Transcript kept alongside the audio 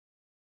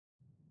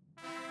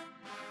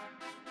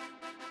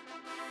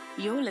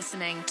You're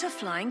listening to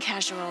Flying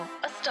Casual,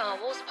 a Star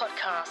Wars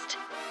podcast.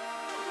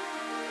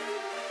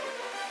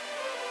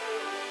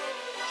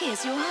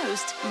 Here's your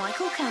host,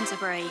 Michael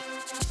Canterbury.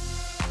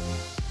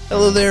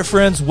 Hello there,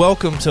 friends.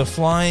 Welcome to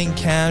Flying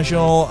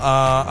Casual.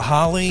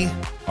 Holly,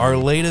 our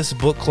latest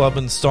book club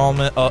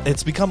installment.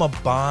 It's become a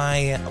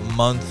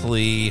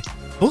bi-monthly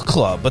book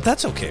club, but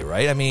that's okay,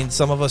 right? I mean,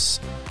 some of us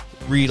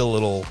read a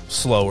little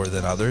slower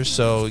than others,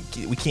 so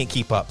we can't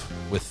keep up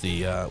with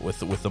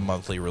the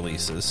monthly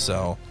releases.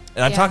 So,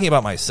 and I'm talking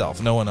about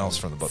myself, no one else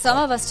from the book club.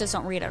 Some of us just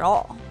don't read at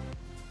all.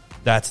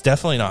 That's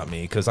definitely not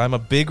me, because I'm a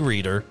big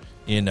reader.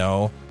 You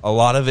know, a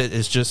lot of it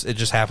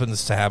just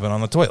happens to happen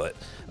on the toilet,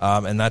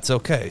 and that's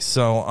okay.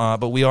 So,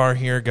 but we are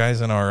here, guys,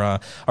 in our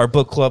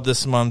book club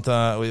this month.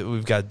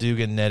 We've got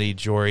Dugan, Nettie,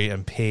 Jory,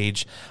 and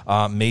Paige.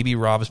 Maybe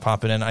Rob is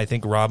popping in. I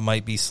think Rob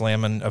might be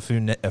slamming a few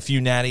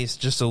natties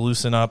just to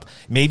loosen up.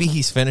 Maybe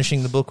he's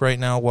finishing the book right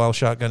now while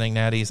shotgunning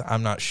natties.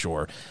 I'm not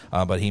sure,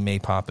 but he may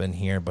pop in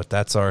here. But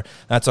that's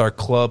our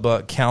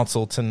club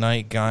council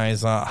tonight,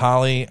 guys.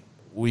 Holly,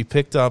 we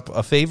picked up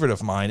a favorite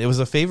of mine. It was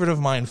a favorite of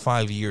mine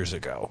 5 years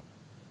ago.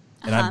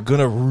 And I'm going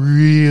to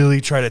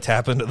really try to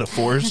tap into the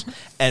Force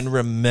and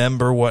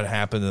remember what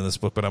happened in this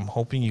book. But I'm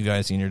hoping you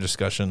guys in your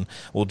discussion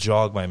will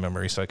jog my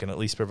memory so I can at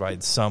least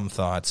provide some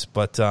thoughts.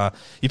 But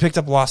you picked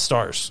up Lost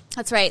Stars.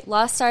 That's right.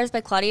 Lost Stars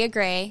by Claudia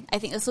Gray. I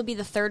think this will be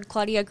the third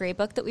Claudia Gray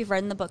book that we've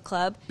read in the book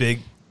club.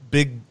 Big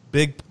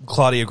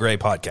Claudia Gray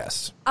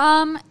podcast.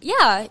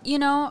 Yeah. You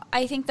know,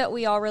 I think that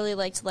we all really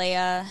liked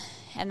Leia,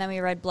 and then we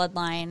read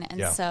Bloodline.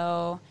 And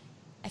so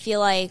I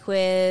feel like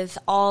with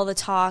all the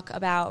talk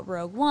about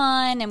Rogue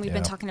One, and we've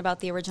been talking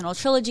about the original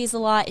trilogies a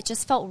lot, it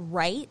just felt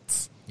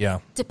right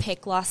to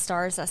pick Lost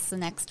Stars as the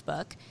next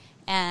book.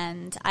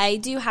 And I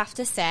do have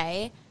to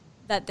say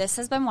that this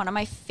has been one of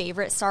my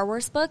favorite Star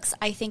Wars books.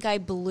 I think I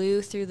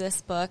blew through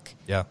this book.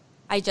 Yeah.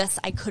 I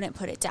couldn't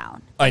put it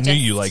down. I knew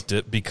you liked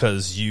it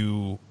because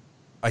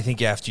I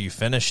think after you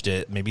finished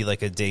it, maybe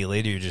like a day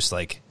later, you're just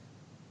like,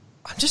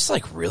 I'm just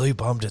like really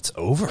bummed it's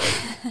over.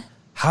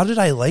 How did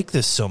I like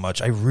this so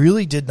much? I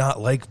really did not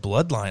like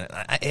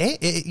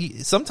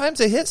Bloodline. Sometimes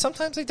they hit,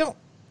 sometimes they don't.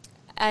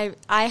 I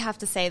have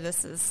to say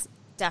this is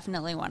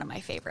definitely one of my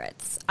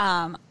favorites.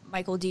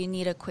 Michael, do you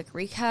need a quick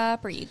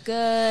recap? Are you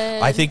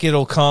good? I think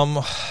it'll come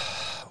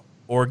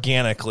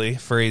organically,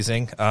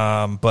 phrasing.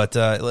 But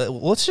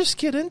let's just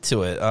get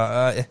into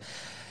it.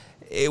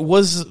 It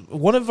was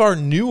one of our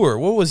newer,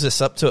 what was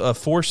this, up to A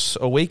Force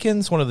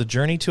Awakens? One of the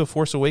Journey to A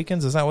Force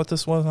Awakens? Is that what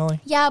this was, Holly?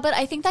 Yeah, but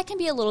I think that can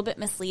be a little bit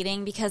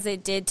misleading because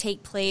it did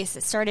take place,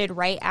 it started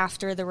right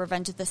after the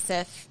Revenge of the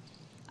Sith.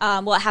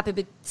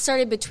 It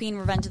started between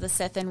Revenge of the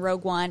Sith and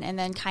Rogue One, and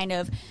then kind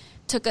of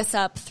took us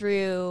up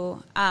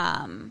through,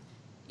 Alderaan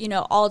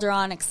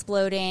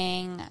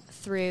exploding,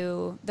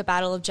 through the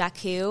Battle of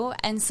Jakku.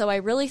 And so I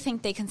really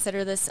think they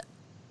consider this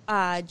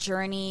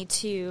journey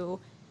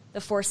to The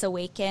Force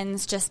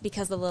Awakens just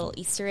because of the little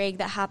Easter egg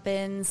that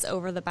happens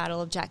over the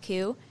Battle of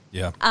Jakku.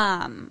 Yeah.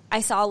 I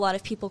saw a lot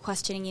of people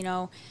questioning,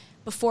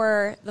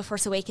 before The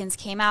Force Awakens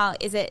came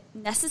out, is it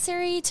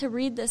necessary to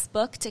read this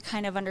book to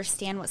kind of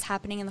understand what's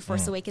happening in The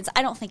Force Awakens?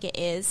 I don't think it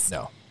is.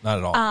 No, not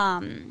at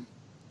all.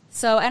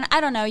 So, and I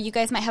don't know, you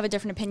guys might have a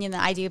different opinion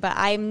than I do, but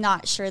I'm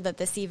not sure that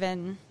this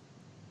even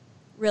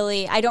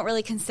really, I don't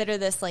really consider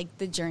this like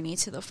the journey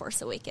to The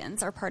Force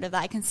Awakens or part of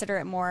that. I consider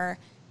it more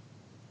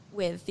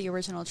with the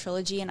original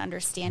trilogy and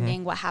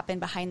understanding what happened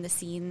behind the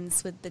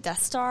scenes with the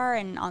Death Star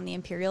and on the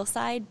Imperial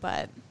side.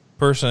 But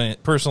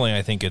personally,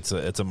 I think it's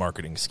a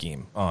marketing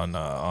scheme on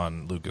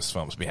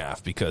Lucasfilm's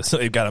behalf, because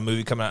they've got a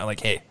movie coming out and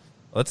like, hey,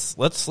 let's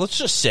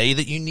just say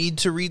that you need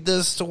to read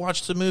this to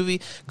watch the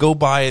movie. Go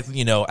buy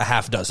a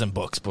half dozen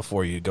books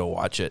before you go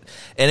watch it,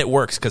 and it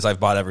works because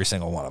I've bought every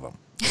single one of them.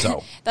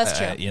 So that's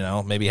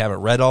true. Maybe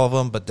haven't read all of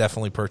them, but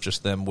definitely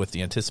purchased them with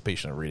the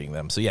anticipation of reading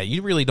them. So yeah,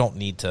 you really don't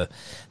need to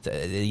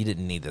you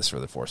didn't need this for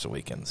The Force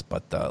Awakens.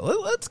 But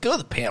let's go to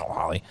the panel,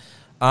 Holly.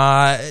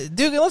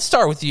 Dugan, let's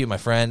start with you, my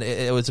friend.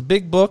 It was a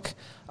big book.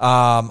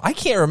 I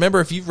can't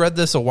remember if you've read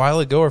this a while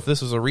ago or if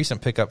this was a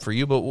recent pickup for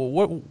you. But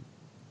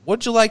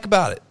what'd you like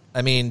about it?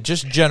 I mean,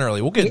 just generally.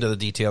 We'll get into the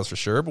details for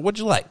sure. But what'd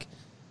you like?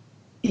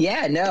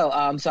 Yeah,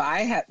 no. So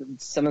I had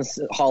some of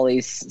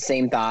Holly's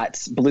same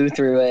thoughts, blew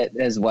through it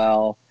as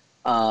well,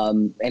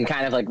 and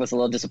kind of like was a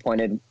little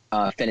disappointed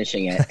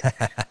finishing it.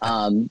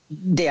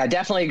 Yeah,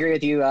 definitely agree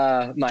with you,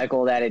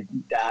 Michael, that it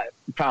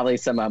probably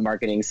some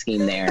marketing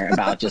scheme there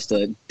about just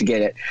to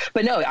get it.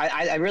 But no,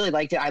 I really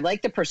liked it. I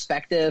liked the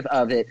perspective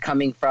of it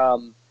coming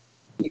from,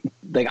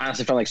 like,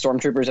 honestly, from like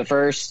stormtroopers at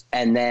first,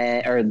 and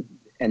then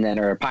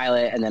a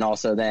pilot, and then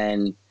also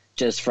then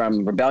just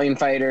from rebellion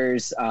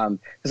fighters, because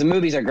the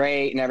movies are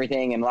great and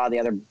everything, and a lot of the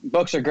other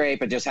books are great,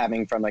 but just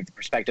having from like the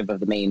perspective of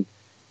the main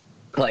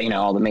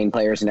all the main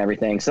players and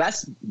everything. So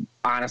that's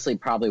honestly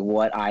probably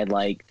what I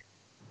liked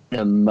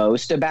the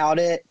most about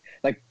it.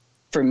 Like,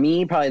 for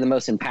me, probably the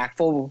most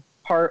impactful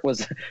part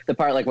was the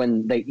part like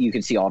when you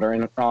could see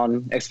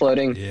Alderaan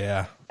exploding.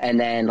 Yeah. And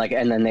then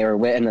they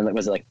were and then it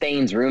was like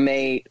Thane's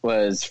roommate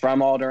was from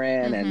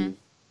Alderaan, and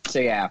so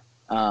yeah.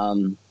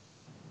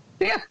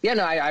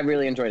 No, I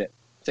really enjoyed it.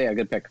 So yeah,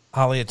 good pick.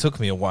 Holly, it took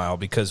me a while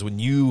because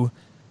I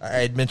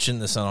had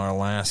mentioned this on our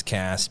last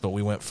cast, but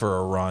we went for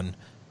a run,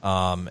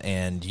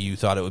 and you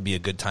thought it would be a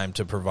good time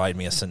to provide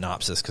me a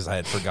synopsis because I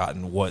had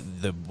forgotten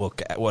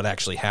what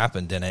actually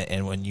happened in it.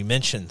 And when you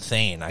mentioned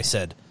Thane, I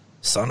said,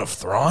 "Son of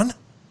Thrawn?"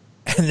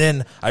 And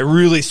then I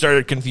really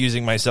started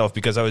confusing myself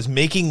because I was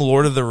making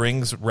Lord of the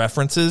Rings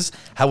references.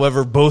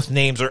 However, both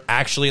names are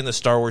actually in the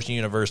Star Wars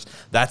universe.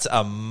 That's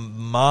a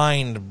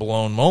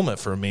mind-blown moment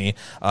for me. It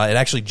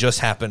actually just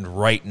happened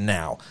right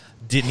now.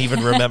 Didn't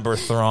even remember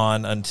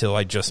Thrawn until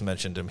I just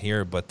mentioned him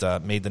here,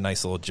 but made the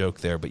nice little joke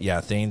there. But yeah,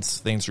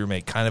 Thane's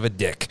roommate, kind of a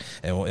dick,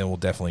 and we'll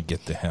definitely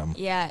get to him.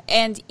 Yeah,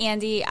 and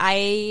Andy,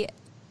 I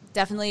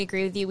definitely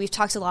agree with you. We've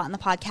talked a lot on the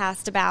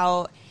podcast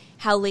about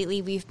how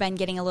lately we've been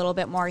getting a little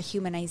bit more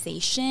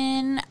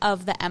humanization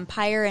of the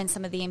Empire and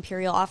some of the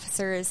Imperial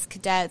officers,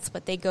 cadets,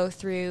 what they go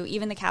through,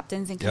 even the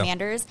captains and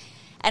commanders. Yep.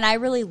 And I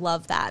really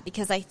love that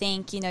because I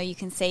think, you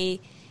can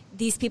say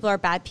these people are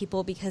bad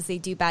people because they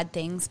do bad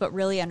things, but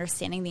really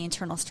understanding the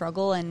internal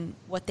struggle and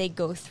what they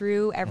go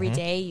through every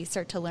day, you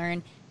start to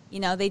learn,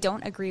 they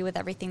don't agree with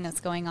everything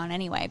that's going on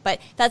anyway. But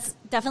that's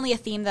definitely a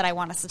theme that I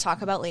want us to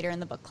talk about later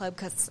in the book club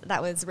because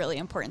that was really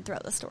important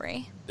throughout the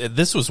story.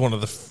 This was one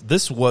of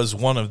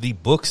the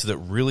books that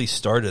really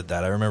started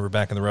that. I remember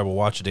back in the Rebel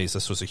Watch days,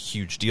 this was a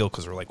huge deal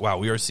because we're like, wow,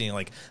 we are seeing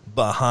like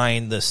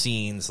behind the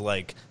scenes,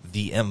 like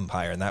the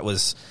Empire, and that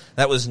was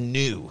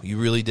new. You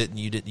really didn't.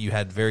 You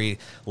had very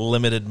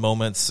limited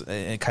moments,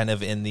 kind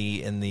of in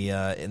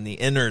the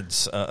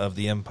innards of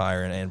the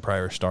Empire and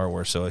prior Star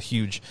Wars. So a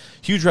huge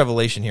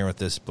revelation here with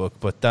this book.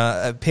 But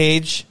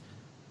Paige,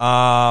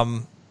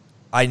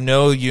 I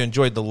know you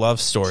enjoyed the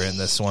love story in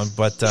this one,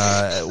 but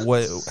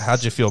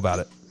how'd you feel about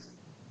it?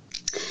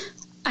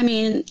 I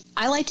mean,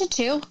 I liked it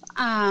too.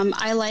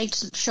 I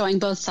liked showing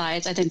both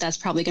sides. I think that's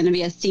probably going to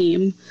be a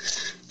theme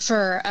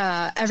for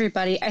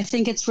everybody. I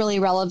think it's really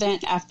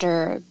relevant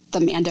after the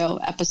Mando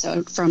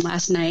episode from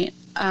last night.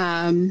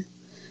 And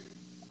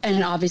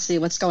obviously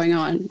what's going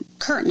on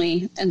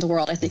currently in the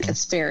world, I think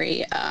it's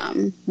very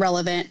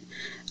relevant.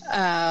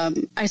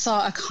 I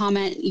saw a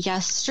comment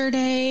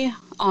yesterday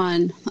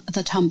on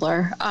the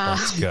Tumblr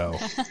Let's go.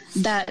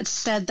 that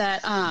said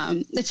that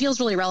it feels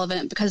really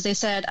relevant because they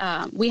said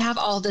we have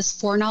all this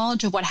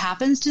foreknowledge of what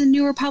happens to the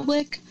New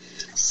Republic.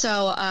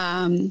 So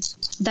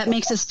that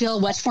makes us feel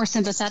much more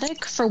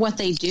sympathetic for what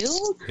they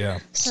do. Yeah.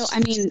 So, I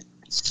mean,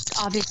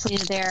 obviously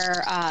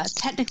they're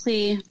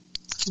technically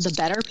the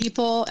better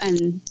people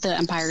and the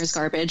Empire is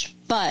garbage,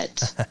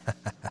 but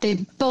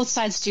both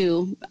sides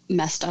do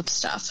messed up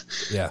stuff.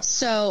 Yeah.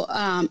 So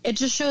it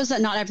just shows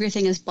that not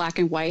everything is black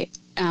and white.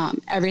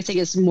 Everything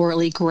is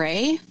morally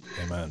gray.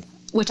 Amen.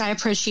 Which I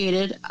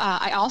appreciated.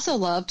 I also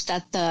loved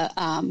that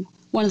the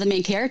one of the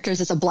main characters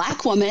is a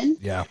black woman.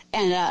 Yeah.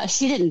 And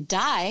she didn't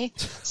die.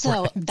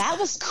 So that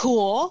was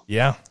cool.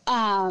 Yeah.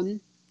 I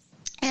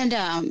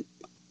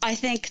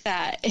think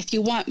that if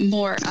you want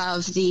more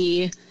of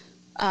the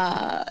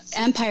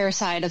Empire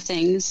side of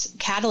things,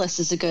 Catalyst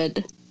is a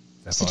good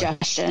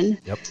suggestion.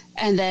 Yep.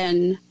 And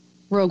then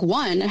Rogue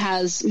One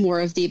has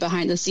more of the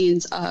behind the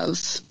scenes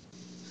of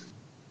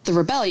the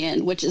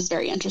rebellion, which is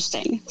very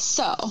interesting.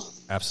 So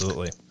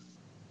absolutely,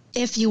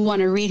 if you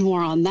want to read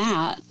more on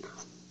that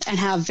and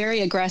have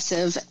very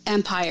aggressive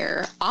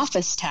Empire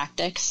office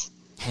tactics,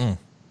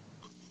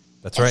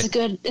 that's right.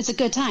 It's a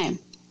good time.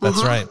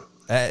 That's right.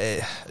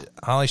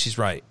 Holly, she's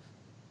right.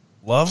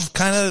 Love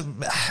kind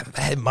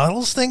of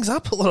muddles things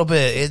up a little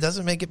bit. It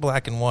doesn't make it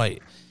black and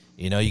white.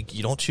 You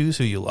don't choose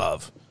who you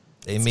love.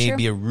 They may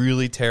be a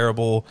really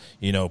terrible,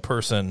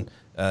 person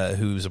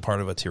who's a part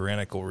of a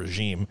tyrannical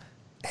regime.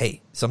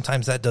 Hey,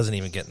 sometimes that doesn't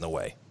even get in the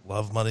way.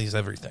 Love muddies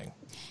everything.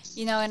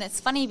 And it's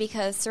funny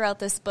because throughout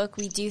this book,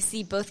 we do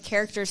see both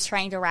characters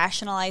trying to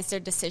rationalize their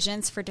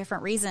decisions for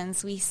different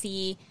reasons. We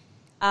see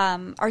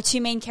our two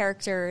main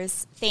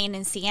characters, Thane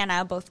and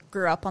Sienna, both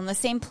grew up on the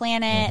same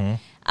planet,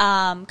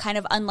 kind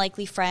of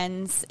unlikely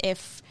friends.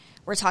 If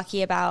we're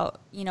talking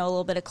about, a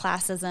little bit of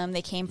classism,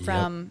 they came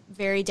from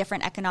very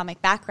different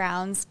economic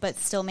backgrounds, but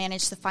still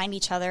managed to find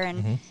each other.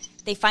 And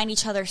they find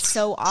each other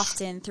so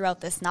often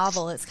throughout this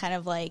novel. It's kind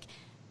of like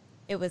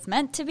it was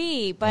meant to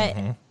be, but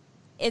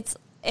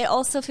it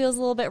also feels a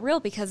little bit real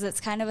because it's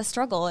kind of a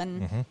struggle.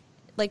 And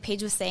like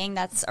Paige was saying,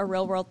 that's a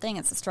real world thing.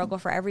 It's a struggle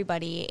for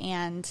everybody.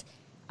 And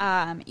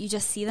you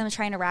just see them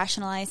trying to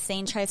rationalize.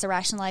 Thane tries to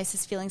rationalize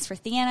his feelings for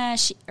Sienna.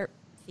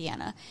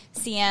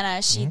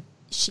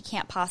 She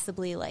can't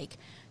possibly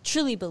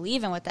truly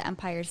believe in what the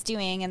Empire's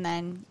doing. And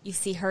then you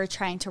see her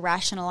trying to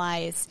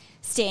rationalize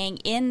staying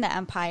in the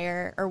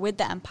Empire or with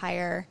the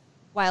Empire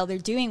while they're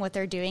doing what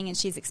they're doing. And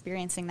she's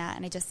experiencing that.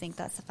 And I just think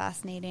that's a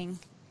fascinating.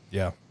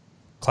 Yeah.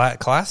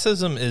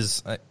 Classism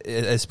is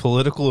as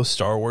political as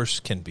Star Wars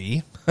can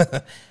be.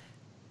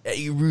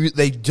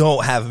 They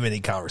don't have many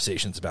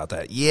conversations about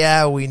that.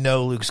 Yeah, we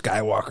know Luke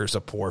Skywalker's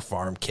a poor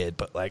farm kid,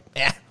 but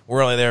we're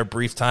we're only there a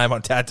brief time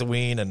on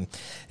Tatooine, and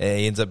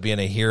he ends up being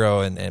a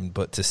hero.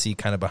 But to see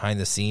kind of behind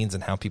the scenes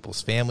and how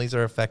people's families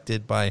are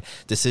affected by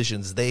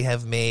decisions they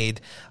have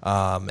made,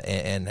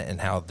 and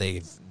how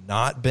they've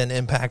not been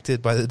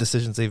impacted by the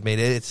decisions they've made.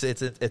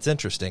 It's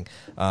interesting,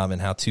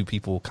 and how two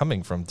people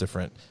coming from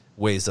different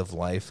ways of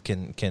life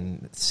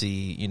can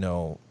see,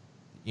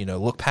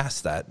 look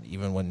past that,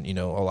 even when,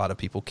 a lot of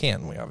people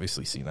can. We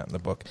obviously see that in the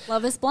book.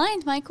 Love is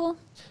Blind, Michael.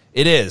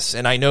 It is.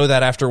 And I know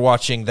that after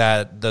watching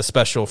the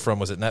special from,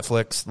 was it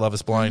Netflix, Love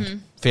is Blind? Mm-hmm.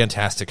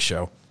 Fantastic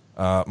show.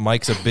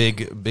 Mike's a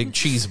big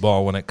cheese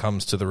ball when it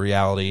comes to the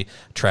reality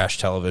trash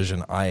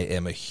television. I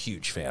am a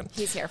huge fan.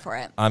 He's here for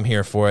it. I'm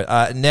here for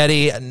it.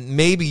 Nettie,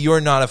 maybe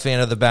you're not a fan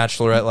of The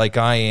Bachelorette like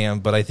I am,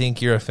 but I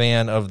think you're a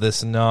fan of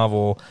this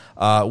novel.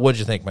 What'd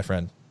you think, my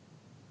friend?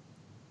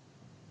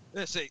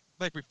 Let's say,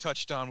 like we've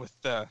touched on with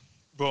the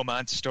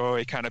romance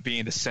story kind of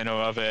being the center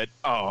of it.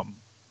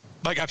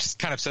 Like I've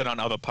kind of said on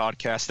other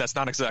podcasts, that's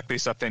not exactly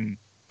something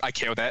I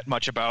care that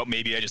much about.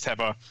 Maybe I just have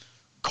a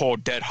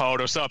cold, dead heart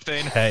or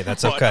something. Hey,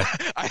 that's okay.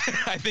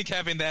 I think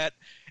having that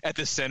at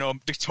the center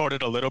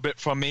distorted a little bit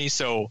from me,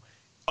 so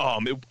I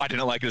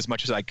didn't like it as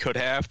much as I could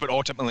have, but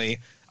ultimately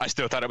I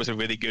still thought it was a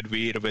really good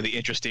read, a really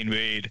interesting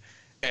read,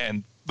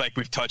 and like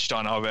we've touched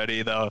on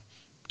already, the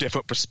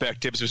different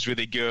perspectives was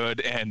really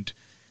good, and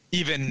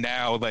even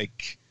now,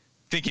 like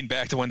thinking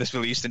back to when this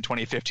released in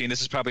 2015,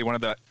 this is probably one of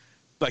the,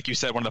 like you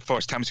said, one of the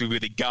first times we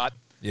really got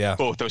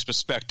both those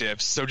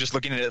perspectives, so just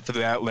looking at it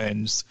through that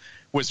lens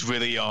was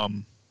really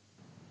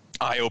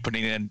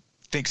eye-opening, and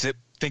think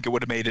it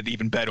would have made it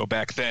even better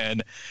back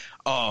then.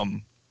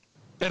 And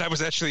I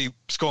was actually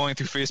scrolling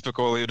through Facebook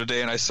earlier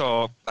today, and I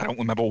saw, I don't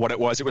remember what it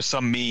was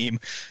some meme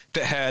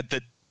that had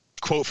the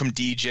quote from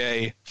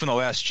DJ from The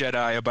Last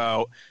Jedi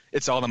about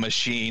it's all a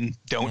machine,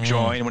 don't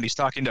join, when he's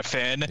talking to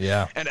Finn.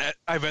 Yeah. And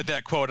I read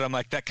that quote, and I'm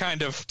like, that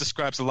kind of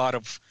describes a lot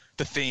of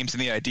the themes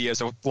and the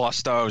ideas of Lost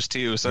Stars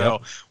too.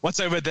 So once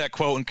I read that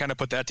quote and kind of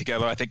put that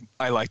together, I think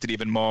I liked it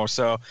even more.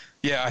 So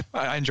yeah,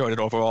 I enjoyed it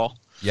overall.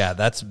 Yeah,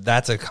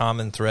 that's a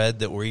common thread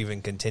that we're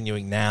even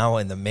continuing now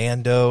in the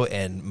Mando,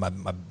 and my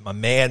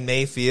man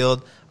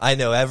Mayfield. I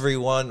know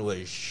everyone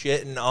was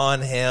shitting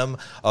on him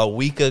a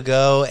week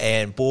ago,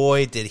 and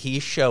boy, did he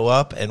show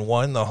up and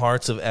won the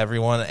hearts of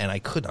everyone, and I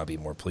could not be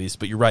more pleased.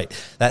 But you're right,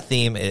 that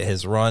theme, it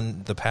has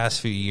run the past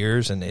few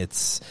years, and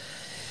it's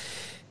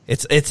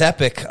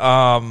epic.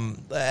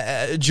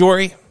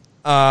 Jory,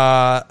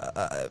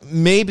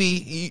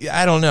 maybe,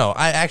 I don't know.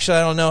 I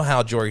don't know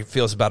how Jory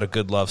feels about a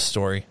good love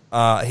story.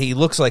 He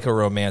looks like a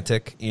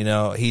romantic,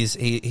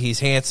 he's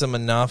handsome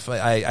enough.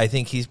 I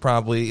think he's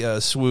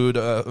probably swooed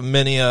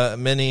many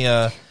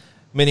a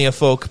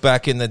folk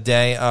back in the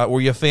day.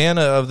 Were you a fan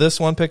of this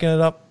one, picking it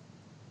up?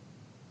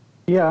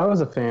 Yeah, I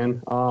was a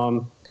fan.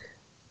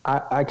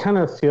 I kind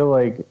of feel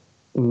like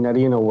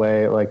Nettie, in a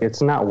way, like,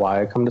 it's not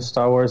why I come to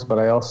Star Wars, but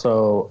I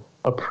also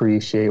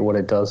appreciate what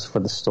it does for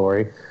the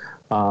story.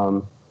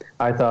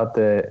 I thought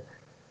that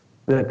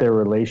their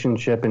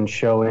relationship and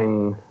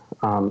showing,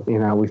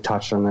 we've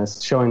touched on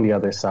this, showing the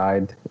other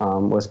side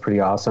was pretty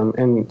awesome,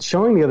 and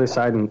showing the other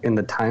side in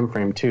the time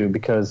frame too,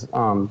 because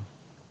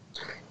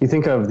you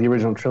think of the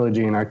original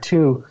trilogy, and our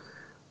two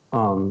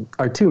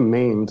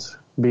mains,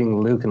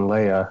 being Luke and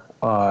Leia,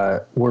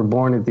 were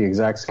born at the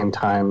exact same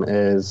time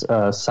as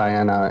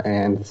Ciena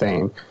and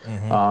Thane.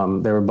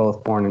 Mm-hmm. They were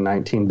both born in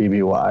 19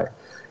 BBY,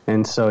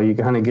 and so you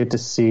kind of get to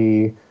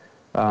see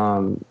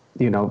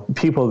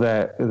people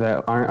that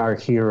aren't our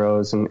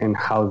heroes, and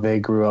how they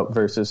grew up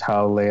versus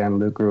how Leia and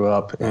Luke grew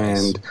up.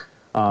 Nice.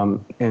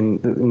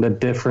 and the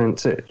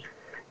difference,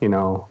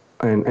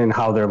 and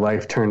how their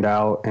life turned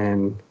out,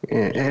 and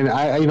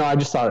I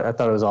just thought it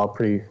was all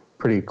pretty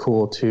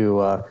cool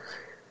to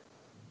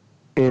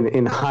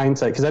in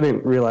hindsight, because I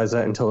didn't realize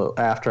that until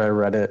after I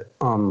read it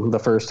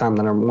the first time.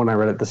 Then when I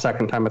read it the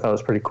second time, I thought it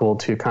was pretty cool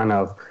to kind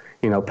of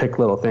pick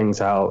little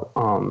things out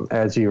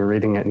as you were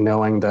reading it,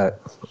 knowing that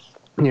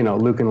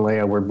Luke and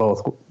Leia were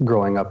both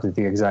growing up at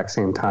the exact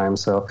same time.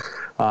 So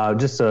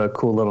just a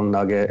cool little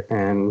nugget,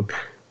 and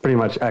pretty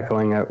much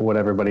echoing at what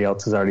everybody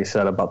else has already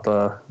said about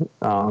the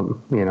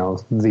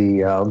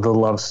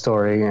love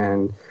story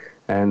and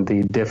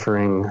the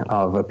differing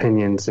of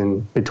opinions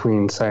in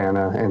between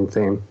Ciena and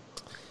Thane.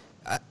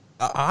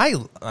 I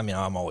mean,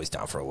 I'm always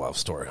down for a love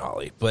story,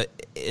 Holly, but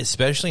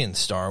especially in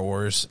Star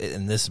Wars,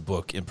 in this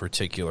book in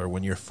particular,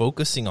 when you're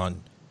focusing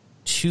on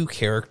two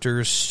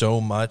characters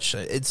so much.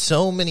 It's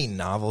so many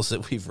novels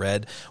that we've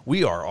read.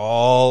 We are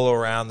all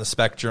around the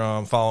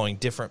spectrum, following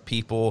different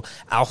people.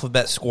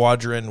 Alphabet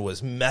Squadron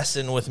was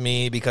messing with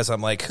me because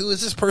I'm like, who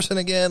is this person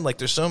again? Like,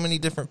 there's so many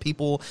different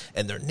people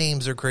and their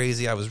names are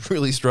crazy. I was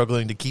really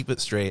struggling to keep it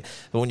straight.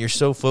 But when you're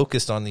so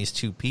focused on these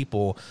two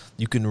people,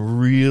 you can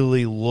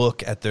really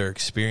look at their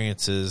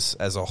experiences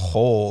as a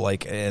whole,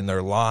 like in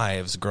their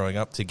lives growing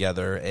up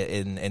together,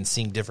 and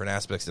seeing different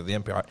aspects of the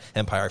Empire.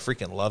 I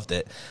freaking loved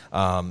it.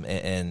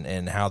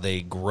 and how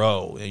they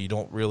grow. You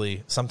don't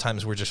really.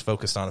 Sometimes we're just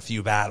focused on a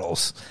few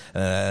battles,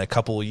 a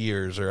couple of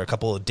years or a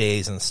couple of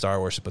days in Star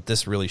Wars. But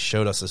this really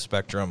showed us a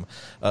spectrum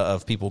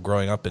of people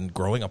growing up and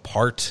growing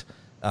apart,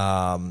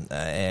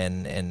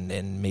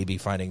 and maybe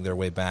finding their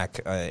way back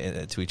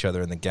to each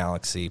other in the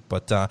galaxy.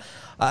 But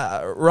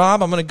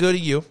Rob, I'm going to go to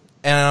you,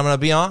 and I'm going to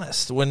be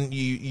honest. When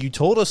you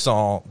told us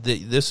all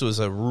that this was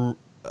an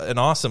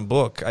awesome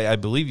book, I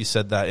believe you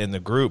said that in the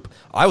group,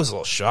 I was a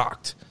little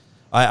shocked.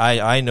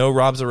 I know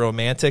Rob's a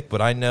romantic,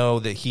 but I know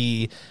that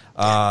he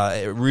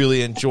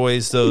really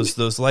enjoys those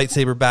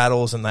lightsaber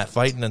battles and that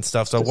fighting and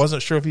stuff. So I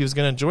wasn't sure if he was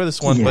going to enjoy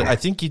this one, but I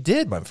think you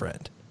did, my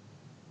friend.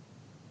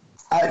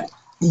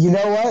 You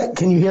know what?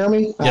 Can you hear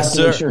me? Yes,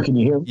 sir. Sure. Can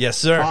you hear me? Yes,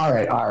 sir. All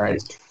right.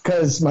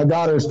 Because my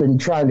daughter's been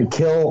trying to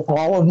kill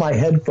all of my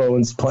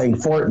headphones playing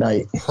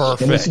Fortnite.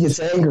 Perfect. And then she gets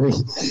angry.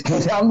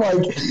 And I'm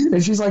like,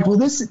 and she's like, well,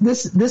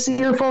 this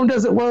earphone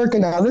doesn't work.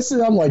 And now this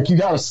is, I'm like, you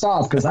got to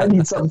stop because I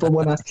need something for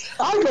when I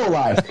go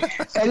live.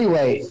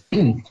 Anyway,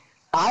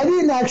 I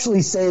didn't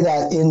actually say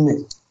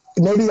that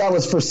maybe that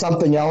was for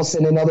something else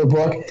in another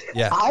book.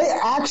 Yeah.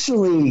 I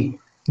actually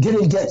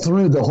didn't get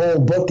through the whole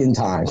book in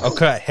time.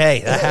 Okay.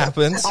 Hey, that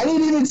happens. I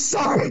didn't even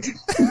start.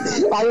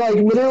 I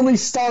literally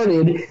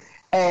started,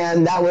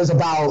 and that was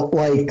about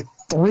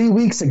 3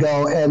 weeks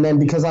ago. And then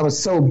because I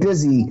was so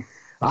busy,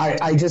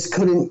 I just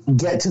couldn't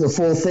get to the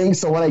full thing.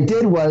 So what I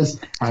did was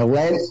I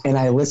went and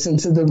I listened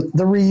to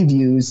the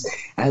reviews,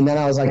 and then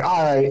I was like,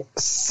 all right.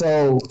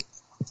 So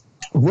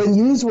when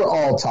yous were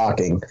all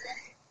talking,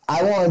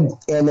 and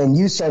then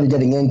you started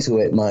getting into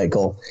it,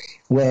 Michael,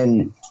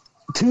 when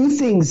two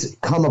things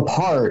come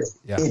apart,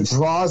 it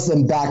draws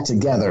them back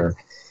together.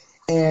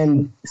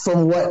 And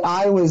from what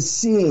I was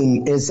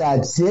seeing is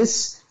that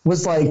this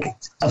was like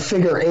a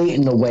figure eight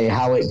in a way,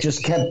 how it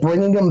just kept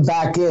bringing them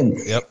back in.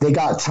 Yep. They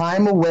got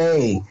time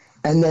away,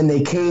 and then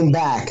they came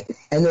back,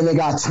 and then they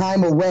got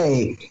time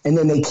away, and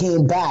then they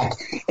came back.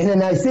 And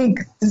then I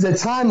think the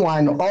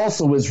timeline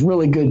also was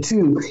really good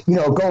too,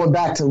 going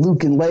back to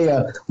Luke and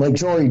Leia, like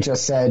Jory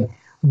just said,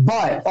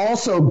 but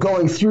also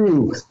going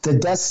through the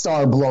Death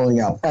Star blowing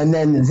up and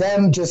then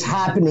them just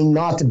happening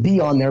not to be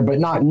on there, but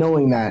not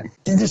knowing that.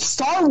 The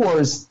Star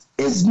Wars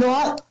is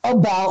not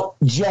about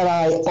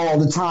Jedi all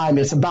the time.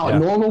 It's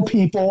about normal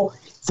people,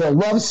 their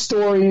love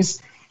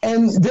stories.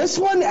 And this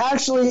one,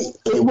 actually,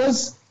 it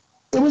was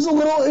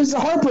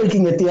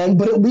heartbreaking at the end,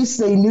 but at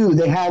least they knew.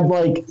 They had,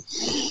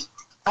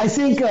 I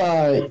think,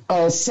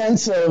 a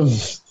sense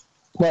of,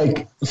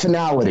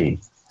 finality.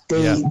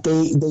 They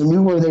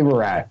knew where they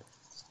were at.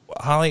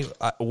 Holly,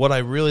 what I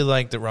really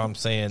like that Rob's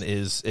saying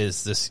is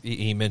this.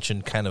 He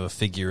mentioned kind of a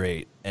figure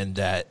eight, and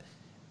that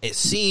it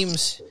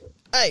seems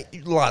a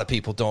lot of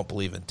people don't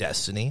believe in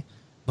destiny,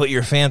 but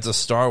you're fans of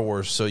Star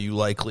Wars, so you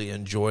likely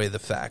enjoy the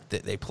fact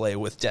that they play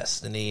with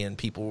destiny and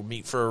people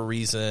meet for a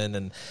reason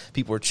and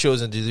people are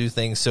chosen to do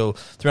things. So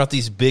throughout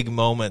these big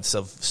moments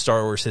of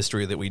Star Wars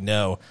history that we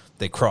know,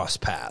 they cross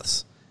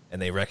paths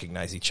and they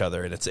recognize each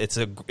other, and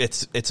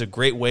it's a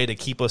great way to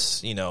keep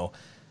us,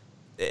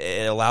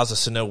 it allows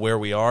us to know where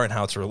we are and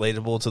how it's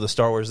relatable to the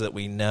Star Wars that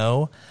we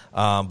know,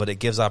 but it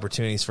gives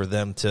opportunities for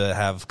them to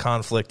have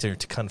conflict or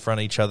to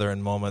confront each other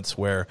in moments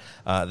where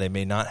they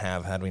may not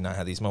have had we not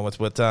had these moments.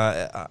 But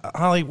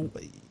Holly,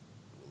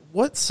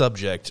 what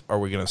subject are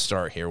we going to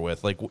start here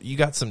with? You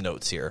got some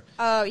notes here.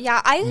 Oh,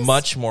 yeah.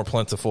 Much more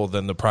plentiful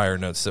than the prior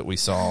notes that we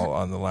saw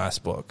on the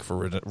last book for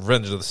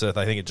Revenge of the Sith.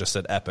 I think it just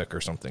said epic or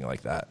something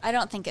like that. I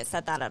don't think it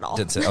said that at all.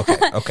 Didn't say,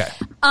 okay.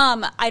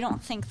 I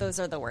don't think those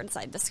are the words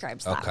I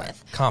described that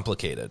with.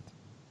 Complicated.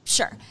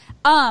 Sure.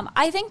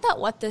 I think that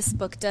what this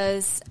book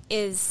does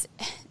is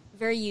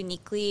very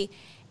uniquely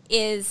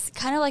is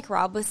kind of like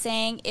Rob was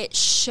saying, it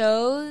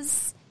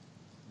shows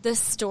the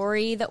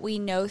story that we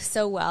know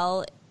so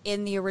well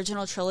in the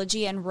original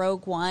trilogy and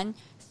Rogue One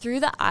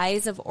through the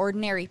eyes of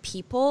ordinary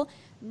people,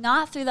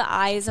 not through the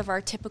eyes of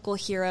our typical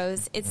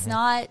heroes. It's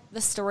not the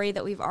story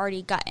that we've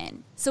already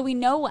gotten. So we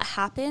know what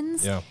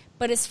happens,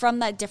 but it's from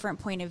that different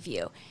point of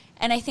view.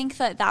 And I think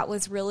that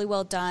was really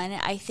well done.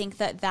 I think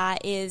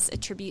that is a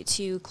tribute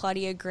to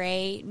Claudia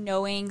Gray,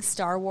 knowing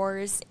Star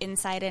Wars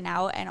inside and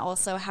out, and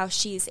also how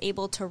she's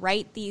able to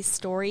write these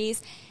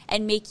stories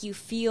and make you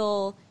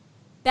feel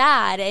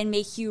bad and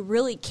make you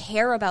really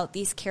care about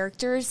these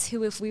characters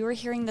who, if we were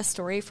hearing the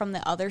story from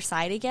the other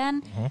side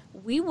again,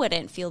 we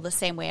wouldn't feel the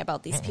same way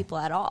about these people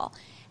at all.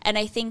 And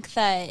I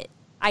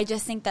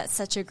just think that's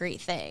such a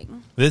great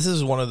thing. This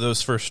is one of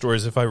those first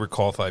stories, if I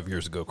recall 5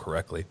 years ago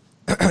correctly,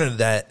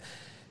 that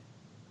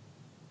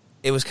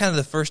it was kind of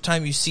the first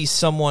time you see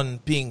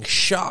someone being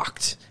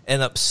shocked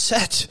and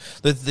upset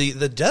that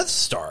the Death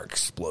Star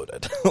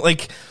exploded.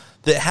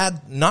 That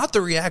had not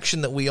the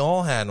reaction that we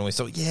all had when we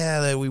saw,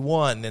 we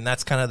won, and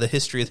that's kind of the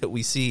history that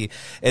we see.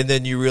 And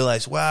then you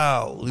realize,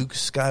 wow, Luke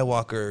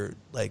Skywalker,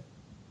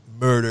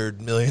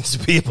 murdered millions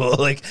of people.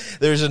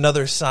 There's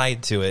another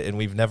side to it, and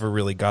we've never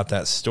really got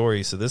that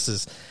story. So this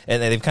is,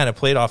 and they've kind of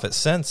played off it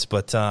since,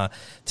 but to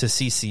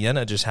see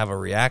Sienna just have a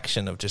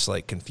reaction of just,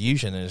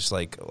 confusion, and just,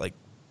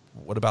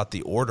 what about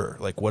the order?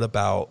 What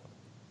about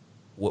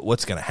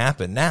what's going to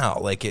happen now?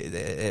 Like,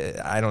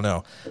 I don't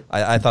know.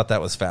 I thought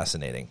that was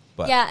fascinating.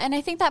 But yeah, and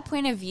I think that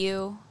point of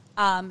view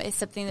is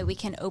something that we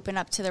can open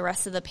up to the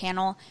rest of the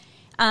panel,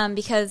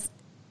 because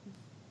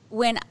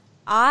when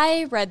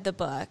I read the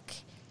book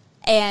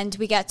and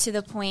we got to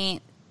the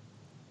point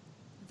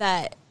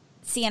that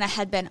Ciena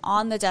had been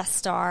on the Death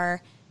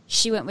Star,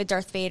 she went with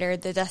Darth Vader,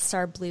 the Death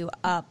Star blew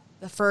up,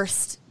 the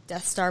first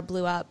Death Star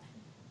blew up.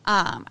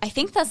 I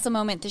think that's the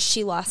moment that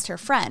she lost her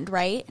friend,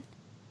 right?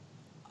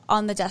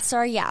 On the Death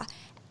Star, yeah.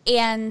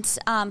 And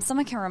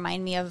someone can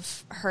remind me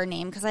of her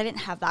name because I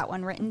didn't have that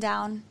one written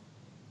down.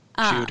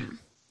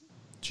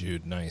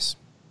 Jude, nice.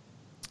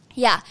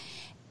 Yeah.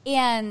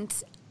 And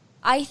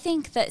I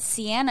think that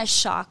Ciena's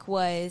shock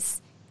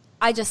was,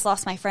 I just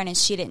lost my friend and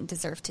she didn't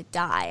deserve to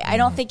die. I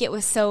don't think it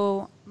was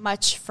so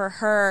much for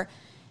her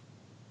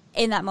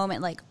in that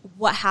moment, like,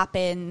 what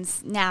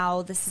happens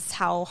now? This is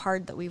how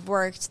hard that we've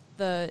worked.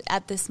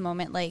 At this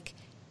moment, like,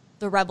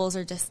 the rebels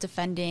are just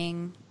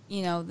defending,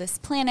 this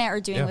planet or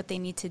doing what they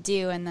need to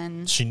do. And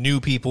then she knew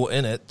people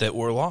in it that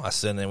were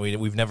lost. And then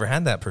we've never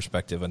had that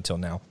perspective until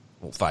now.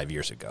 Well, 5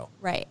 years ago.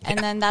 Right. Yeah. And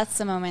then that's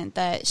the moment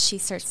that she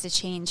starts to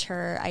change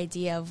her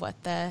idea of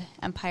what the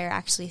Empire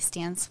actually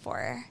stands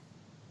for.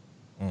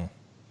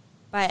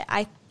 But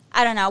I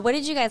don't know. What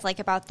did you guys like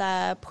about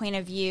the point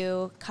of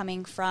view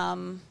coming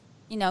from,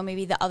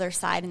 maybe the other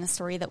side in the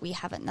story that we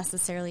haven't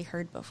necessarily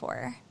heard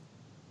before?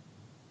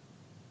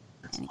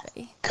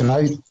 Anybody? Can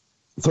I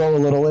throw a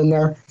little in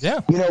there? Yeah.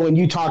 When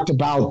you talked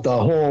about the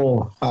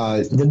whole,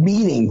 the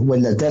meeting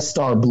when the Death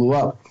Star blew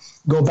up,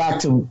 go back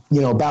to,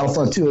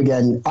 Battlefront 2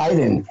 again,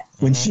 Iden,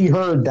 when she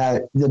heard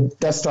that the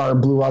Death Star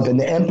blew up and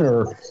the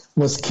Emperor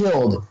was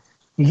killed,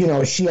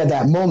 she had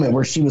that moment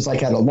where she was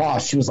like at a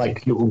loss. She was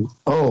like,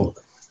 oh,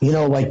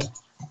 like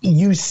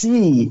you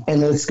see,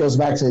 and this goes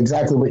back to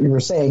exactly what you were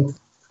saying,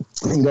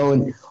 and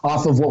going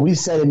off of what we've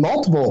said in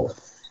multiple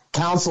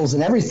councils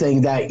and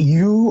everything, that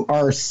you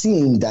are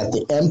seeing that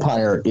the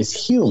Empire is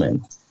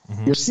human.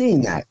 You're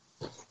seeing that.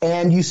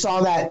 And you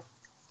saw that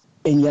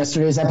in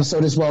yesterday's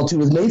episode as well, too,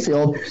 with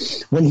Mayfield,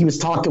 when he was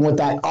talking with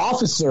that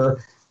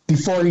officer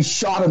before he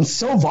shot him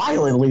so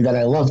violently that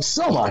I loved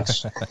so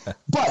much.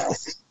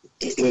 But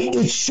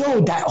it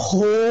showed that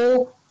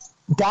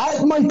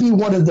that might be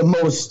one of the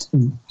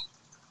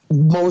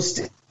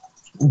most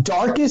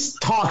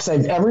darkest talks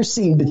I've ever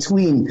seen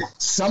between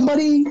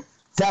somebody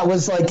that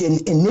was like an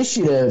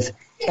initiative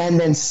and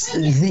then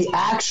the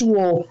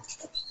actual,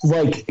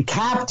 like,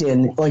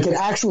 captain, like an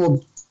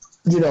actual,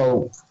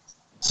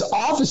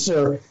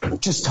 officer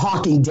just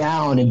talking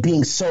down and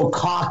being so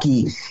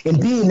cocky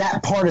and being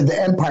that part of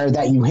the Empire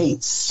that you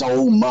hate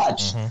so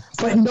much,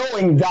 but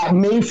knowing that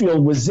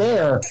Mayfield was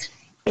there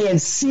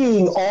and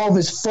seeing all of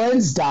his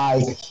friends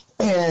die,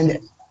 and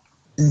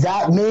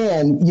that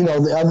man,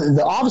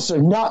 the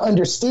officer not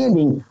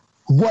understanding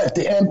what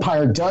the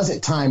Empire does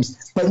at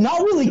times, but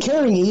not really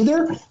caring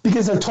either,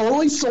 because they're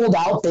totally sold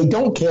out. They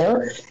don't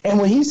care. And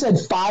when he said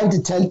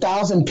 5,000 to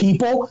 10,000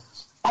 people,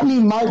 I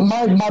mean, my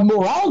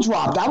morale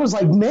dropped. I was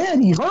like,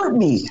 man, he hurt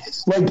me.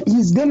 Like,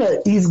 he's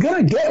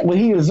gonna get what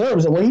he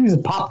deserves. And when he was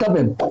popped up,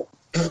 and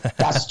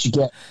that's what you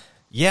get.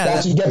 Yeah,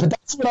 that's what you get. But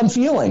that's what I'm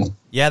feeling.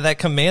 Yeah, that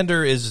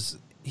commander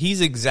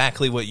he's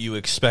exactly what you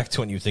expect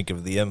when you think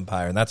of the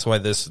Empire, and that's why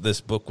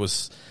this book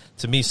was,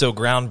 to me, so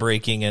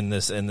groundbreaking in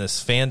this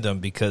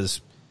fandom,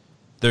 because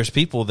there's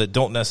people that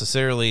don't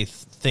necessarily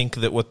think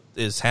that what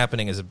is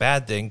happening is a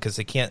bad thing, because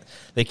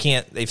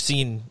they've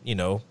seen,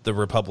 the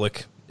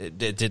Republic, it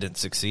didn't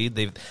succeed.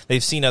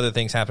 They've seen other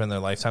things happen in their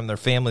lifetime. Their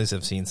families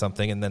have seen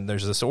something, and then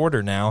there's this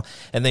order now,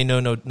 and they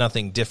know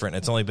nothing different.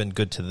 It's only been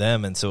good to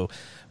them, and so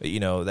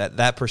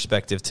that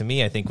perspective, to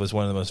me, I think, was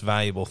one of the most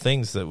valuable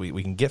things that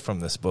we can get from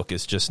this book,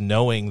 is just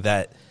knowing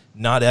that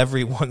not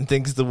everyone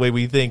thinks the way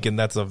we think, and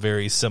that's a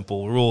very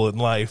simple rule in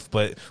life.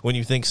 But when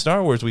you think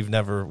Star Wars, we've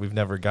never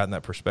gotten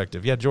that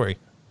perspective. Yeah, Jory.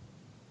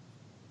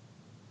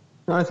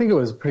 No, I think it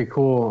was pretty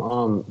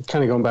cool.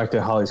 Kind of going back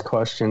to Holly's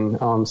question,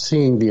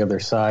 seeing the other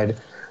side.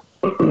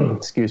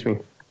 Excuse me.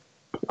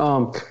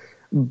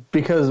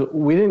 Because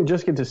we didn't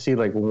just get to see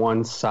like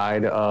one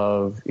side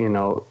of,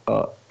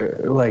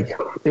 like,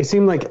 it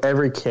seemed like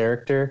every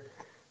character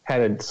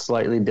had a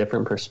slightly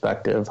different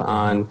perspective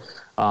on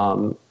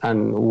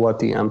what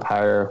the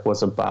Empire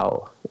was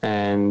about,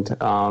 and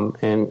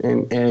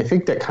I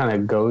think that kind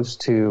of goes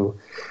to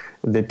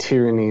the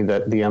tyranny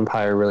that the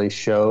Empire really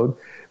showed,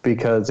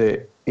 because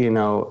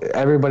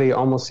everybody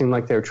almost seemed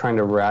like they were trying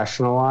to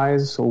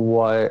rationalize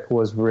what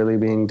was really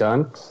being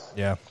done.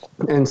 Yeah.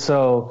 And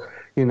so,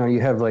 you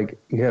have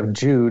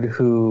Jude,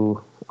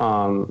 who,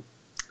 I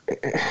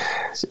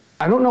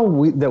don't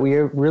know that we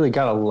really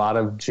got a lot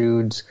of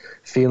Jude's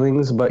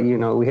feelings, but,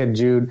 we had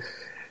Jude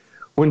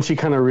when she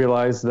kind of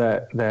realized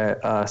that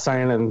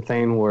Ciena and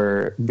Thane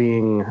were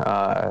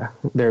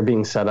they're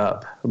being set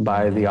up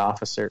by the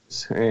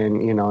officers,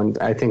 and and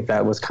I think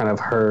that was kind of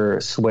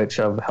her switch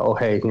of, oh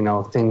hey,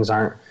 things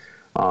aren't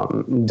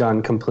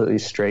done completely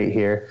straight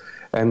here.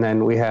 And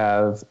then we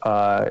have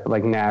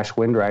like Nash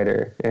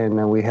Windrider, and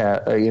then we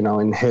have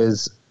in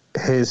his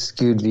his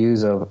skewed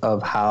views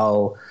of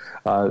how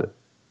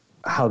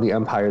the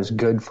Empire is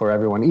good for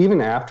everyone,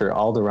 even after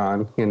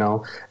Alderaan.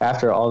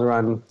 After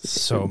Alderaan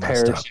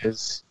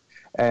perishes,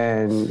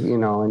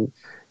 and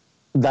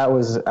that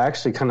was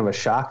actually kind of a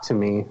shock to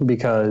me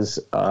because,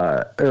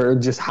 or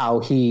just how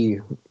he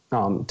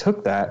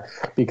took that,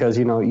 because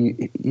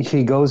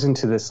he goes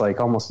into this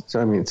almost,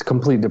 it's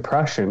complete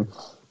depression,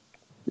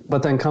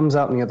 but then comes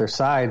out on the other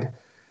side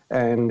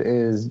and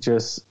is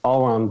just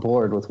all on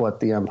board with what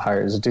the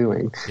Empire is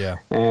doing. Yeah.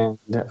 And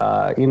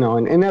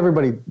and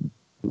everybody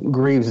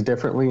grieves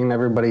differently, and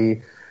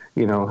everybody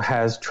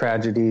has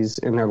tragedies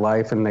in their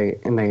life, and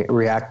they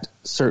react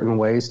certain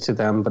ways to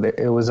them, but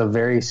it was a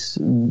very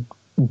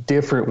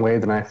different way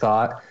than I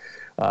thought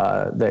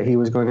that he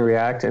was going to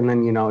react. And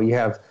then you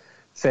have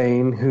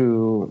Thane,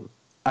 who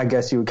I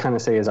guess you would kind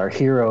of say is our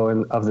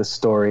hero of this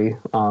story. You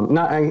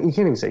can't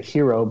even say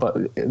hero, but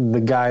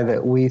the guy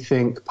that we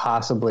think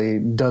possibly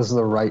does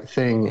the right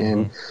thing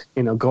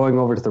in going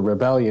over to the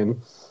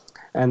rebellion.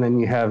 And then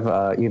you have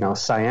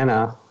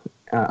Ciena.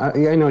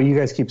 I know you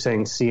guys keep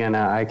saying Sienna.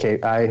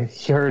 I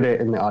heard it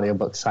in the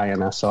audiobook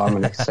Ciena, so I'm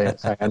going to say it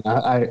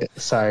Ciena.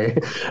 Sorry.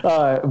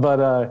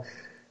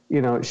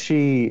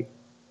 She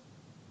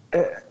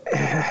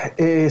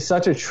is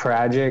such a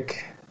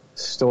tragic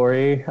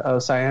story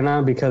of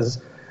Ciena because,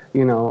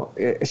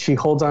 she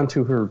holds on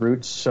to her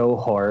roots so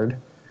hard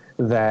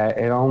that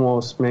it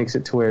almost makes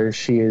it to where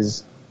she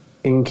is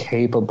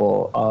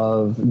incapable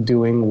of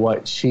doing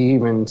what she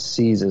even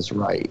sees as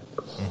right.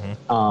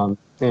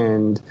 Mm-hmm.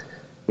 And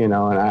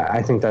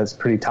I think that's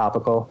pretty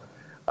topical.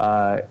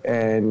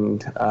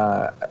 It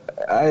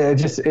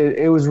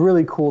was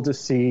really cool to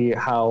see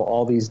how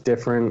all these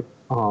different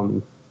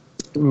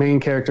main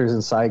characters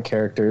and side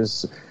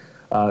characters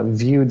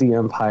viewed the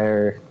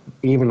Empire,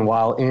 even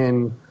while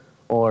in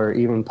or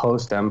even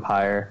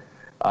post-Empire.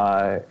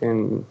 I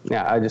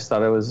just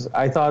thought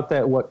I thought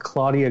that what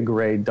Claudia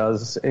Gray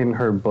does in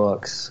her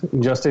books,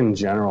 just in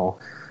general,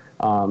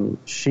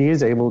 she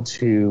is able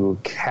to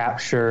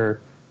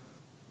capture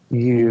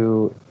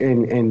you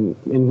and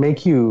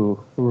make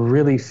you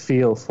really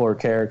feel for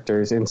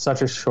characters in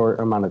such a short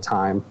amount of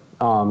time.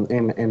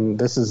 And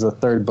this is the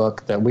third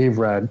book that we've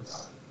read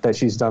that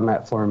she's done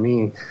that for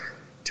me,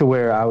 to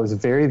where I was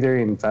very,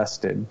 very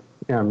invested.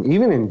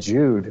 Even in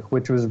Jude,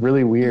 which was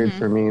really weird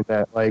for me,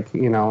 that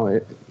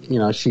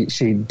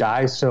she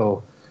dies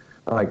so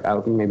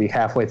maybe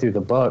halfway through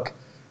the book,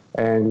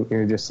 and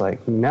you're just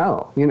like,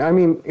 no,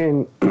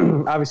 and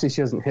obviously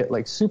she doesn't hit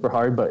super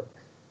hard, but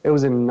it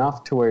was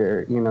enough to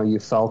where you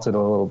felt it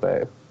a little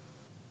bit,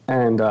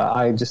 and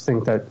I just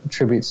think that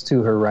tributes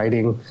to her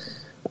writing,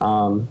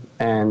 and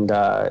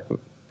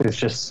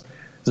it's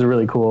a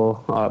really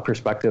cool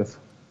perspective.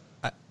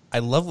 I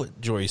love what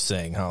Jory's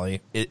saying,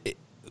 Holly.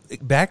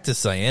 Back to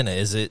Ciena,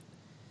 is it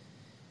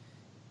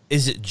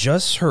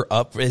just her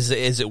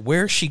is it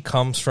where she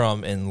comes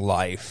from in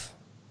life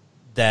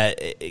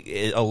that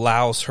it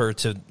allows her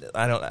to,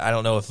 I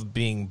don't know if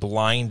being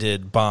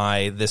blinded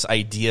by this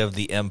idea of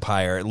the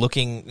Empire,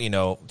 looking,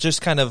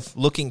 just kind of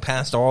looking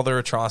past all their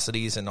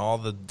atrocities and all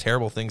the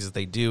terrible things that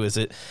they do, is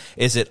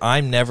it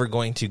I'm never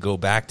going to go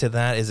back to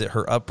that? Is it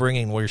her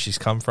upbringing, where she's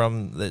come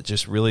from, that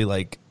just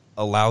really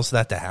allows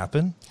that to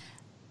happen?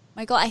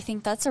 Michael, I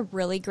think that's a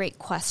really great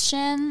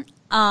question.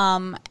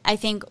 I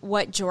think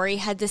what Jory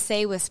had to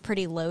say was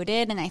pretty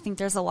loaded, and I think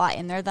there's a lot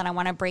in there that I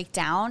want to break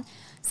down.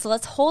 So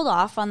let's hold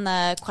off on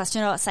the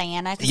question about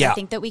Ciena, because I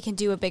think that we can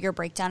do a bigger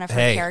breakdown of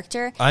her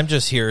character. I'm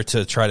just here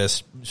to try to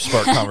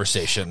spark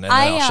conversation, and then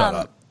I'll shut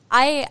up.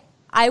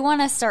 I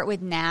want to start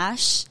with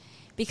Nash,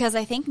 because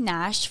I think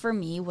Nash, for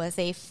me, was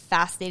a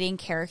fascinating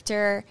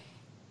character.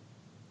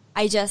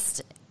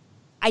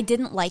 I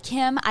didn't like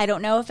him. I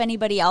don't know if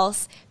anybody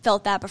else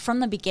felt that, but from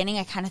the beginning,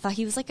 I kind of thought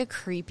he was like a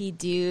creepy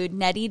dude.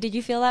 Nettie, did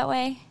you feel that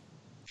way?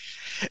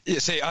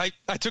 Yeah,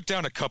 I took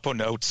down a couple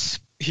notes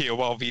here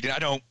while reading.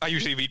 I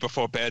usually read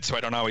before bed, so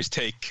I don't always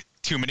take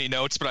too many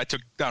notes, but I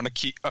took down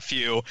a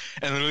few,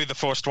 and literally the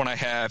first one I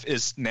have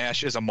is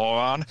Nash is a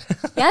moron.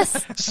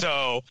 Yes.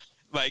 So,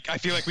 I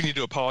feel like we need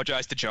to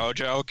apologize to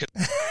JoJo,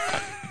 because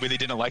I really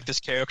didn't like this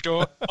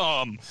character.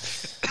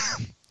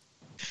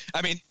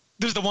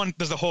 There's the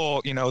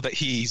whole, that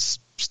he's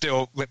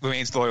still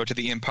remains loyal to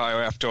the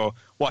Empire after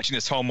watching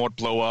his homeworld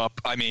blow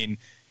up.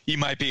 He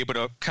might be able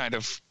to kind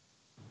of,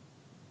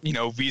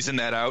 reason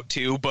that out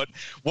too. But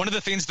one of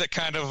the things that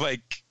kind of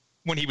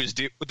when he was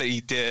that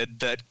he did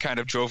that kind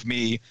of drove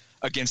me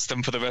against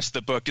him for the rest of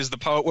the book is the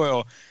part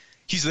where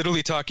he's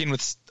literally talking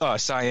with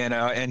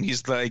Ciena, and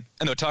he's and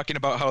they're talking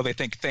about how they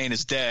think Thane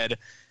is dead.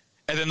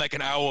 And then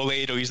an hour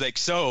later, he's like,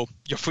 "So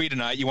you're free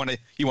tonight? You want to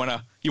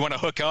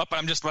hook up?" And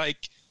I'm just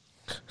like,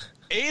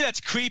 A,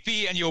 that's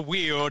creepy and you're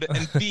weird,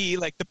 and B,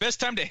 the best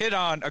time to hit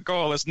on a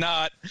girl is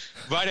not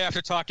right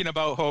after talking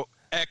about her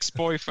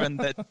ex-boyfriend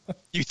that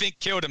you think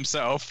killed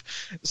himself.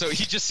 So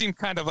he just seemed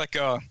kind of like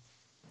a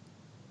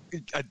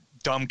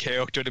dumb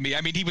character to me.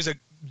 He was a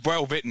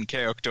well-written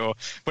character,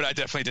 but I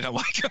definitely didn't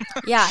like him.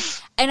 Yeah,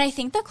 and I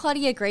think that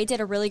Claudia Gray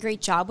did a really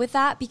great job with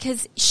that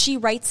because she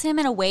writes him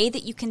in a way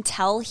that you can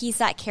tell he's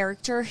that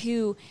character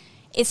who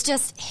it's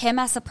just him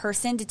as a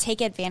person to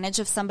take advantage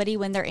of somebody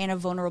when they're in a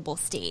vulnerable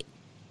state.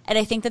 And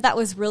I think that that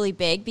was really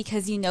big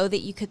because you know that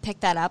you could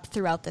pick that up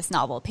throughout this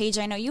novel. Paige,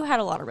 I know you had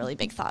a lot of really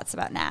big thoughts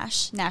about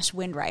Nash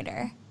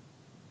Windrider.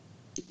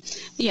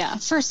 Yeah,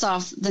 first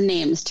off, the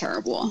name is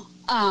terrible.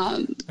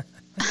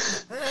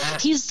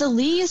 He's the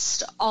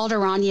least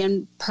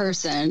Alderaanian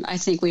person I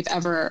think we've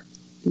ever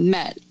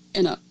met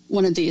in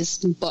one of these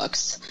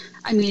books.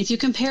 I mean, if you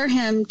compare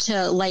him to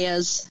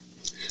Leia's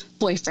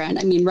boyfriend,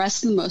 I mean,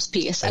 rest in the most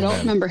peace. Amen. I don't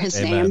remember his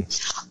Amen.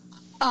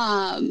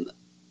 name.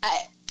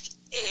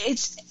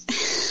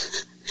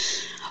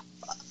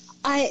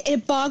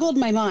 It boggled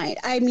my mind.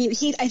 I mean,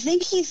 I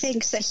think he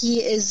thinks that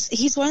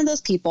he's one of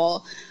those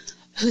people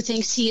who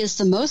thinks he is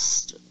the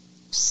most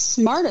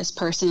smartest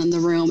person in the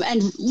room,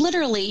 and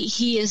literally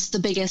he is the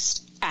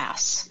biggest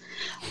ass.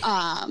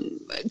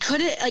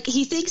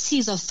 He thinks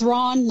he's a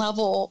Thrawn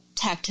level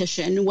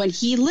tactician when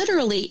he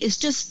literally is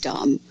just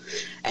dumb,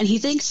 and he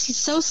thinks he's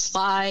so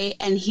sly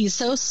and he's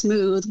so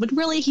smooth when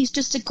really he's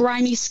just a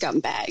grimy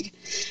scumbag.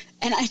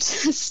 And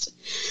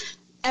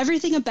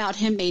everything about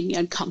him made me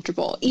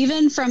uncomfortable,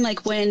 even from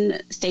like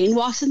when Thane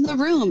walks in the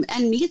room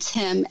and meets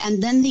him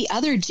and then the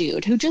other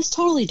dude who just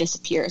totally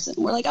disappears and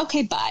we're like,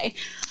 okay, bye.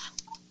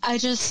 I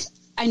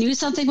knew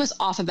something was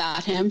off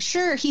about him.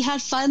 Sure, he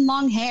had fun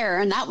long hair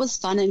and that was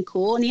fun and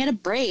cool, and he had a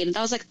braid and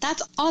I was like,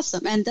 that's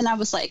awesome. And then I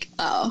was like,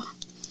 oh,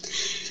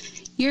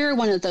 you're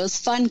one of those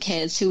fun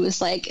kids who was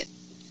like,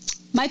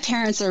 my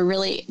parents are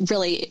really,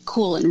 really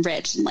cool and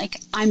rich and like,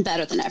 I'm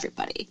better than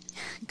everybody.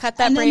 Cut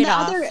that braid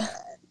off.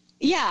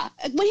 Yeah,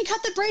 when he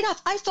cut the braid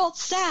off, I felt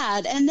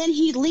sad. And then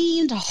he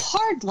leaned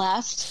hard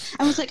left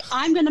and was like,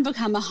 I'm going to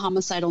become a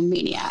homicidal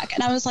maniac.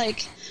 And I was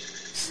like,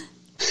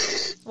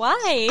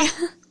 why?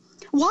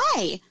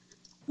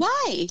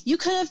 Why? You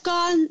could have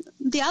gone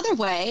the other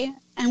way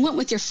and went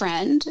with your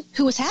friend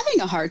who was having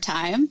a hard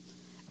time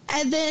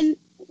and then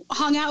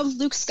hung out with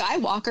Luke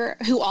Skywalker,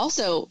 who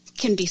also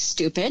can be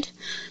stupid.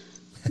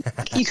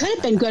 You could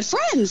have been good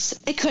friends.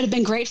 It could have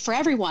been great for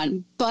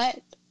everyone,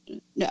 but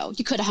no,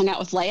 you could have hung out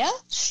with Leia.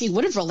 She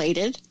would have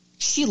related.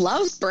 She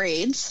loves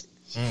braids.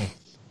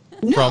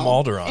 No, from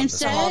Alderaan.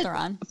 Instead,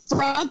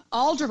 from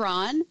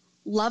Alderaan,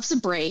 loves a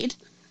braid.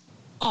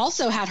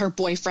 Also had her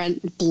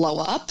boyfriend blow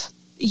up,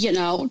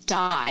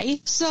 die.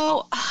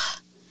 So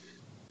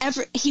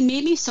he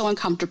made me so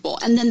uncomfortable.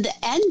 And then the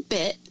end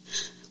bit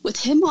with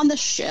him on the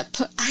ship,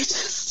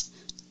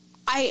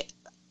 I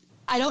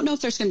don't know if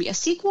there's going to be a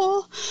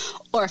sequel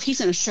or if he's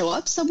going to show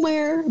up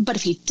somewhere. But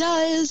if he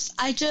does,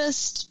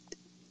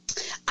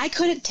 I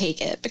couldn't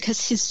take it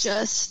because he's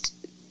just...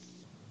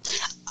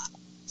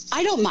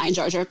 I don't mind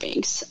Jar Jar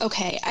Binks,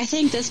 okay? I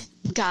think this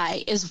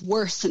guy is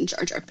worse than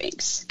Jar Jar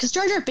Binks. Because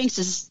Jar Jar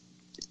Binks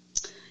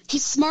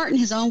he's smart in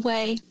his own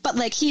way, but,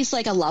 he's,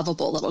 a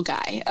lovable little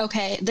guy,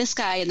 okay? This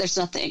guy, there's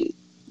nothing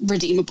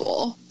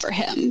redeemable for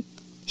him.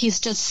 He's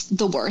just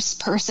the worst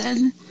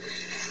person.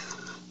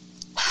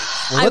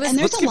 Well, and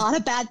there's a lot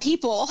of bad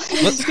people.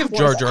 Let's give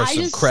Jar Jar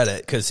some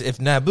credit, because if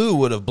Naboo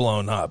would have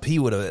blown up, he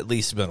would have at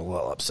least been a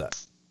little upset.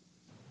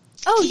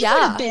 Oh, he would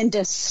have been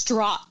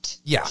distraught.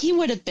 Yeah. He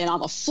would have been on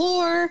the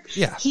floor.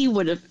 Yeah. He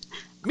would have...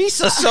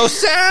 Misa's so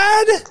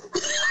sad!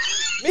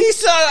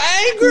 Misa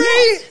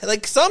angry! Yeah.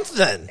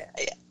 Something.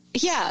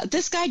 Yeah,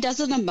 this guy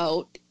doesn't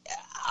emote.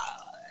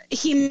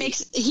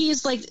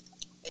 He's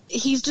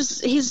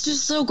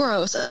just so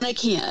gross. And I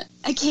can't.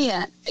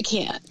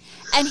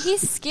 And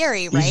he's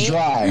scary, right? He's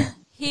dry.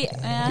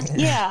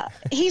 Yeah,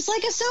 he's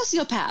like a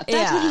sociopath.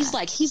 That's what he's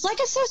like. He's like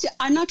a sociopath.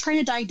 I'm not trying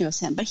to diagnose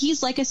him, but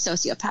he's like a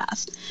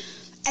sociopath.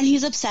 And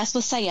he's obsessed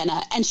with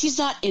Ciena, and she's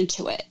not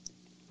into it.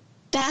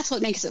 That's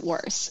what makes it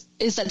worse,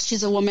 is that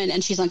she's a woman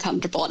and she's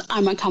uncomfortable, and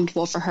I'm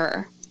uncomfortable for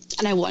her.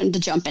 And I wanted to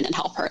jump in and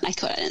help her, and I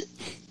couldn't.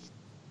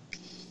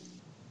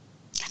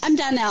 I'm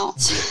done now.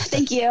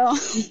 Thank you.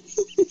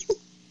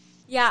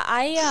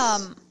 Yeah,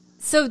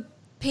 so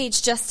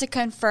Paige, just to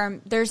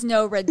confirm, there's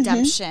no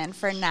redemption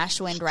for Nash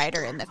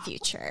Windrider in the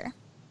future.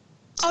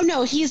 Oh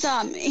no, he's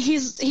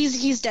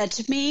dead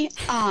to me.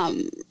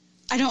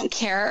 I don't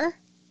care.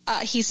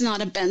 He's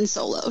not a Ben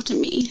Solo to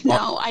me.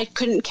 No, I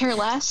couldn't care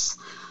less.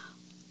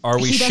 Are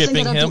we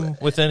shipping him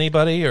with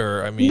anybody,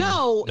 or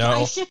no?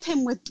 I ship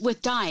him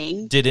with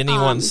dying. Did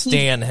anyone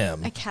stan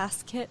him? A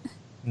casket.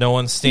 No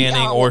one's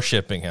standing or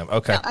shipping him.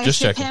 Okay, no,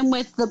 just checking.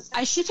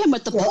 I ship him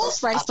with the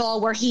pulse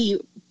rifle where he.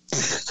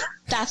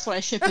 That's what I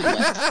ship him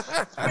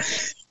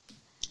with.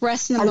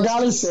 Rest in the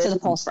most to the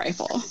pulse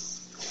rifle.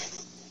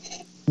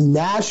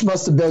 Nash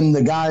must have been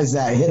the guys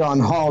that hit on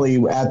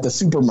Holly at the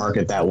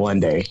supermarket that one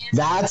day.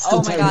 That's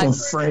the type of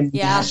friend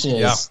Nash is.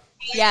 Yeah.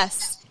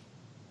 Yes.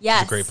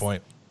 That's a great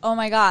point. Oh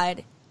my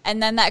God.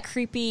 And then that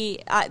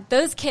creepy,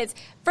 those kids,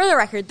 for the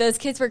record, those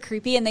kids were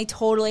creepy and they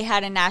totally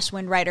had a Nash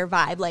Windrider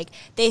vibe. Like,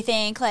 they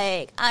think,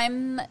 like,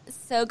 I'm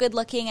so good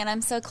looking and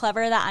I'm so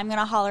clever that I'm going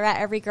to holler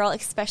at every girl,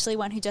 especially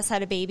one who just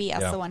had a baby.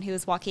 As the one who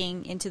was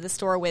walking into the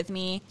store with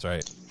me. That's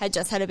right. Had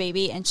just had a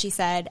baby. And she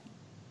said,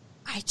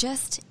 I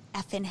just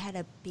effing had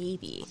a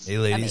baby. Hey,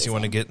 ladies, Amazing. you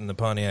want to get in the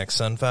Pontiac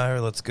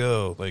Sunfire? Let's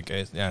go. Like,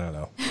 I don't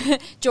know.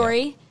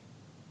 Jory?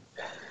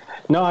 Yeah.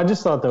 No, I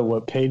just thought that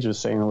what Paige was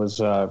saying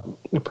was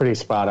pretty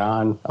spot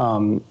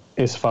on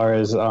as far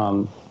as,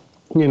 you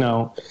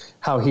know,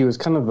 how he was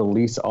kind of the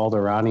least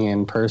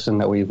Alderaanian person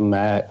that we've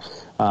met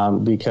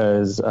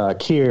because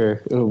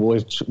Kier,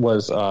 which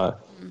was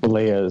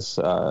Leia's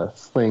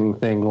fling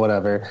thing,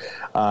 whatever,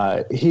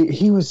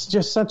 he was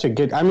just such a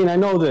good – I mean, I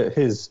know that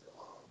his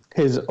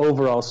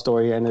overall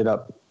story ended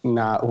up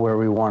not where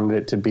we wanted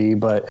it to be,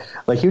 but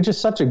like he was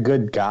just such a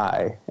good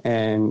guy,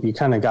 and you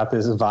kind of got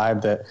this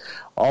vibe that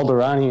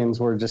Alderaanians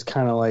were just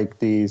kind of like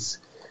these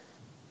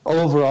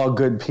overall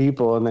good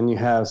people, and then you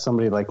have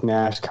somebody like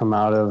Nash come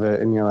out of it,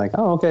 and you're like,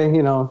 oh, okay,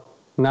 you know,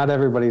 not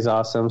everybody's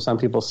awesome. Some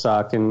people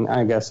suck, and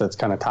I guess that's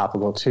kind of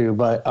topical too.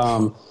 But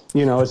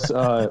you know, it's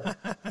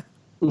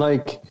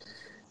like.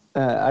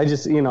 I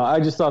just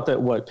thought that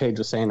what Paige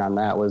was saying on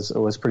that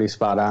was pretty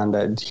spot on.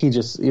 That he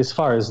just, as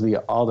far as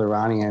the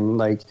Alderaanian,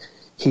 like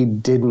he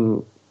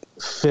didn't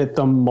fit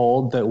the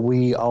mold that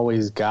we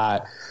always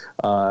got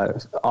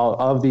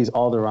of these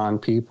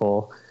Alderaan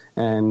people,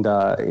 and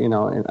you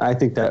know, and I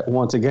think that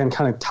once again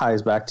kind of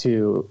ties back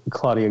to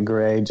Claudia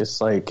Gray,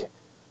 just like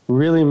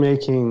really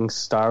making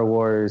Star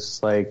Wars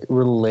like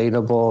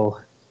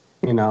relatable,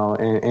 you know,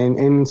 and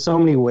in so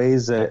many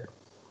ways that.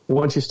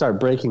 Once you start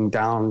breaking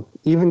down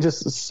even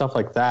just stuff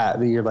like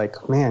that you're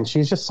like, man,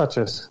 she's just such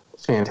a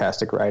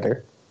fantastic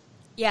writer.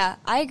 Yeah,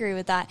 I agree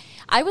with that.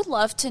 I would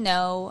love to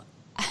know,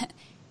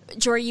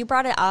 Jory, you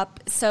brought it up.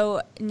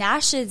 So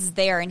Nash is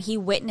there and he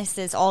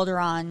witnesses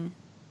Alderaan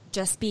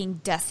just being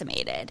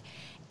decimated.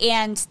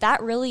 And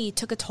that really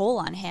took a toll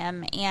on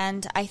him.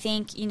 And I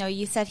think, you know,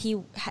 you said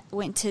he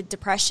went to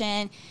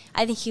depression.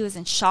 I think he was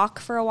in shock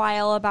for a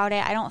while about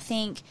it. I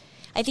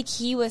think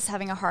he was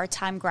having a hard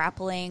time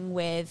grappling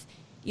with,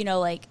 you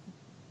know, like,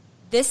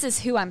 this is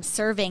who I'm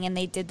serving, and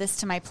they did this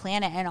to my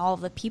planet and all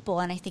of the people,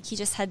 and I think he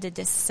just had to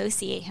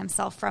disassociate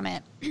himself from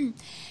it.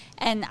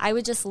 And I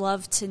would just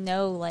love to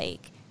know,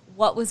 like,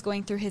 what was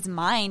going through his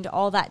mind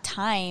all that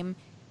time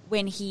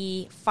when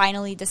he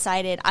finally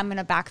decided, I'm going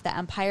to back the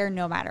Empire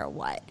no matter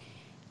what.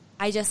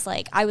 I just,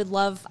 like, I would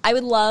love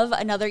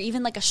another,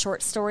 even, like, a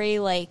short story,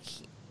 like,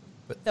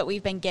 that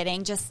we've been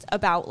getting just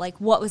about,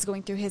 like, what was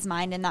going through his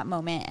mind in that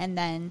moment and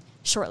then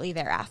shortly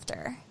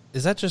thereafter.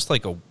 Is that just,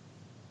 like,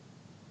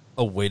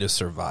 a way to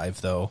survive,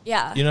 though?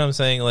 Yeah. You know what I'm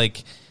saying?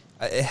 Like,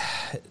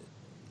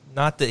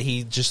 not that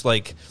he just,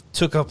 like,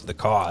 took up the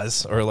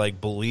cause or,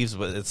 like, believes,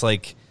 but it's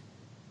like,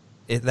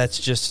 that's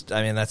just,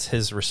 I mean, that's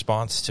his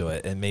response to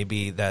it. And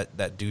maybe that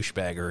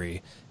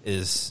douchebaggery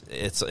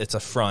it's a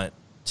front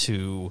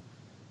to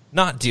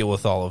not deal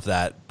with all of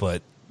that,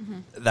 but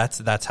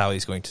that's how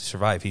he's going to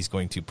survive. He's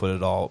going to put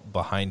it all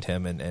behind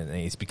him, and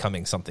he's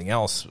becoming something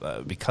else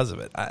because of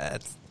it.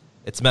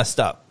 It's messed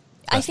up.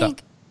 I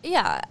think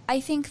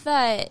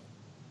that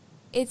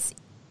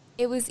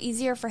it was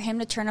easier for him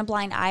to turn a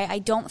blind eye. I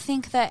don't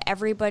think that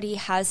everybody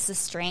has the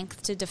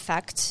strength to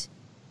defect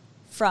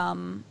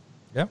from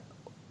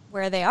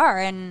where they are.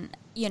 And,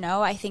 you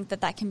know, I think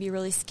that can be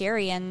really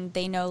scary. And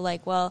they know,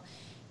 like, well,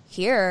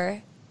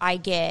 here I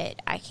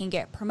can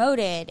get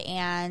promoted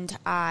and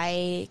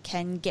I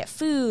can get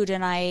food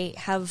and I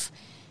have,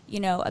 you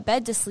know, a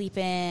bed to sleep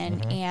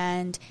in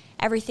and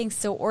everything's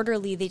so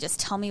orderly. They just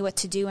tell me what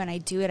to do and I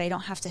do it. I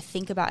don't have to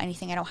think about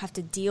anything. I don't have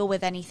to deal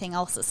with anything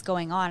else that's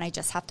going on. I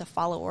just have to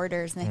follow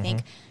orders. And I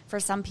think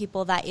for some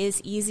people that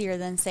is easier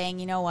than saying,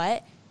 you know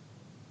what,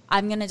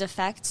 I'm going to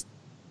defect.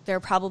 They're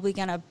probably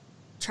going to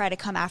try to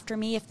come after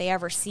me. If they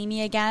ever see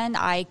me again,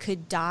 I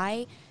could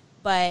die,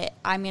 but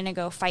I'm going to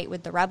go fight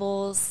with the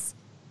rebels.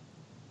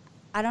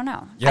 I don't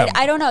know. Yeah.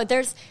 I don't know.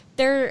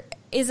 There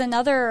is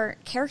another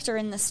character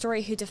in the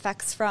story who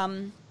defects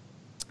from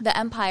the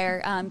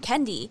Empire,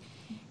 Kendi,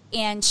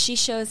 and she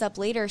shows up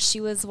later. She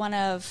was one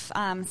of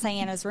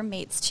Ciana's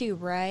roommates too,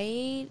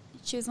 right?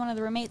 She was one of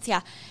the roommates,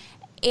 yeah.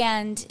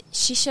 And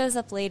she shows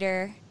up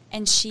later,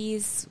 and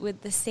she's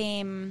with the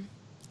same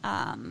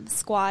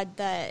squad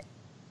that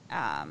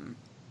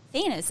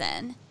Thane is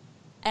in.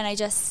 And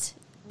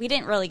we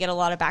didn't really get a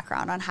lot of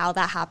background on how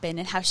that happened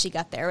and how she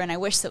got there, and I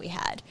wish that we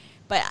had.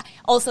 But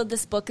also,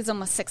 this book is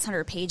almost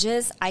 600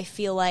 pages. I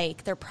feel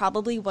like there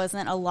probably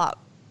wasn't a lot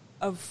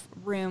of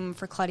room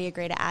for Claudia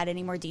Gray to add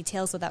any more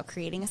details without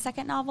creating a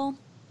second novel,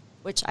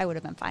 which I would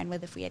have been fine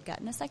with if we had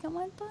gotten a second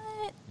one,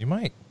 but... You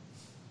might.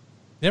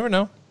 You never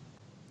know.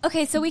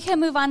 Okay, so we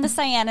can move on to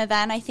Ciana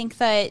then. I think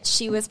that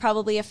she was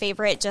probably a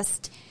favorite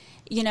just,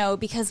 you know,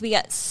 because we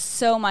got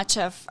so much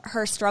of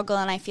her struggle,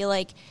 and I feel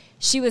like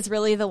she was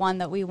really the one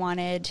that we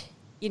wanted,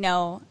 you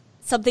know,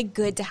 something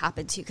good to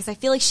happen to, because I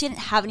feel like she didn't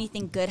have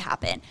anything good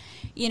happen.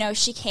 You know,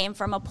 she came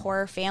from a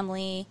poor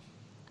family.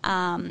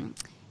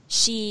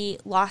 she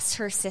lost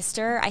her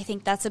sister. I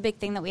think that's a big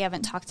thing that we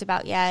haven't talked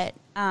about yet.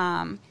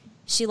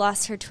 She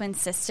lost her twin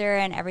sister,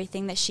 and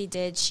everything that she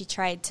did, she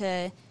tried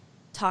to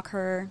talk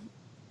her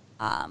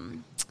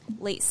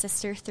late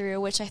sister through,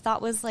 which I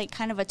thought was like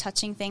kind of a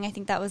touching thing. I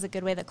think that was a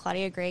good way that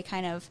Claudia Gray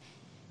kind of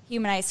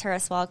humanized her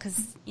as well,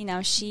 because, you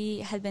know,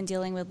 she had been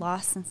dealing with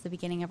loss since the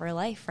beginning of her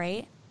life,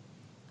 right?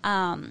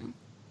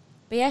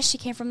 But yeah, she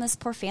came from this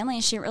poor family,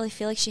 and she didn't really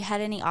feel like she had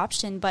any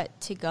option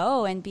but to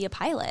go and be a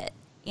pilot.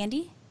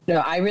 Andy? No,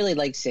 I really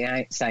like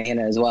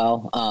Ciena as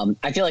well.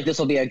 I feel like this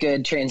will be a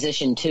good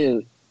transition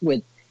too,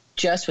 with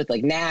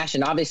like Nash,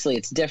 and obviously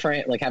it's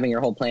different, like having your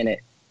whole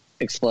planet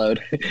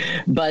explode.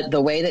 But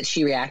the way that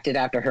she reacted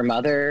after her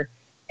mother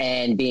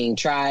and being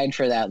tried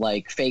for that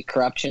like fake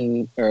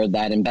corruption or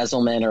that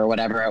embezzlement or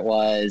whatever it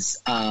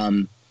was,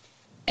 and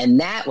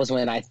that was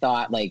when I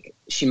thought like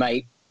she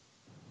might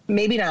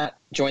maybe not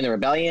join the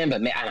rebellion,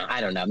 but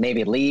I don't know,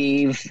 maybe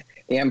leave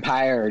the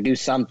Empire or do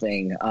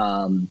something.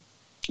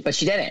 But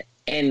she didn't,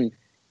 and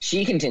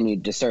she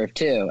continued to serve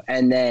too.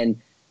 And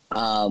then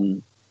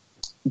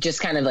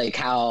just kind of like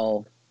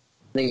how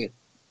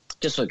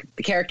just like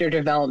the character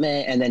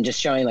development, and then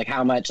just showing like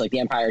how much like the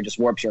Empire just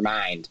warps your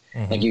mind.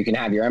 Like you can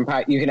have your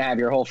empire, you can have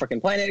your whole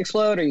freaking planet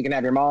explode, or you can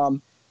have your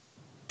mom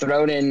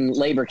thrown in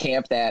labor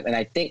camp. I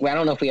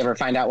don't know if we ever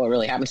find out what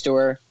really happens to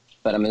her,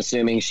 but I'm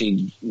assuming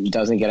she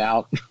doesn't get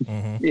out.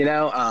 You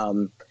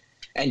know,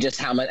 and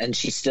just how much, and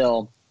she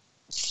still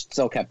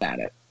kept at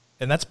it.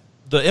 And that's,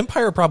 the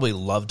Empire probably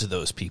loved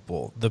those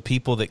people, the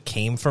people that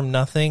came from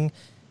nothing.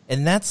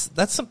 And that's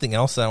something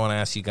else that I want to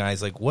ask you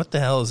guys. Like, what the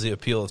hell is the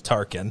appeal of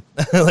Tarkin?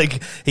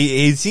 Like,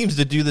 he seems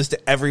to do this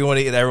to everyone,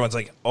 and everyone's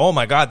like, oh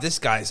my God, this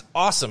guy's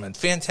awesome and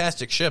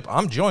fantastic ship,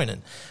 I'm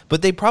joining.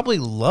 But they probably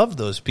love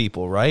those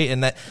people, right?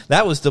 And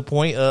that was the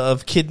point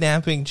of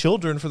kidnapping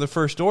children for the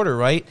First Order,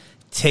 right?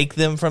 Take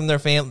them from their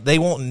family. They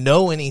won't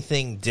know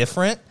anything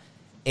different.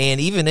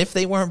 And even if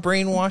they weren't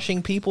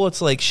brainwashing people,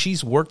 it's like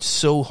she's worked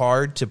so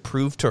hard to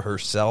prove to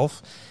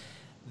herself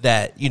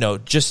that, you know,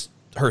 just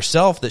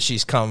herself that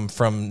she's come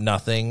from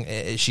nothing.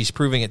 She's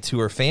proving it to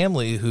her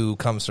family, who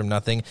comes from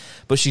nothing,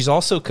 but she's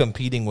also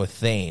competing with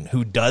Thane,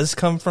 who does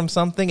come from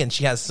something, and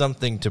she has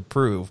something to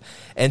prove.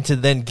 And to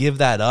then give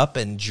that up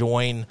and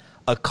join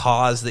a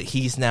cause that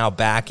he's now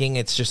backing,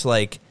 it's just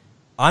like,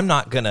 I'm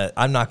not gonna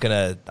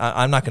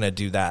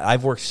do that.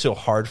 I've worked so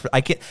hard for.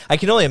 I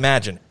can only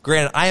imagine.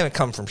 Granted, I haven't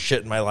come from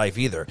shit in my life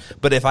either.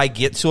 But if I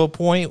get to a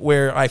point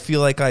where I feel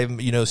like I'm,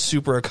 you know,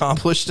 super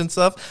accomplished and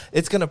stuff,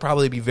 it's gonna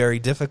probably be very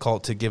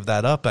difficult to give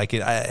that up.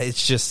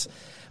 It's just.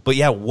 But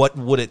yeah, what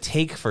would it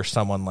take for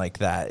someone like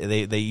that?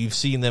 You've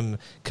seen them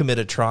commit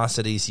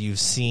atrocities. You've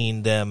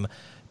seen them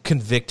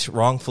convict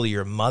wrongfully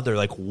your mother.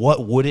 Like,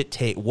 what would it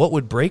take? What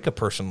would break a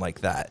person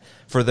like that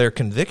for their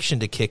conviction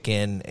to kick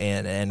in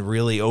and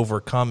really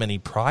overcome any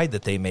pride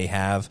that they may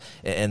have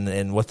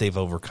and what they've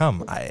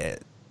overcome? I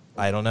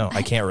don't know.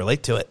 I can't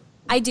relate to it.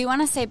 I do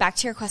want to say, back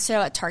to your question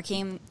about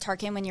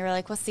Tarkin, when you were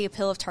like, what's the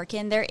appeal of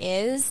Tarkin? There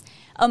is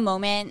a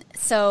moment.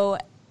 So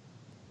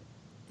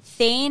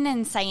Thane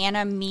and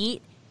Ciena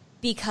meet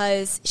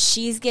because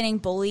she's getting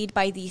bullied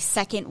by the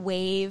second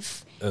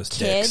wave Those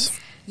kids. Dicks.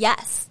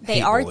 Yes, they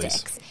Hate are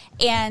bullies. dicks.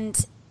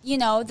 And, you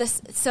know,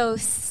 so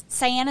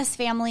Ciena's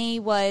family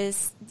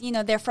was, you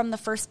know, they're from the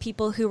first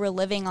people who were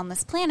living on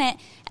this planet,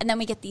 and then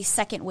we get these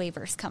second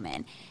wavers come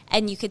in.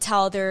 And you could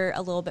tell they're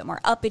a little bit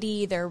more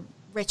uppity, they're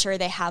richer,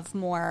 they have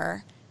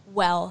more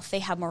wealth, they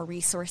have more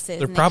resources.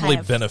 They're probably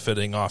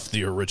benefiting off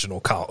the original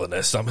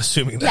colonists. I'm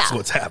assuming that's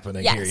what's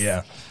happening here,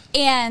 yeah.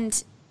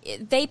 And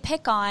they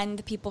pick on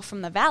the people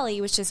from the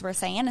valley, which is where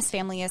Ciena's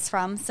family is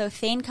from. So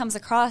Thane comes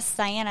across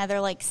Ciena. They're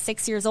like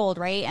 6 years old,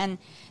 right? And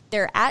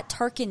they're at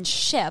Tarkin's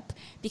ship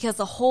because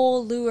the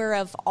whole lure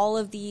of all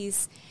of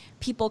these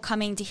people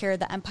coming to hear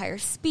the Empire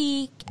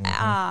speak.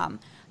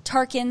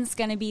 Tarkin's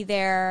going to be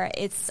there.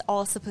 It's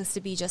all supposed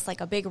to be just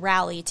like a big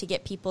rally to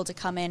get people to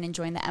come in and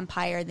join the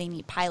Empire. They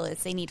need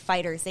pilots. They need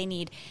fighters. They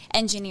need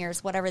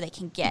engineers, whatever they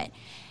can get.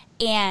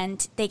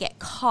 And they get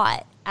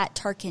caught at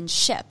Tarkin's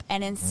ship.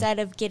 And instead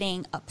of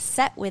getting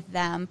upset with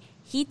them,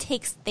 he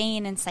takes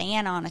Thane and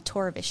Ciena on a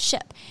tour of his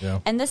ship. Yeah.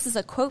 And this is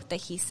a quote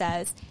that he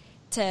says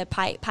to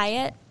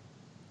Pyatt.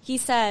 He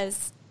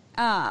says,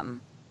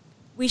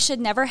 we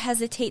should never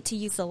hesitate to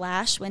use the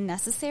lash when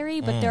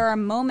necessary, but there are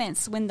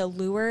moments when the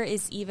lure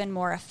is even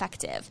more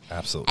effective.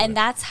 Absolutely. And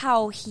that's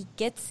how he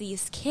gets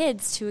these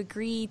kids to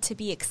agree to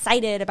be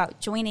excited about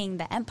joining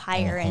the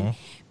Empire and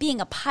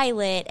being a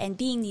pilot and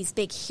being these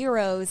big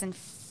heroes and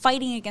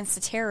fighting against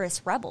the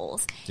terrorist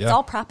rebels. Yeah. It's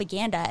all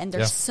propaganda, and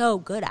they're so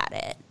good at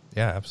it.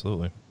 Yeah,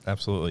 absolutely.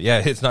 Absolutely.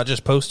 Yeah, it's not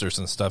just posters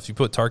and stuff. You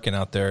put Tarkin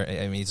out there,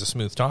 I mean, he's a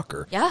smooth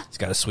talker. Yeah. He's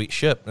got a sweet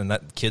ship, and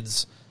that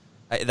kids...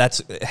 That's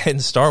in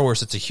Star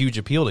Wars. It's a huge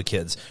appeal to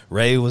kids.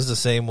 Rey was the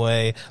same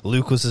way.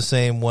 Luke was the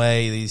same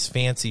way. These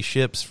fancy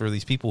ships for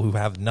these people who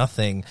have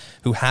nothing,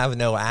 who have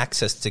no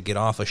access to get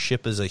off a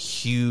ship, is a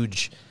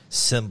huge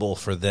symbol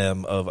for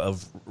them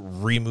of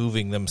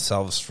removing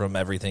themselves from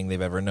everything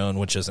they've ever known,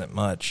 which isn't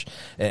much.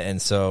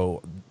 And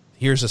so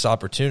here's this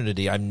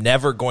opportunity. I'm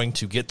never going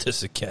to get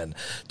this again.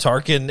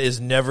 Tarkin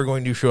is never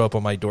going to show up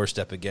on my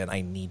doorstep again.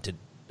 I need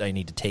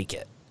to take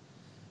it.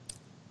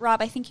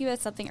 Rob, I think you had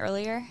something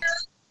earlier.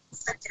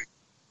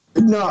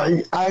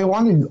 No, I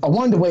wanted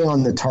to weigh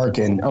on the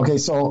Tarkin. Okay,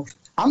 so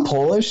I'm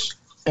Polish,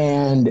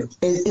 and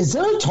is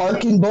there a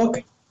Tarkin book?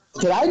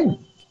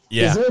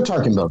 Yeah. Is there a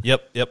Tarkin book?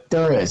 Yep.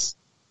 There is.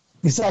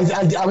 Besides,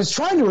 I was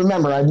trying to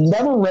remember. I've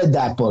never read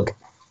that book,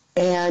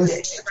 and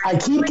I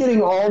keep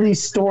getting all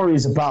these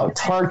stories about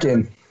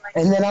Tarkin,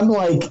 and then I'm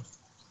like,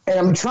 and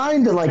I'm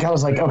trying to I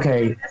was like,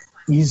 okay,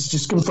 he's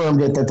just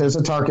confirmed it that there's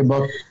a Tarkin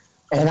book,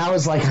 and I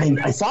was like,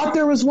 I thought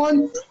there was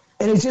one.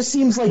 And it just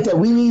seems like that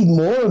we need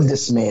more of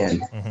this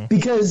man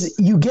because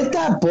you get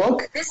that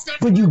book,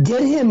 but you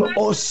get him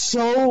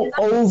so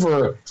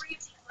over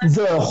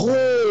the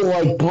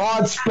whole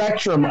broad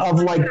spectrum of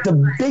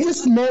the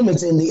biggest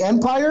moments in the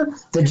Empire,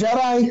 the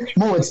Jedi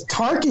moments.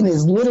 Tarkin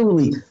is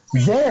literally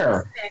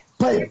there,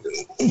 but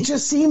it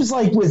just seems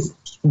like with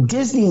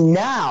Disney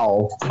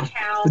now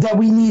that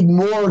we need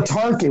more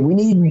Tarkin. We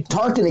need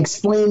Tarkin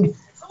explained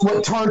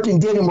what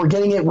Tarkin did, and we're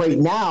getting it right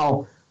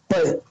now.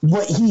 But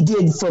what he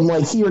did from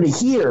here to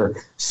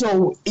here.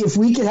 So if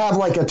we could have a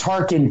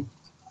Tarkin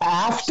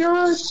after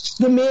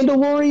the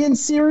Mandalorian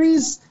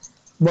series,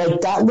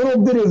 that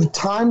little bit of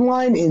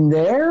timeline in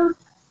there,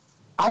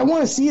 I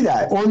want to see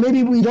that. Or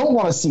maybe we don't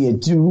want to see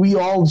it. Do we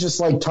all just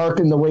like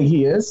Tarkin the way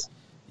he is?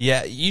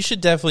 Yeah, you should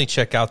definitely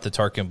check out the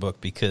Tarkin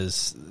book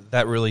because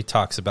that really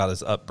talks about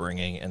his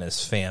upbringing and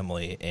his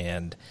family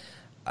and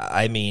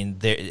I mean,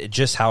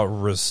 just how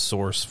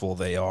resourceful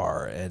they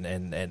are,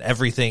 and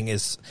everything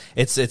is.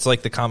 It's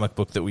like the comic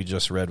book that we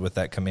just read with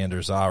that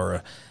Commander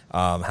Zara,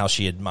 how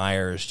she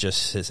admires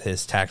just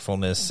his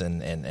tactfulness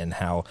and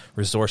how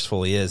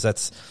resourceful he is.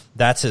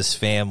 That's his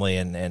family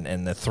and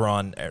the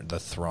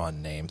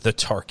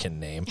Tarkin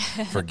name.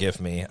 Forgive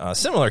me.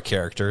 Similar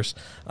characters.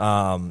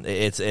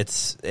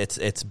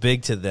 It's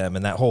big to them,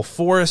 and that whole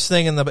forest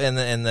thing in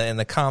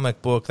the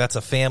comic book. That's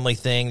a family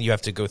thing. You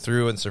have to go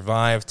through and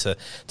survive to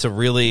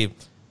really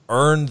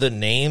earn the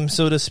name,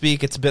 so to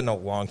speak. It's been a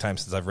long time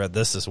since I've read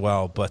this as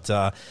well, but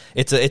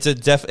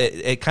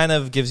it kind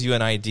of gives you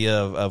an idea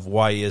of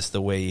why he is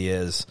the way he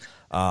is.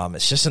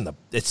 It's in the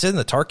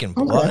Tarkin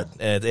blood.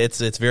 Okay.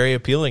 It's very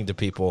appealing to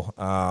people.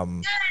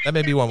 That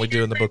may be one we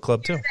do in the book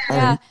club too.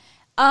 Yeah.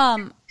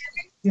 And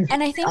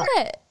I think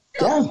that.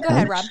 Go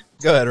ahead, Rob.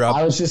 Go ahead, Rob.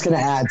 I was just going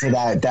to add to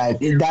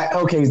that.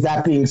 Okay,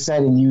 that being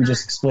said, and you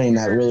just explained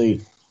that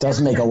really does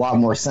make a lot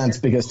more sense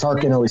because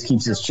Tarkin always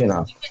keeps his chin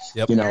up,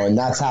 and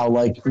that's how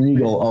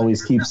Regal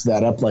always keeps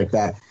that up like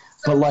that.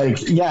 But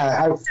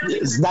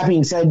that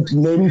being said,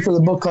 maybe for the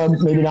book club,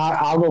 maybe not.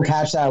 I'll go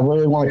catch that. I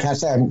really want to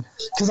catch that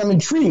because I'm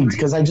intrigued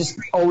because I just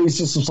always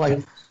was like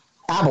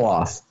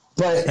Abeloth,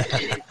 but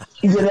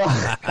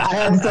I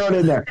had to throw it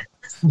in there.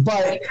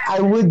 But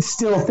I would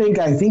still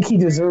I think he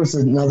deserves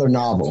another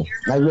novel.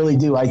 I really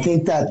do. I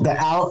think that the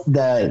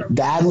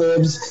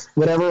ad-libs,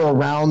 whatever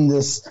around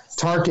this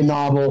Tarkin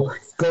novel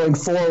going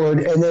forward,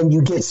 and then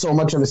you get so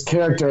much of his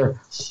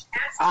character.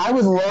 I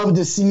would love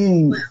to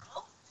see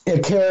a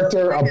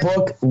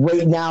book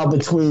right now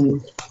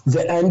between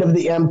the end of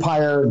the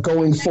Empire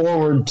going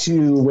forward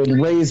to when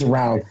Rey's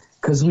around.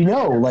 Because we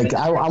know,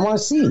 I want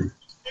to see.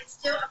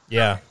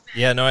 Yeah.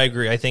 No, I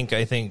agree. I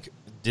think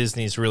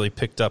Disney's really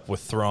picked up with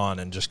Thrawn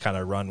and just kind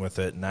of run with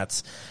it, and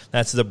that's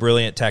the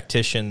brilliant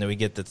tactician that we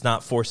get that's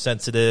not force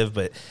sensitive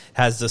but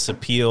has this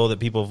appeal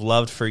that people have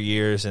loved for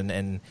years,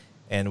 and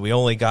we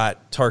only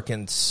got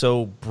Tarkin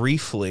so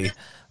briefly,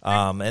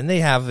 and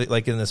they have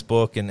in this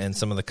book and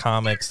some of the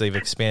comics they've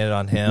expanded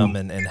on him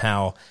and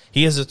how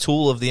he is a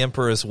tool of the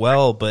Emperor as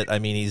well, but I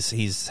mean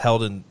he's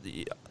held in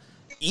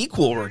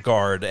equal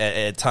regard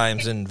at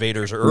times in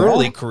Vader's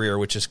early career,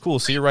 which is cool.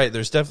 So you're right.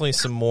 There's definitely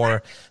some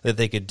more that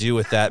they could do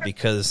with that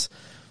because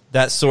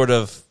that sort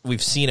of,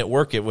 we've seen it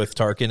work with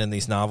Tarkin in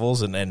these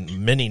novels and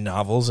many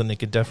novels, and it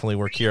could definitely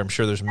work here. I'm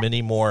sure there's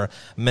many more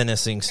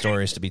menacing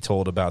stories to be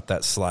told about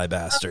that sly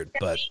bastard,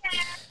 but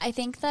I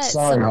think that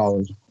sorry,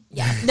 Holly.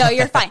 Yeah, no,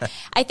 you're fine.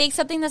 I think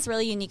something that's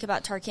really unique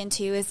about Tarkin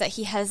too is that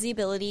he has the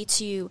ability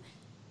to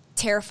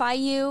terrify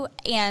you,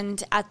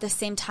 and at the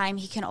same time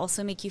he can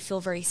also make you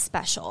feel very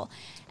special,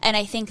 and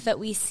I think that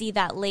we see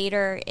that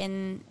later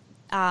in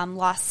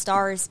Lost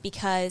Stars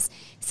because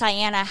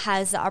Ciena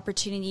has the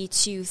opportunity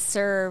to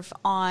serve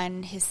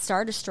on his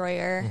Star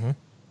Destroyer,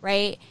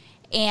 right?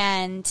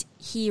 And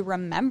he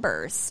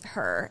remembers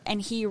her, and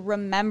he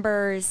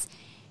remembers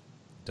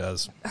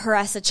her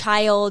as a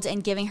child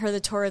and giving her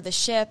the tour of the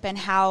ship and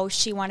how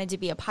she wanted to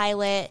be a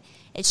pilot,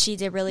 and she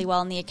did really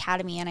well in the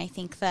academy. And I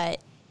think that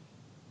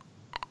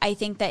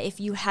if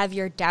you have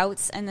your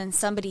doubts and then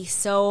somebody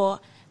so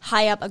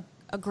high up,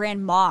 a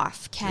Grand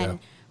Moff can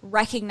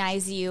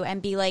recognize you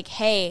and be like,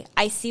 hey,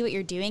 I see what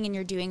you're doing and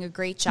you're doing a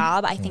great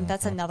job. I think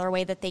that's another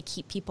way that they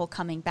keep people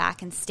coming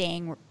back and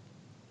staying,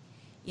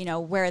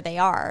 where they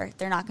are.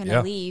 They're not going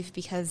to leave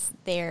because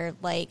they're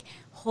like,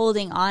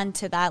 holding on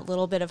to that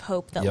little bit of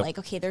hope that like,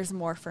 okay, there's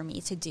more for me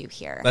to do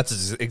here.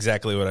 That's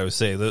exactly what I was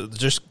saying.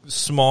 Just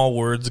small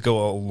words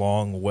go a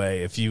long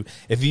way. If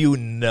you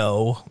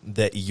know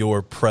that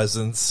your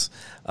presence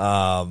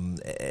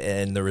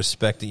and the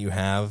respect that you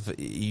have,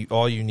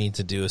 all you need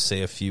to do is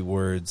say a few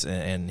words,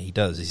 and he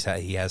does.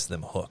 He has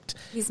them hooked.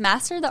 He's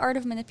mastered the art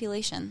of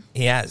manipulation.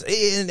 He has,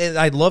 and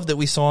I love that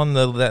we saw in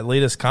that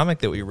latest comic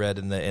that we read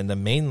in the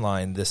main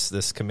line.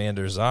 This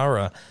Commander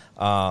Zara.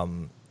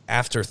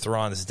 After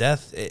Thrawn's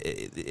death,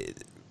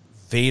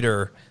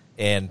 Vader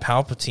and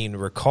Palpatine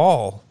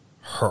recall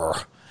her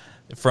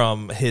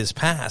from his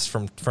past,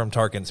 from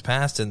Tarkin's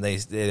past, and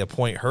they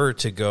appoint her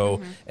to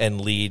go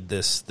and lead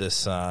this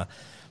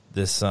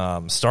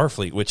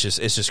Starfleet, which is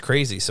just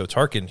crazy. So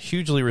Tarkin,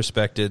 hugely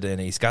respected,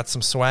 and he's got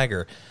some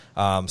swagger.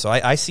 So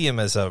I see him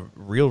as a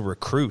real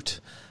recruit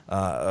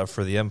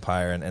for the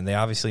Empire, and they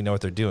obviously know what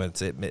they're doing.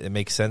 It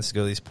makes sense to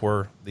go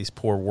to these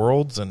poor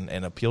worlds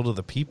and appeal to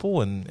the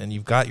people, and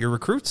you've got your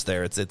recruits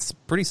there. It's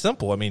pretty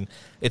simple. I mean,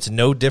 it's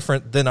no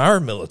different than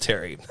our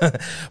military.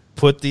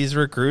 Put these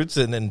recruits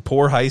in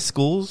poor high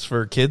schools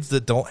for kids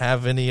that don't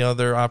have any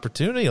other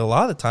opportunity. A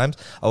lot of times,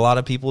 a lot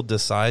of people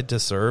decide to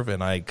serve,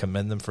 and I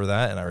commend them for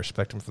that, and I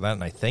respect them for that,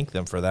 and I thank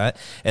them for that.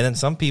 And then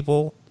some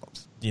people,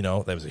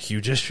 there was a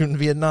huge issue in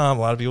Vietnam.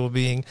 A lot of people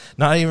being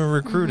not even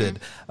recruited.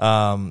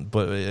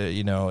 But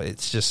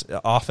it's just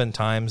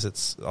oftentimes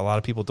it's a lot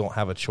of people don't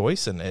have a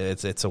choice, and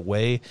it's a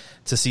way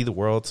to see the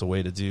world. It's a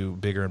way to do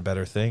bigger and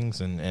better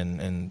things.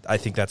 And I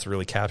think that's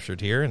really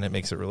captured here, and it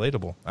makes it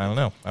relatable. I don't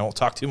know. I won't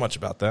talk too much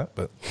about that,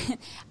 but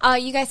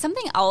you guys,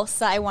 something else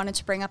that I wanted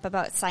to bring up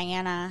about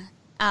Ciena.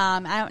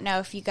 I don't know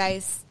if you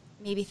guys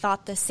maybe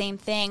thought the same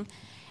thing.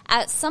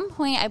 At some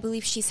point, I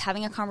believe she's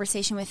having a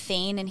conversation with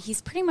Thane, and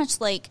he's pretty much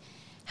like,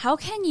 how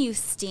can you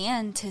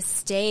stand to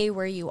stay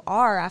where you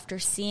are after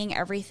seeing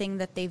everything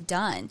that they've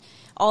done?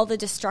 All the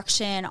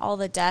destruction, all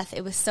the death,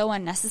 it was so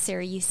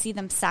unnecessary. You see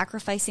them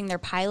sacrificing their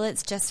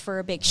pilots just for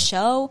a big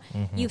show.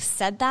 You've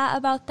said that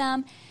about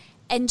them.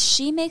 And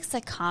she makes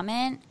a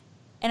comment,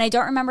 and I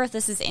don't remember if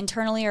this is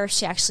internally or if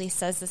she actually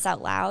says this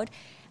out loud,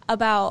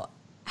 about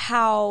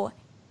how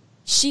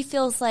she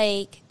feels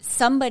like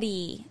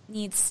somebody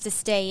needs to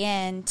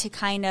stay in to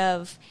kind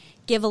of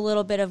give a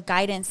little bit of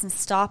guidance and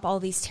stop all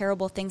these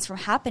terrible things from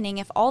happening.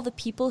 If all the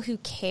people who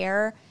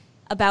care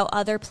about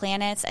other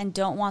planets and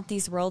don't want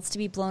these worlds to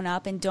be blown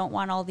up and don't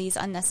want all these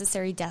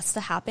unnecessary deaths to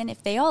happen,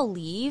 if they all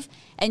leave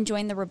and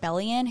join the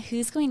rebellion,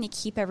 who's going to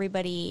keep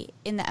everybody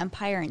in the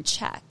Empire in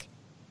check?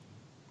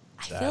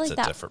 That's a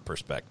different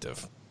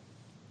perspective.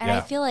 And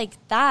I feel like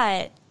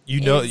that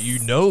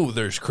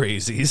there's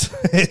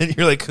crazies. And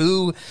you're like,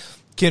 who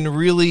can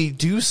really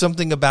do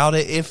something about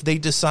it if they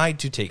decide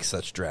to take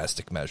such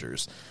drastic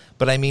measures?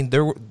 But I mean,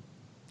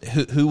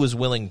 who was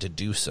willing to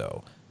do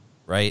so,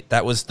 right?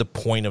 That was the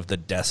point of the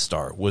Death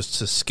Star, was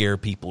to scare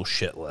people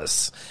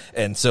shitless.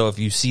 And so if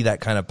you see that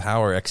kind of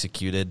power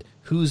executed,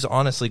 who's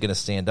honestly going to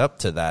stand up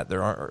to that?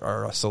 There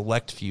are a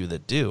select few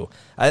that do.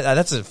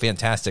 That's a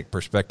fantastic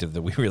perspective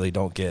that we really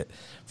don't get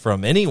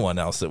from anyone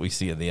else that we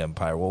see in the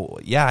Empire. Well,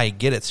 yeah, I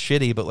get it's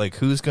shitty, but like,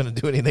 who's going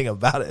to do anything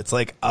about it? It's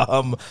like,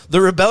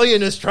 the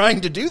rebellion is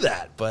trying to do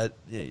that, but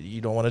you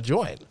don't want to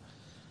join.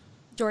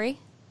 Jory?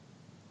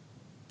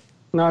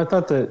 No, I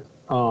thought that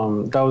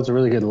that was a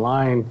really good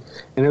line,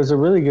 and it was a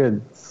really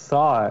good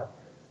thought,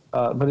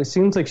 but it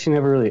seems like she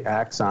never really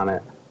acts on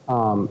it.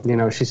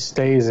 She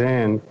stays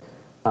in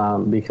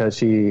because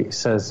she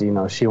says,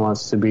 she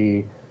wants to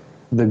be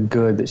the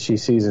good that she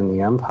sees in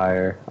the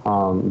Empire,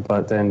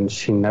 but then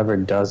she never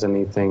does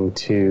anything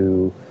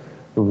to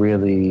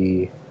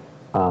really,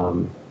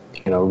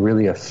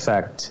 really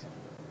affect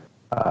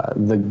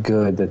the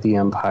good that the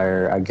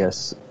Empire, I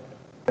guess,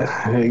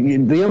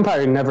 the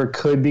Empire never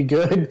could be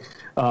good.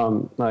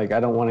 I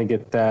don't want to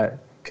get that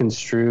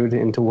construed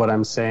into what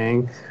I'm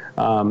saying.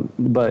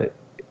 But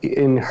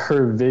in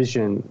her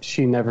vision,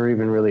 she never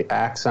even really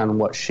acts on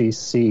what she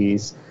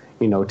sees,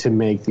 to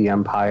make the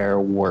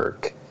Empire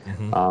work.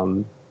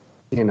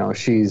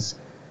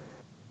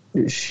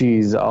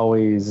 She's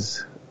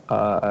always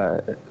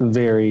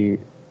very,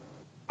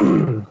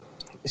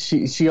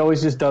 she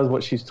always just does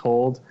what she's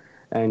told.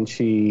 And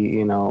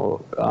she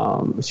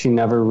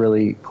never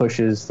really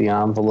pushes the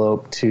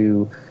envelope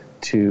to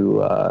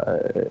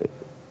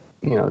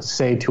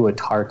say to a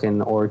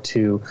Tarkin or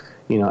to,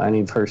 any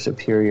of her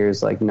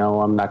superiors, like,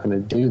 no, I'm not going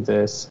to do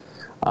this.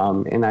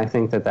 And I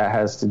think that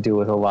has to do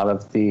with a lot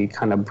of the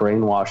kind of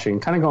brainwashing,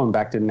 kind of going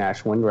back to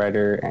Nash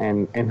Windrider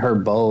and her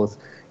both.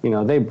 They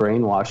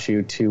brainwash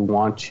you to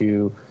want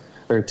you,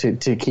 or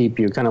to keep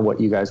you, kind of what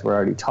you guys were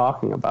already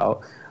talking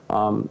about.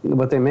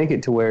 But they make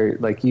it to where,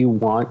 like, you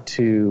want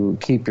to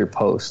keep your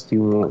post,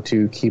 you want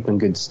to keep in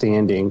good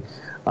standing,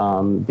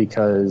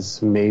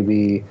 because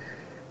maybe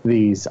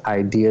these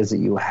ideas that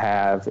you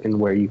have and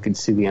where you could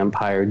see the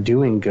Empire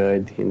doing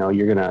good, you're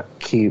going to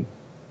keep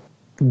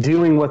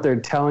doing what they're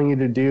telling you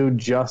to do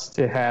just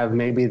to have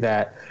maybe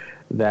that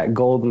that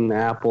golden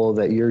apple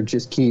that you're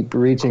just keep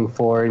reaching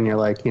for, and you're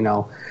like, you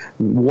know,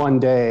 one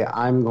day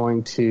I'm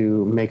going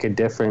to make a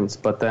difference,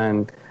 but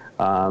then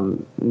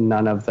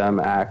none of them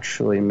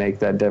actually make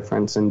that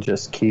difference and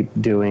just keep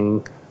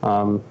doing,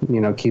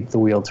 keep the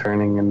wheel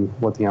turning and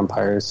what the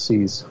Empire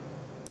sees.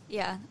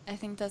 Yeah, I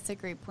think that's a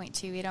great point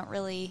too. We don't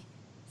really,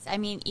 I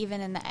mean,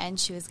 even in the end,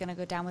 she was going to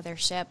go down with her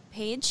ship.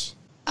 Paige?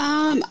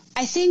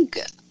 I think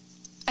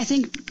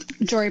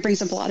Jory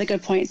brings up a lot of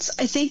good points.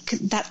 I think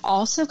that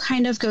also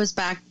kind of goes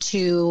back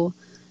to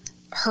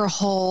her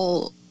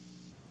whole,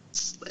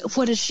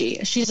 what is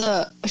she? She's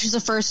a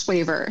first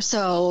waver.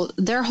 So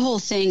their whole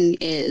thing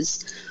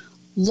is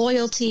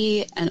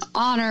loyalty and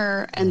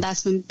honor, and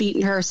that's been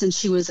beating her since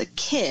she was a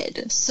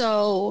kid.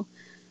 So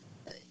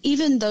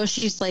even though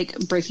she's like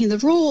breaking the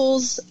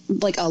rules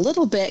like a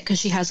little bit because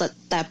she has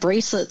that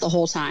bracelet the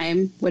whole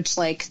time, which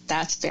like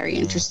that's very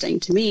interesting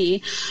to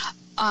me.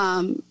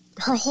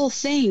 Her whole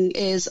thing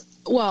is,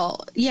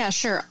 well, yeah,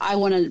 sure, I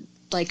want to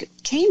like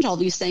change all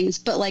these things,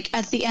 but like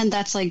at the end,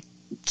 that's like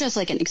just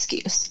like an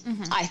excuse.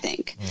 I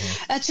think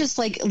that's just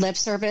like lip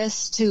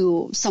service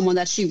to someone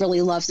that she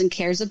really loves and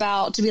cares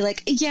about, to be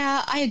like,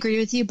 yeah, I agree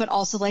with you, but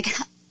also like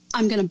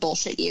I'm gonna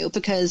bullshit you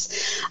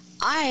because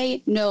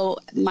I know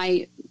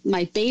my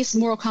base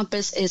moral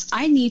compass is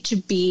I need to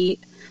be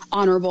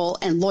honorable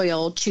and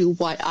loyal to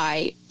what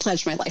I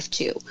pledge my life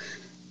to.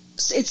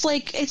 It's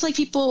like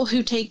people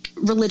who take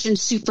religion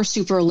super,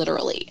 super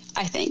literally.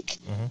 I think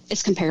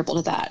it's comparable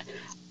to that.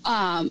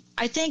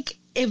 I think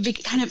it'd be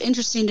kind of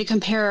interesting to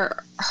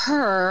compare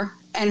her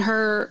and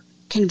her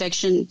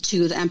conviction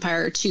to the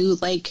Empire to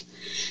like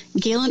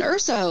Galen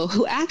Erso,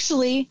 who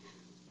actually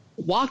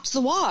walked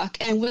the walk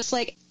and was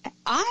like,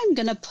 I'm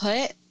going to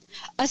put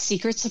a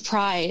secret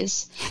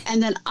surprise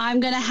and then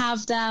I'm going to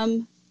have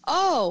them,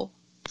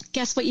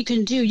 guess what you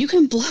can do? You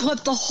can blow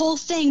up the whole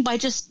thing by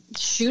just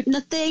shooting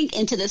a thing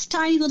into this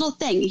tiny little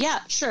thing. Yeah,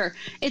 sure.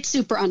 It's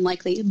super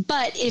unlikely.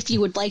 But if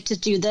you would like to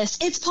do this,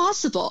 it's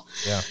possible.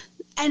 Yeah.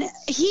 And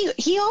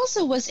he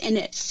also was in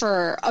it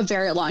for a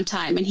very long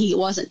time, and he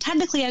wasn't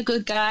technically a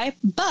good guy,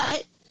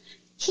 but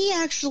he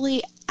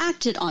actually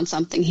acted on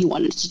something he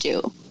wanted to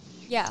do.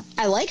 Yeah.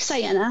 I like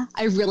Ciena.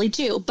 I really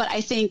do. But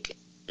I think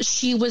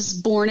she was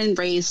born and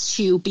raised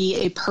to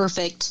be a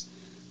perfect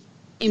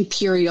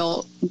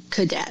Imperial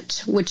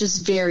cadet, which is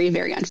very,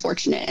 very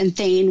unfortunate. And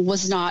Thane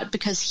was not,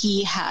 because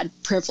he had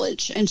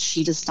privilege and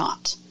she does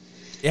not.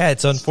 Yeah,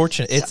 it's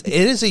unfortunate. It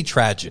is a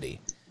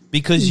tragedy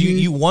because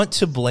you want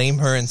to blame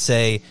her and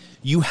say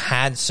you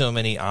had so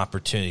many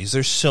opportunities.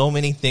 There's so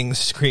many things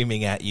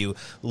screaming at you.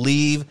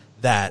 Leave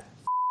that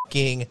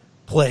fucking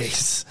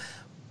place.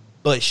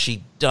 But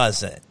she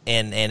doesn't,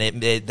 and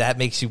it that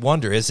makes you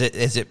wonder: is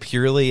it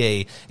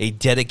purely a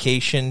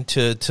dedication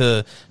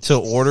to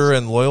order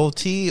and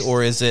loyalty,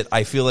 or is it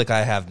I feel like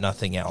I have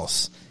nothing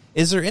else?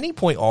 Is there any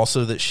point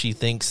also that she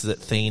thinks that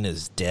Thane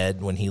is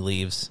dead when he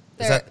leaves?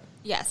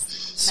 Yes,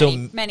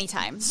 so many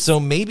times.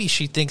 So maybe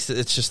she thinks that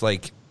it's just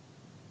like,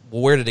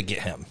 well, where did it get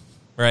him?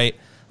 Right?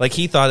 Like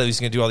he thought that he was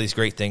going to do all these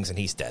great things, and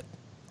he's dead.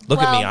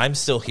 Look at me, I'm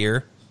still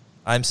here.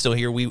 I'm still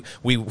here. We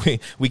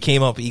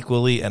came up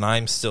equally, and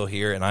I'm still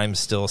here, and I'm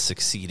still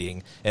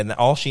succeeding. And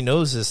all she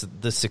knows is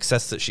the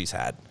success that she's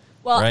had.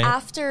 Well, right?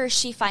 After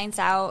she finds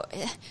out,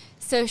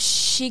 so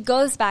she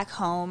goes back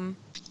home,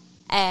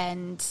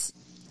 and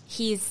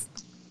he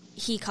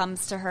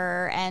comes to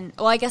her, and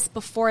I guess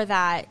before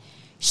that,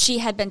 she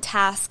had been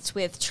tasked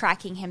with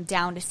tracking him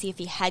down to see if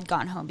he had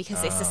gone home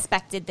because they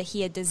suspected that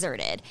he had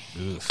deserted.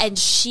 Oof. And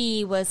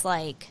she was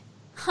like,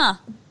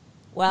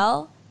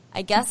 well,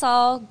 I guess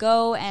I'll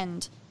go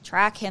and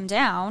track him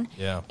down.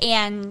 Yeah.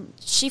 And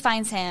she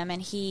finds him,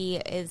 and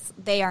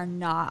they are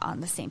not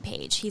on the same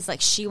page. He's like,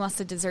 she wants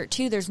to desert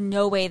too. There's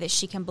no way that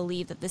she can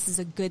believe that this is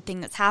a good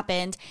thing that's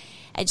happened.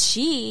 And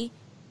she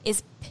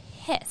is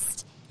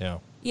pissed. Yeah.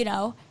 You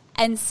know?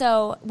 And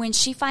so when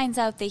she finds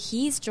out that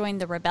he's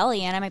joined the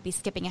rebellion, I might be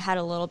skipping ahead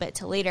a little bit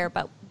to later,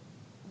 but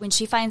when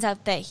she finds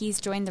out that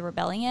he's joined the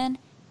rebellion,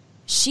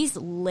 she's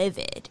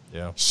livid.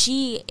 Yeah.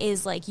 She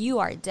is like, you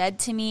are dead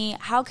to me.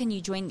 How can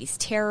you join these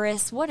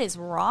terrorists? What is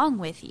wrong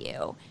with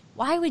you?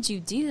 Why would you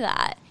do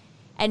that?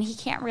 And he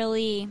can't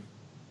really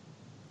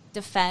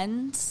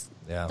defend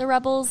the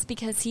rebels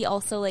because he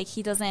also,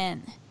 he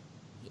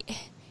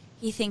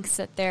thinks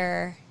that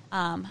they're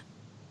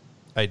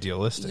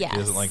idealistic. Yes. He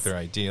doesn't like their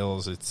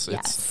ideals.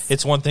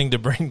 It's one thing to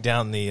bring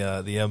down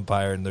the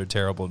Empire and their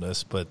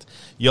terribleness, but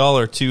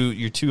you're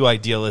too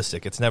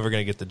idealistic. It's never going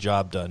to get the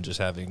job done just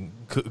having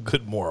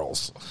good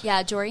morals.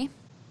 Yeah, Jory?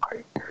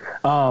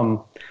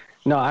 No,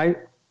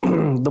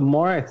 the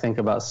more I think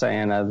about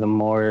Ciena, the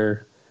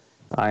more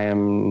I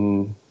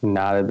am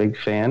not a big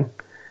fan.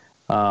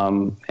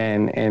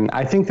 And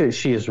I think that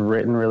she is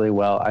written really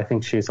well. I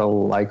think she's a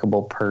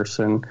likable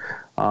person.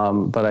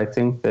 But I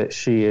think that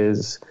she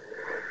is,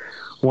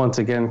 once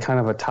again, kind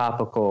of a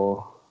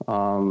topical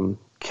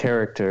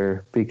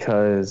character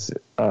because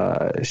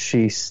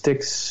she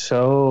sticks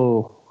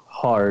so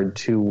hard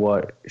to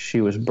what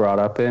she was brought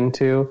up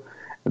into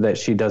that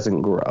she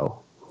doesn't grow.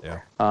 Yeah.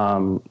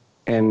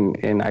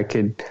 and I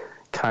could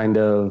kind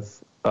of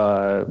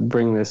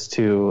bring this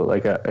to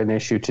like an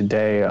issue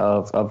today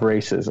of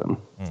racism.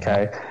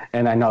 Okay.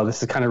 And I know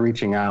this is kind of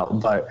reaching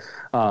out, but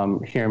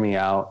hear me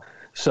out.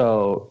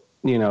 So,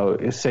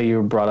 say you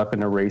were brought up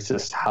in a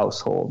racist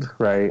household,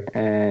 right?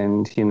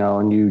 And,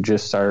 and you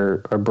just are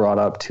brought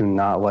up to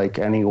not like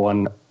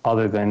anyone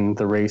other than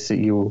the race that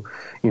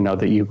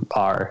that you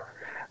are.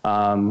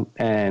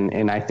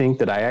 And I think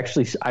that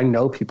I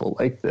know people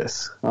like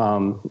this,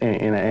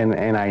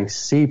 and I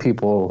see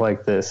people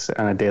like this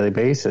on a daily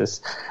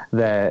basis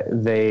that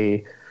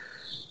they,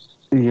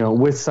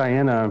 with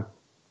Ciena,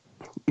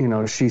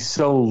 she's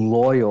so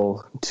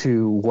loyal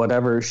to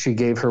whatever she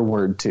gave her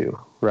word to,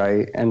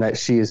 right? And that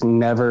she is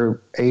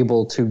never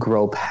able to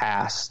grow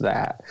past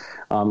that.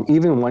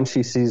 Even when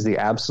she sees the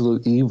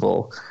absolute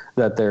evil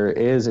that there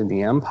is in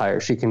the Empire,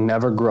 she can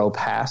never grow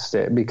past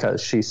it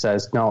because she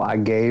says, no, I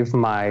gave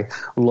my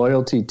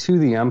loyalty to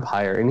the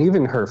Empire. And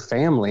even her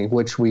family,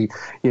 which we,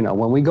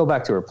 when we go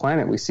back to her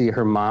planet, we see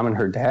her mom and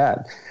her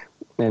dad.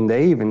 And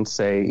they even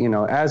say,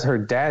 as her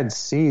dad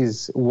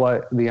sees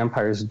what the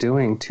Empire is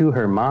doing to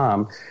her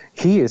mom,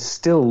 he is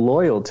still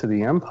loyal to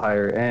the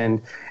Empire.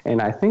 And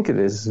I think it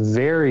is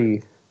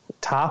very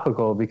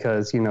topical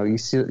because, you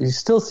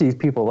still see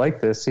people like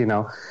this,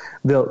 they'll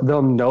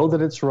know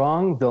that it's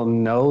wrong. They'll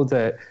know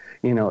that,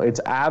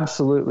 it's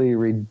absolutely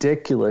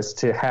ridiculous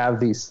to have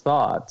these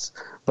thoughts,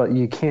 but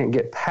you can't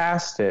get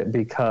past it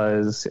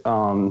because,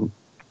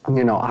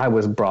 I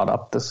was brought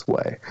up this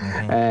way.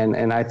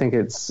 And I think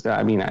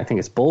I think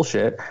it's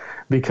bullshit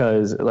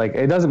because like,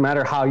 it doesn't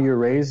matter how you're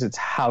raised, it's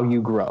how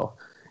you grow.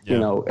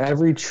 Yeah.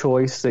 Every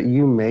choice that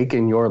you make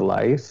in your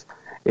life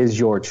is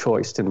your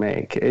choice to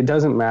make. It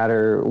doesn't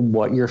matter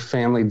what your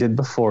family did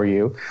before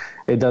you.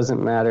 It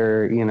doesn't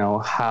matter,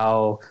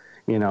 how,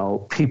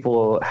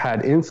 people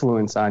had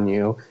influence on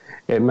you.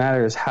 It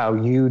matters how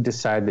you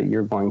decide that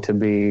you're going to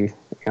be,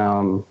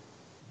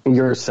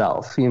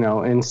 yourself,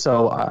 and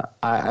so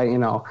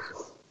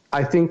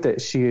I think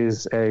that she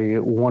is a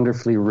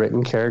wonderfully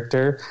written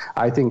character.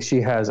 I think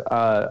she has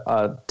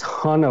a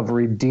ton of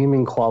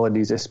redeeming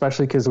qualities,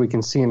 especially because we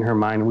can see in her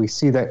mind, we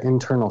see that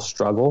internal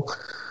struggle.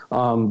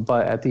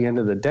 But at the end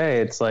of the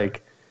day, it's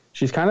like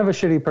she's kind of a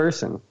shitty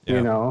person,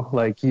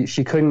 like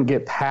she couldn't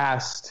get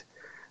past,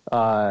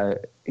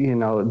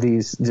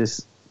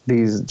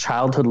 these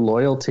childhood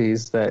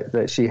loyalties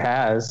that she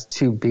has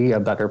to be a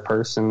better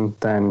person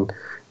than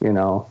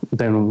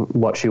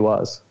what she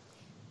was.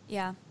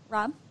 Yeah.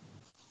 Rob?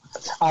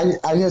 I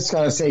just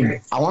gotta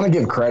say, I want to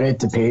give credit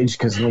to Paige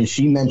because when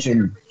she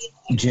mentioned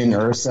Jyn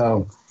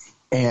Erso,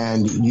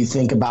 and you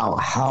think about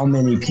how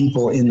many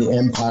people in the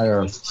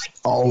Empire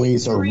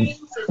always are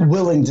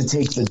willing to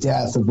take the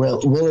death,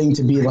 willing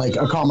to be like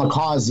a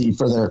kamikaze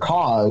for their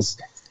cause.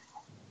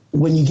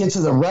 When you get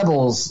to the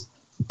rebels,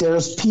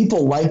 there's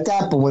people like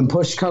that, but when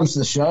push comes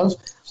to shove,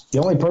 the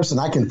only person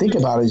I can think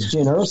about is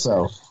Jyn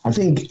Erso. I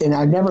think, and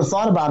I never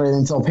thought about it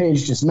until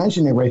Paige just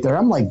mentioned it right there.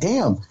 I'm like,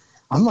 damn.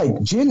 I'm like,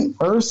 Jyn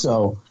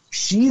Erso,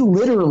 she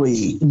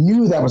literally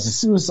knew that was a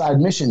suicide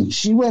mission.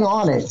 She went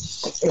on it,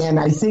 and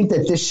I think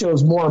that this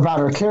shows more about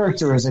her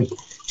character as a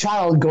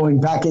child,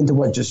 going back into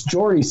what just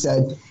Jory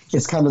said.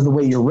 It's kind of the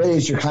way you're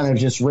raised. You're kind of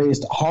just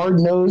raised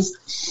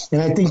hard-nosed,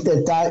 and I think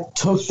that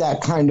took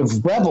that kind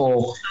of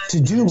rebel to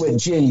do what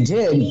Jyn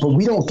did, but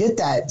we don't get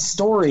that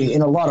story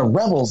in a lot of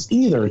Rebels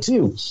either,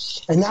 too.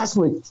 And that's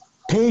what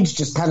Paige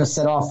just kind of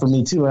set off for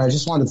me, too, and I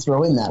just wanted to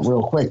throw in that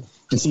real quick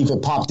to see if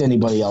it popped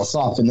anybody else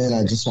off, and then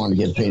I just wanted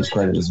to give Paige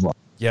credit as well.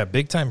 Yeah,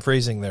 big time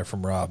phrasing there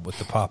from Rob with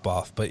the pop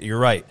off, but you're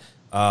right.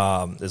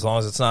 As long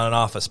as it's not an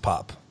office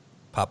pop.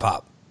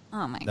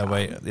 Oh my God. That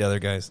way, the other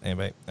guys,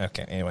 anybody?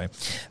 Okay, anyway.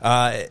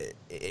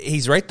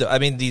 He's right, though. I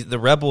mean, the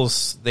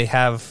Rebels,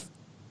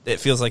 it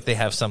feels like they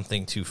have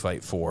something to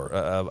fight for,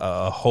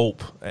 a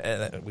hope.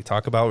 We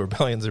talk about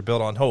rebellions are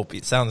built on hope.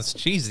 It sounds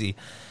cheesy,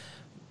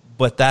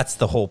 but that's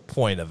the whole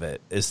point of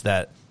it, is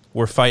that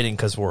we're fighting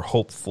because we're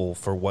hopeful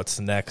for what's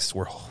next.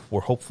 We're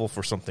hopeful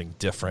for something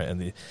different.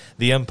 And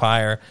the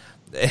Empire,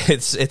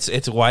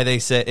 it's why they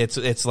say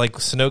it's like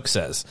Snoke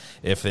says,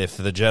 if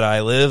the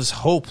Jedi lives,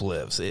 hope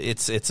lives.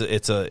 It's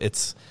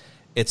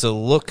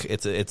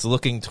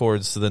looking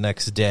towards the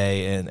next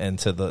day and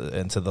to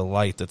the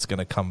light that's going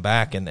to come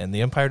back, and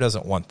the Empire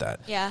doesn't want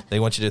that. Yeah.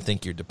 They want you to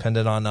think you're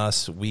dependent on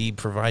us. We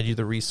provide you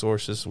the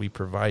resources, we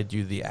provide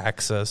you the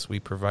access, we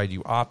provide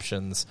you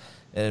options,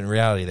 and in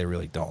reality they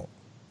really don't.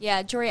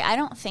 Yeah, Jory, I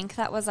don't think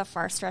that was a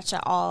far stretch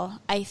at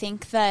all. I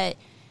think that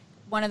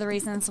one of the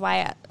reasons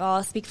why,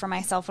 I'll speak for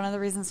myself, one of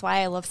the reasons why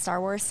I love Star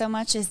Wars so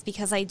much is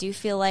because I do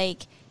feel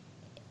like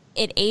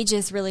it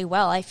ages really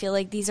well. I feel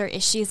like these are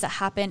issues that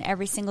happen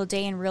every single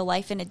day in real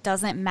life, and it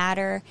doesn't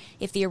matter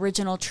if the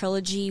original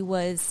trilogy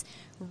was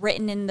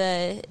written in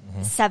the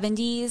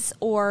 70s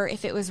or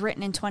if it was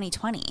written in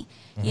 2020.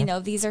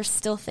 These are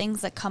still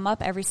things that come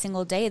up every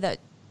single day that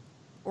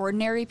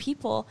ordinary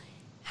people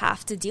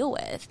have to deal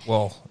with.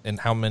 Well, and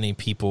how many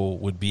people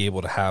would be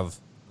able to have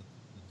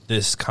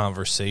this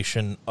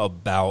conversation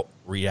about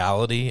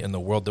reality and the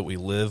world that we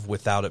live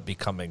without it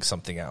becoming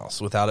something else,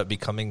 without it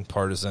becoming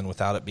partisan,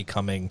 without it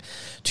becoming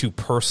too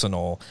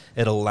personal.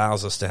 It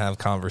allows us to have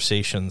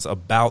conversations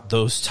about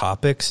those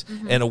topics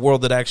in a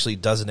world that actually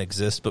doesn't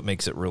exist, but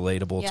makes it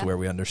relatable to where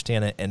we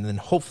understand it. And then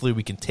hopefully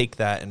we can take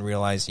that and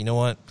realize, you know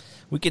what,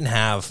 we can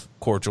have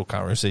cordial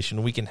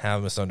conversation. We can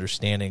have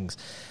misunderstandings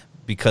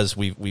because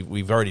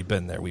we've already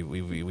been there.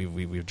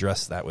 We've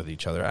addressed that with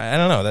each other. I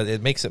don't know, that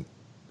it makes it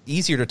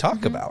easier to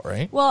talk about,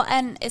 right? Well,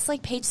 and it's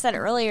like Paige said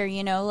earlier,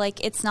 you know,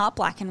 like it's not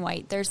black and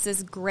white. There's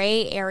this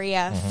gray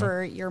area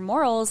for your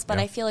morals, but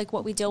I feel like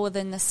what we deal with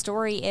in this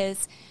story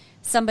is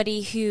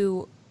somebody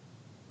who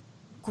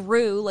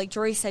grew, like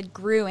Jory said,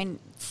 grew, and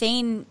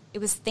Thane, it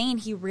was Thane,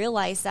 he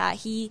realized that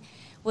he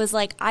was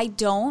like, I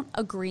don't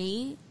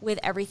agree with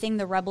everything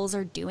the rebels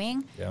are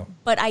doing,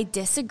 but I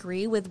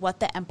disagree with what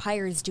the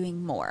Empire is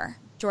doing more.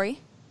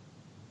 Jory?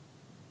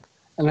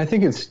 And I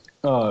think it's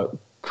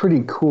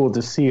pretty cool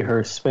to see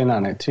her spin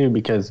on it too,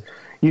 because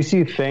you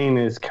see Thane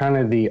is kind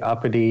of the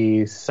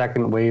uppity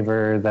second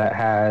waver that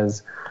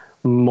has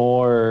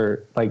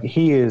more, like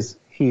he is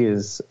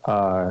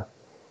I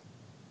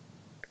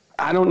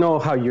don't know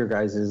how your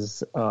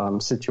guys'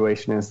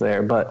 situation is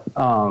there, but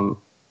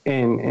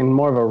in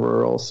more of a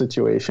rural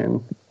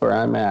situation where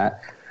I'm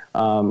at,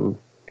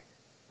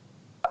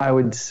 I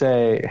would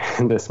say,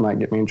 and this might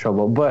get me in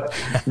trouble, but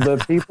the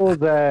people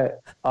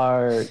that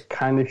are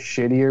kind of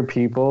shittier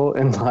people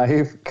in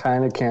life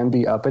kind of can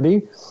be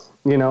uppity,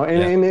 you know,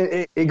 and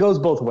it goes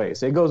both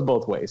ways. It goes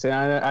both ways. And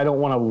I don't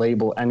want to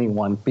label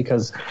anyone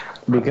because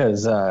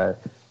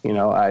you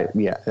know,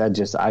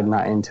 I'm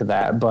not into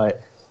that.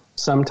 But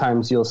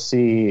sometimes you'll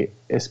see,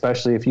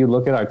 especially if you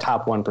look at our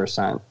top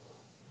 1%,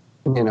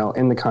 you know,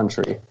 in the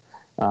country,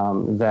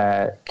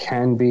 that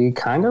can be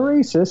kind of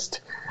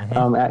racist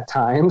at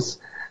times.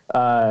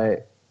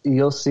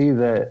 You'll see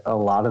that a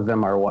lot of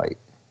them are white,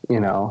 you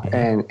know,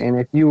 and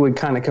if you would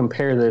kind of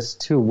compare this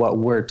to what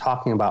we're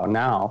talking about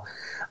now,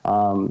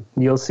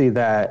 you'll see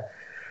that,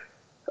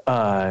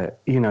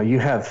 you know, you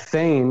have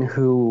Thane,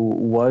 who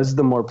was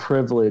the more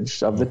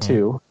privileged of the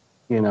two.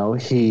 You know,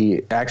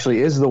 he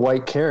actually is the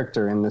white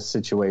character in this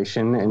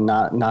situation and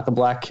not the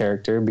black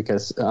character,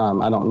 because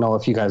I don't know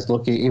if you guys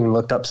even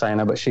looked up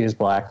Ciena, but she is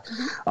black.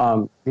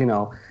 You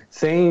know,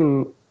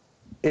 Thane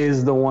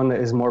is the one that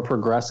is more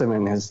progressive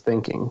in his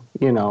thinking,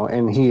 you know,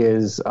 and he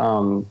is,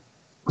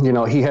 you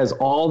know, he has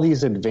all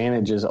these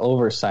advantages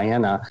over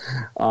Ciena,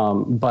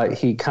 but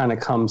he kind of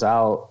comes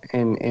out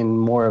in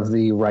more of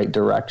the right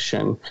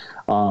direction,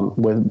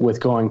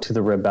 with going to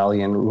the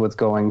rebellion, with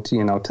going to,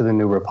 you know, to the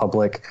New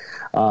Republic.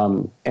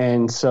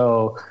 And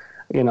so,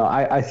 you know,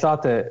 I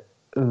thought that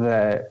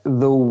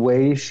the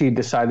way she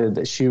decided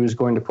that she was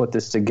going to put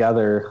this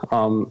together,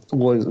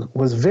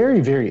 was very,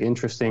 very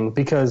interesting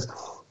because,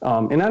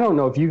 and I don't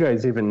know if you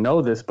guys even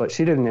know this, but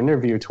she did an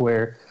interview to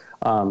where,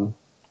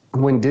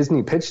 when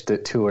Disney pitched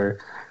it to her,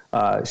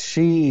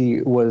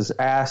 she was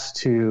asked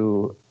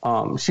to,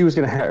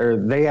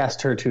 they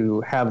asked her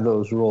to have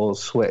those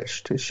roles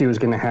switched. She was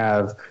going to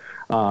have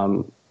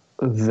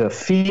the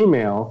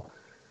female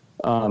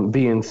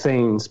be in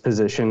Thane's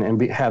position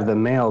and have the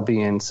male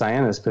be in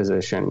Ciena's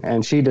position.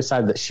 And she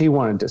decided that she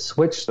wanted to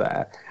switch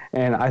that.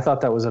 And I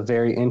thought that was a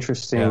very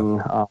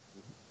interesting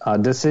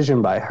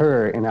decision by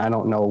her, and I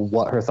don't know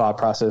what her thought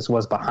process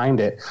was behind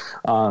it.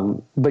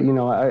 But, you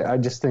know, I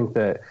just think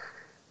that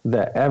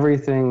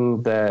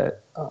everything that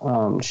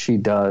she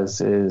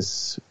does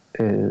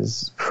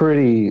is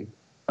pretty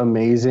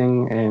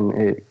amazing, and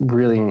it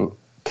really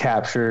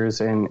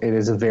captures, and it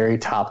is very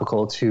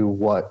topical to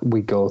what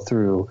we go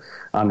through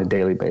on a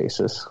daily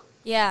basis.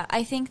 Yeah,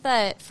 I think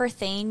that for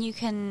Thane, you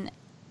can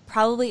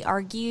probably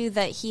argue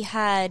that he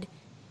had,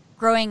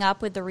 growing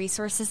up with the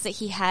resources that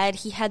he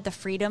had the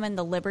freedom and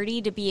the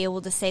liberty to be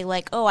able to say,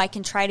 like, oh, I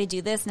can try to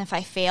do this, and if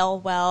I fail,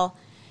 well,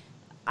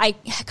 I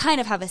kind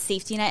of have a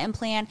safety net in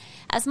plan.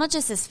 As much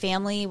as his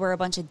family were a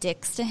bunch of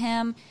dicks to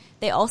him,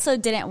 they also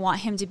didn't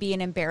want him to be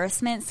an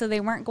embarrassment, so they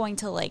weren't going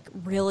to, like,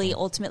 really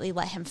ultimately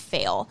let him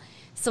fail.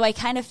 So I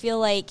kind of feel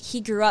like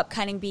he grew up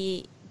kind of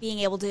being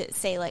able to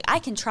say, like, I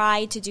can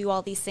try to do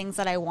all these things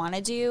that I want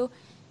to do,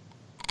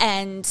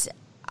 and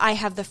I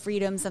have the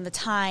freedoms and the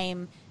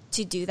time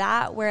to do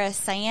that. Whereas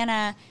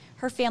Ciena,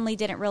 her family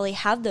didn't really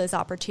have those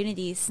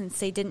opportunities since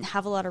they didn't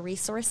have a lot of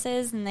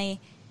resources, and they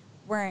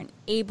weren't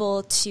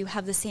able to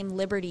have the same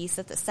liberties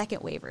that the second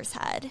waivers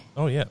had.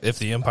 Oh yeah, if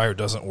the Empire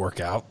doesn't work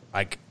out,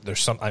 I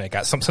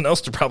got something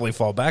else to probably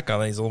fall back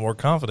on. He's a little more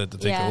confident to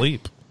take a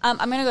leap. I'm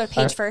going to go to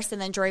Paige first,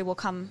 and then Jory will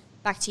come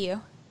back to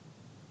you.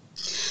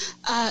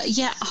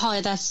 Yeah,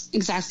 Holly, that's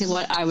exactly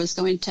what I was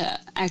going to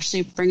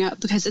actually bring up,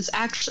 because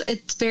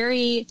it's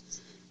very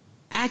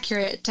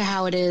accurate to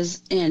how it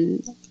is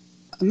in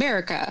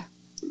America.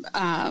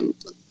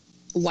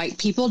 White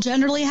people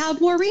generally have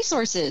more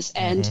resources,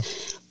 and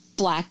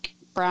Black,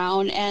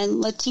 brown,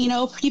 and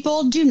Latino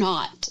people do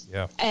not.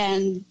 Yeah.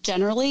 And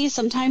generally,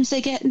 sometimes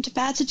they get into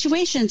bad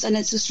situations, and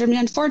it's extremely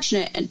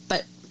unfortunate.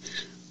 But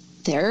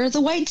they're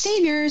the white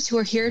saviors who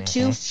are here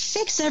to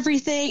fix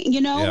everything,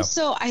 you know? Yeah.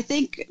 So I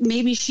think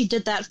maybe she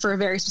did that for a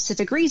very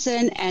specific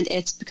reason, and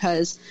it's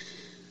because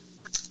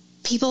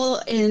people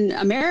in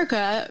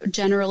America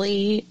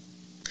generally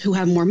who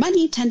have more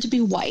money tend to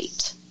be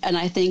white. And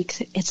I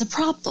think it's a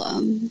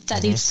problem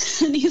that needs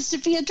to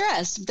be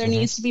addressed. There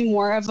needs to be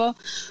more of a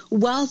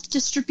wealth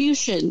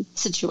distribution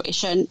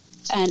situation,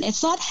 and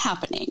it's not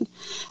happening.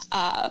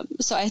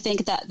 So I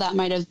think that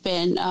might have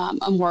been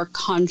a more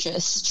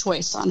conscious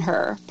choice on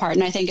her part,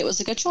 and I think it was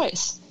a good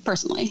choice,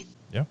 personally.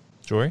 Yeah.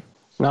 Jory?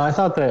 No, I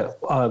thought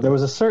that there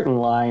was a certain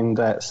line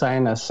that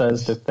Ciena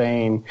says to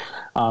Thane,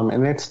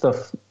 and it's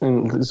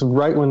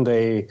right when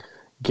they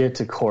get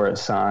to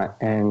Coruscant,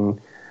 and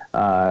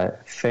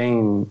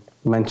Thane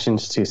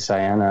mentions to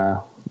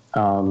Ciena,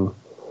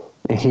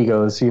 and he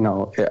goes, you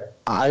know,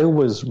 I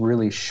was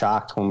really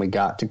shocked when we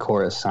got to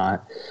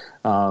Coruscant,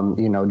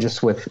 you know,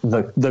 just with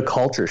the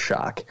culture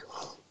shock.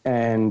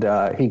 And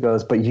he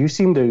goes, but you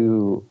seem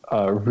to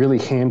really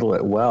handle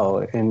it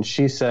well. And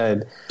she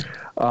said,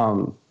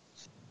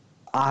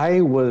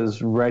 I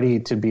was ready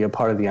to be a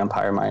part of the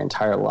Empire my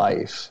entire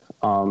life.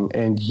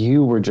 And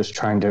you were just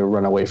trying to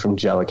run away from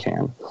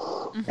Jellican.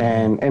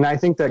 And I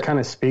think that kind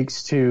of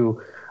speaks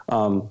to,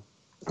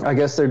 I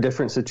guess there are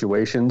different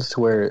situations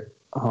where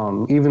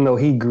even though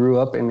he grew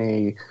up in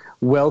a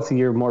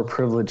wealthier, more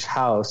privileged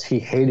house, he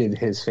hated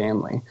his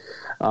family.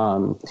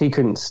 He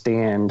couldn't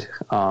stand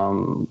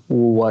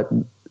what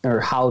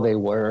or how they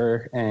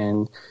were,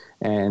 and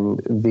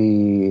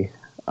the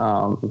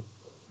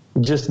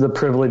just the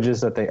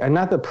privileges that and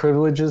not the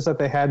privileges that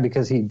they had,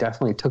 because he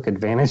definitely took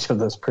advantage of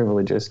those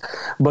privileges,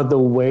 but the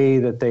way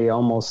that they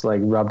almost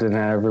like rubbed it in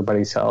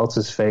everybody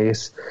else's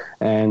face,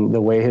 and the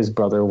way his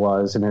brother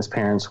was and his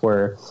parents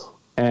were.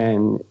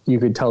 And you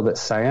could tell that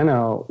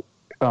Ciena,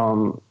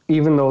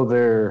 even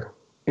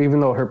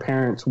though her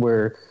parents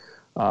were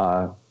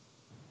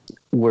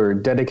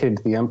dedicated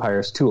to the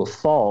Empires to a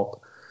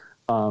fault,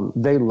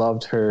 they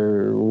loved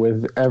her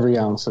with every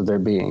ounce of their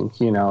being,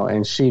 you know,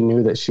 and she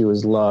knew that she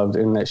was loved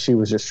and that she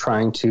was just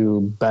trying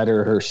to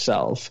better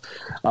herself.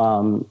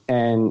 And,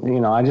 you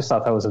know, I just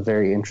thought that was a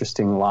very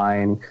interesting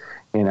line,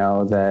 you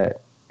know,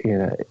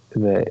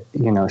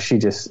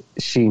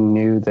 she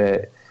knew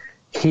that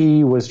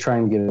he was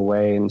trying to get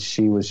away and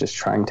she was just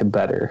trying to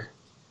better.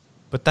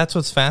 But that's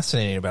what's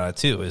fascinating about it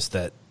too, is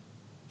that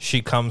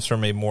she comes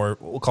from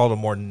we'll call it a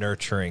more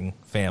nurturing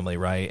family,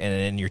 right? And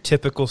in your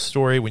typical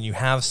story, when you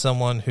have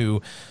someone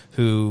who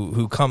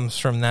comes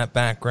from that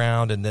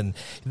background, and then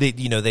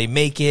they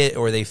make it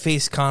or they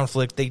face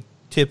conflict, they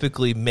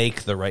typically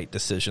make the right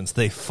decisions.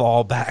 They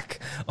fall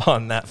back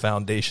on that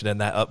foundation and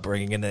that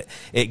upbringing, and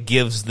it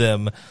gives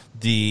them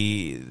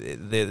the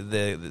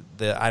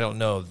I don't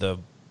know, the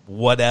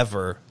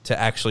whatever to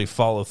actually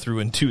follow through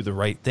and do the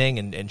right thing,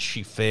 and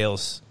she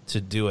fails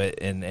to do it,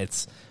 and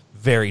it's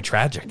very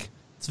tragic.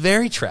 It's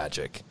very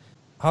tragic.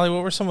 Holly,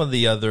 what were some of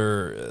the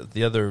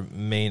other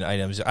main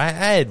items? I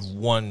had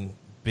one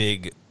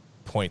big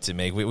point to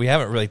make. We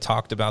haven't really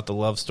talked about the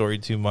love story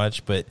too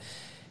much, but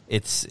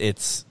it's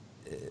this.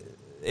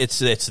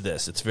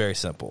 It's very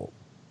simple.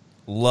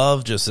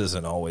 Love just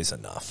isn't always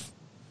enough.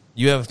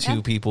 You have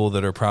two people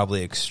that are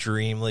probably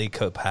extremely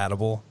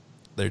compatible.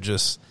 They're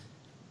just,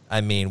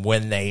 I mean,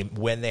 when they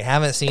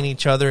haven't seen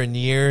each other in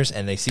years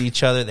and they see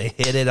each other, they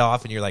hit it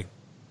off, and you're like,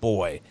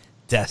 boy,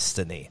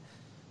 destiny.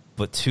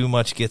 But too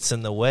much gets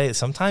in the way.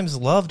 Sometimes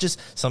love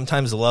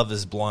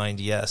is blind,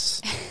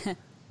 yes.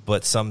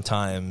 But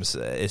sometimes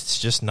it's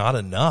just not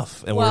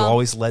enough. And we're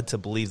always led to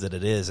believe that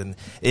it is. And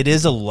it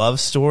is a love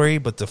story,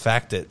 but the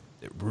fact that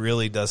it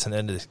really doesn't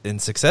end in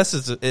success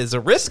is a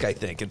risk, I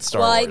think, in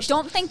Star Wars. Well, I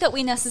don't think that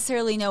we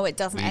necessarily know it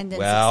doesn't end in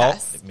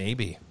success.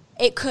 Maybe.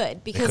 It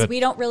could, because we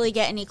don't really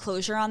get any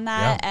closure on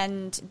that,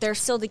 and they're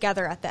still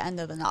together at the end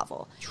of the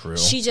novel. True.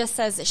 She just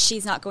says that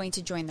she's not going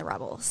to join the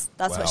rebels.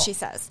 That's what she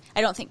says.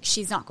 I don't think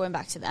she's not going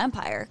back to the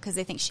Empire, because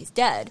they think she's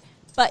dead,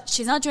 but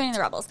she's not joining the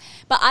rebels.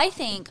 But I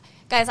think,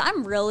 guys,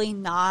 I'm really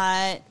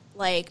not,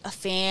 like, a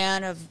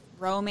fan of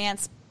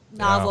romance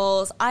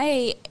novels.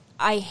 I'm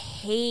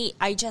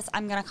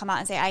going to come out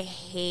and say I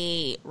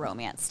hate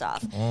romance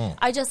stuff.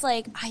 I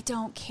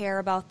don't care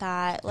about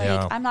that.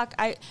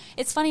 Like,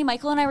 it's funny,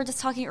 Michael and I were just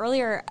talking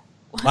earlier.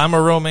 I'm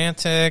a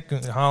romantic.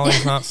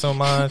 Holly's not so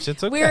much.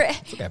 It's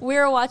okay. We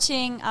were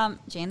watching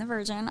Jane the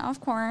Virgin,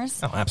 of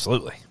course. Oh,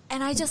 absolutely.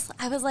 And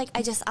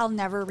I'll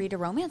never read a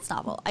romance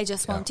novel. I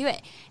just won't do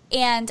it.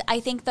 And I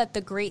think that the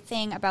great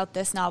thing about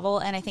this novel,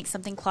 and I think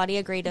something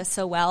Claudia Gray does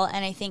so well,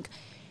 and I think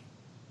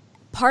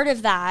part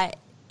of that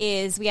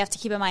is we have to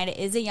keep in mind it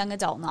is a young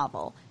adult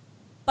novel.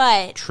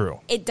 But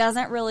it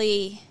doesn't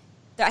really,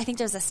 I think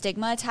there's a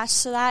stigma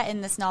attached to that,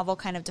 and this novel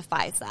kind of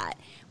defies that,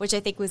 which I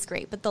think was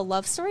great. But the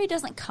love story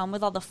doesn't come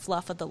with all the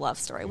fluff of the love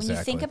story. When you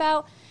think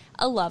about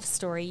a love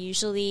story,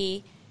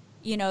 usually,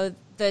 you know,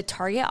 the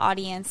target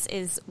audience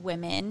is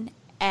women,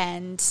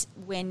 and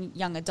when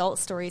young adult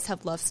stories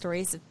have love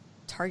stories, the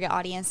target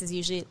audience is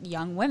usually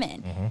young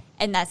women.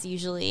 And that's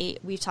usually,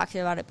 we've talked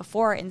about it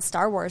before, in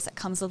Star Wars, it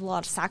comes with a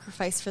lot of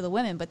sacrifice for the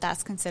women, but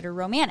that's considered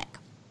romantic.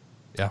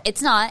 Yeah.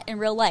 It's not in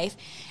real life.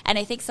 And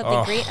I think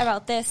something great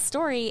about this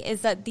story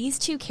is that these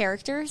two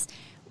characters,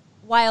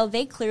 while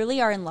they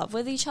clearly are in love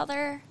with each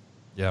other,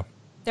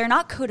 they're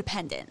not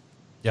codependent.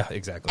 Yeah,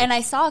 exactly. And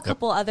I saw a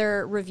couple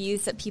other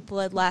reviews that people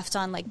had left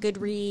on like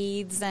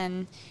Goodreads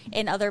and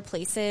in other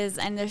places,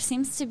 and there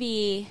seems to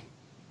be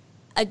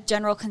a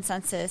general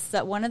consensus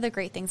that one of the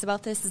great things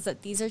about this is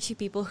that these are two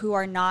people who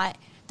are not,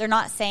 they're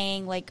not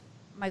saying, like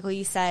Michael,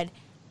 you said,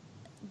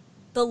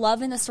 the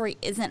love in the story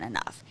isn't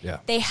enough. Yeah.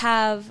 They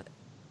have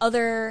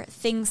other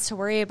things to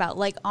worry about,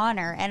 like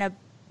honor and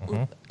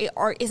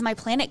or is my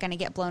planet going to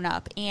get blown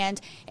up? And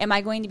am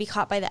I going to be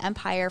caught by the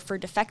Empire for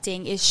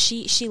defecting? Is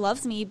she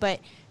loves me,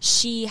 but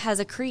she has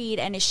a creed,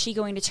 and is she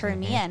going to turn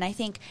me in? I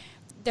think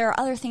there are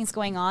other things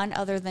going on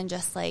other than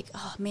just like,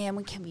 oh man,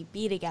 when can we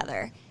be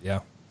together?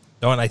 Yeah.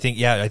 No, and I think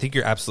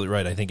you're absolutely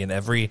right. I think in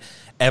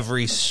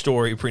every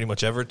story pretty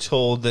much ever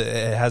told that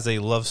it has a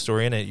love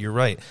story in it, you're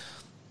right.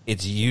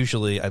 It's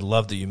usually, I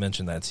love that you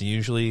mentioned that, it's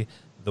usually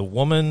the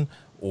woman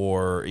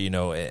or,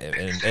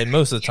 and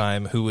most of the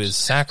time who is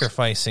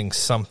sacrificing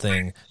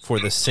something for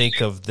the sake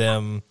of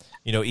them,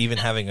 even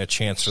having a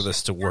chance for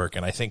this to work.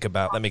 And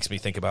that makes me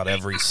think about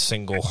every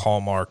single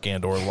Hallmark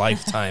and or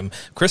Lifetime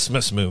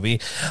Christmas movie.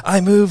 I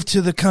moved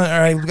to the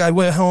country, I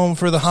went home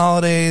for the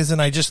holidays,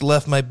 and I just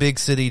left my big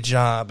city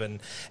job,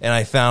 and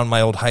I found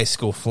my old high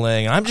school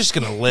fling. I'm just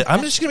going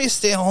to be a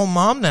stay-at-home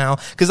mom now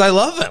because I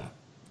love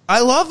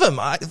him.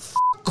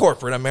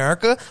 Corporate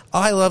America,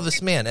 I love this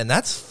man, and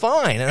that's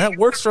fine, and that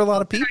works for a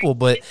lot of people.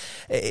 But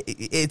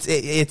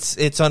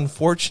it's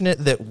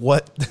unfortunate that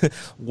what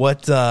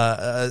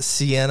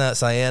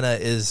Sienna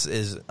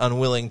is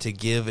unwilling to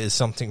give is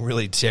something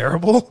really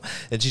terrible,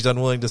 and she's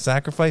unwilling to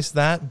sacrifice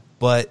that.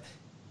 But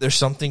there's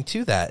something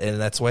to that, and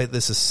that's why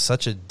this is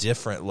such a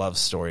different love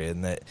story,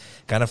 and that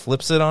kind of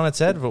flips it on its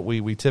head what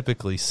we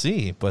typically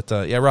see. But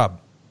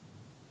Rob.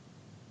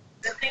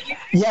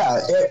 Yeah.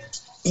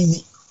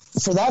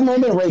 For that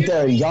moment right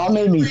there, y'all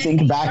made me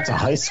think back to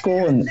high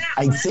school, and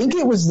I think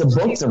it was the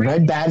book, The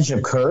Red Badge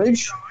of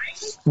Courage,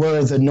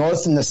 where the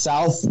North and the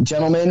South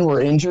gentlemen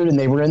were injured and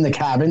they were in the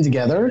cabin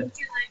together.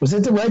 Was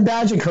it The Red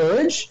Badge of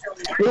Courage?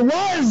 It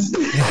was!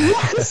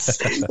 Yes!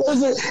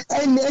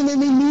 And then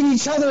they meet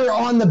each other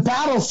on the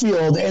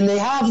battlefield, and they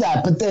have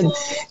that. But then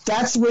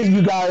that's what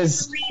you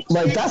guys,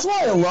 that's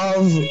why I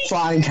love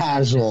Flying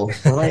Casual,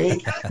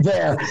 right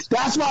there.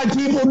 That's why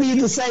people need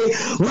to say,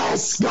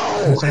 let's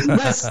go!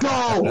 Let's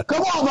go!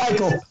 Come on,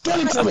 Michael! Give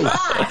it to me!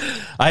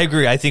 I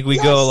agree. I think we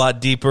go a lot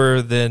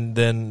deeper than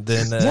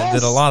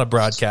a lot of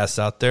broadcasts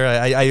out there.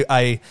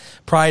 I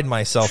pride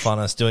myself on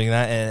us doing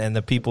that, and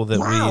the people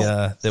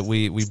that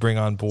we bring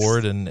on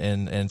board,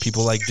 and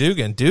people like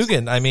Dugan.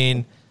 Dugan, I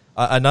mean,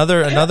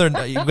 another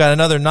you've got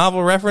another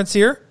novel reference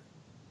here?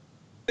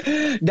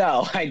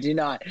 No, I do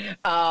not.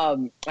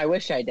 I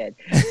wish I did.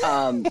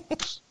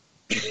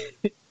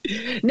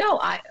 No,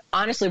 I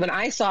honestly, when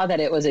I saw that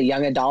it was a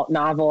young adult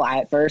novel,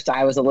 at first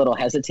I was a little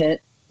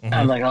hesitant.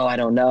 I'm like, I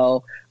don't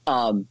know.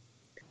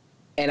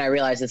 And I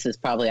realized this is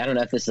probably, I don't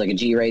know if this is like a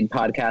G-rated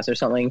podcast or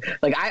something.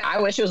 Like, I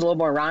wish it was a little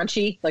more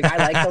raunchy. Like, I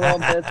like the little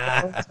bit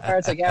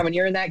parts. Like, when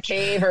you're in that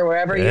cave or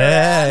wherever you're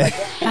at.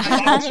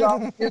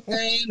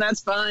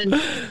 That's fun.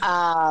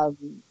 I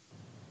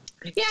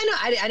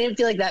didn't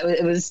feel like that.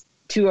 It was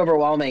too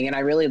overwhelming. And I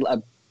really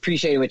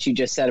appreciated what you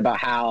just said about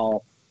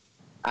how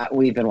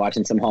we've been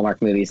watching some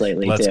Hallmark movies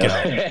lately, Let's too.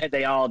 Go.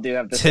 They all do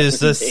have the 'Tis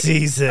the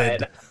season.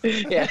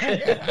 But,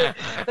 yeah.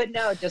 But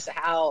no, just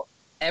how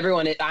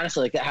everyone,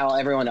 honestly, like how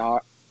everyone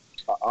are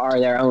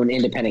their own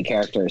independent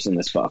characters in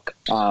this book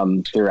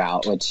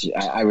throughout, which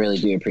I really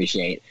do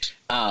appreciate.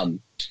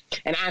 And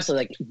honestly,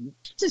 like,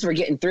 just we're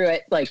getting through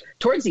it. Like,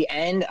 towards the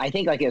end, I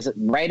think, like, it was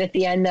right at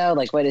the end, though,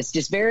 like, what is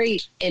just very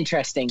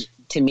interesting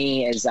to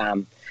me is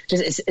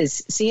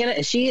Sienna,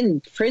 is she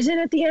in prison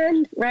at the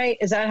end, right?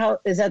 Is that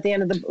the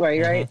end of the,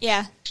 right?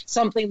 Yeah.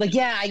 Something like,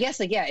 I guess,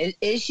 like,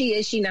 is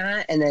she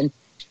not? And then,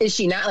 is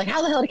she not? Like,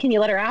 how the hell can you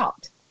let her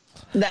out?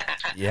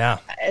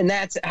 And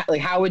that's,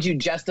 like, how would you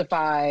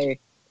justify...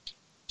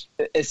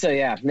 So,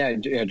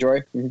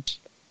 Jory? Mm-hmm.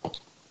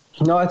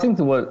 No, I think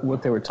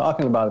what they were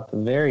talking about at the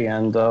very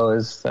end, though,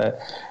 is that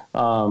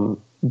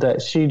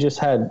that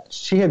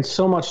she had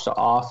so much to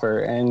offer,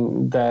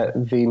 and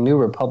that the New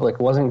Republic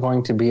wasn't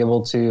going to be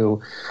able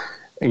to,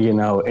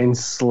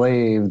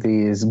 enslave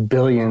these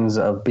billions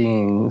of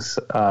beings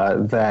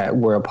that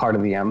were a part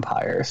of the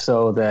Empire.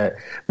 So that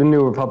the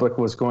New Republic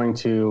was going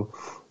to,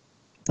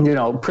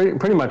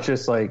 pretty much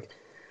just like,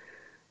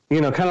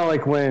 kind of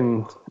like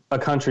when a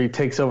country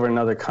takes over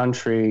another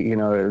country,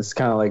 it's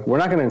kind of like, we're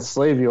not going to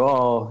enslave you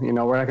all, we're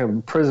not going to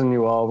imprison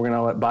you all, we're going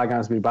to let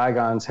bygones be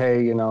bygones.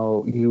 Hey,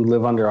 you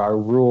live under our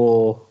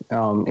rule,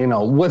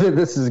 whether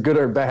this is good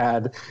or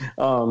bad,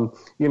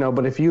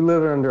 but if you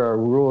live under our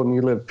rule and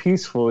you live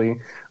peacefully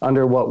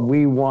under what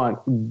we want,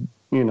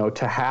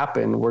 to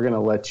happen, we're going to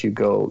let you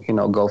go,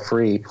 go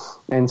free.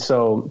 And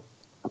so,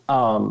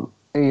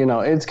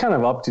 it's kind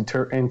of up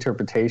to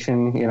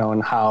interpretation,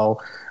 and how,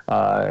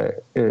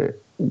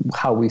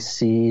 how we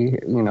see,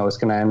 is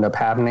going to end up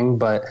happening.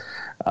 But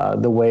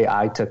the way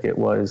I took it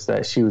was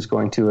that she was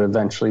going to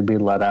eventually be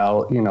let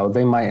out.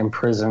 They might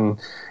imprison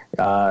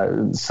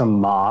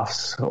some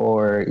Moffs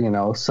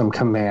or, some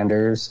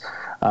commanders,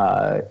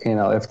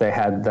 if they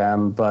had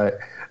them. But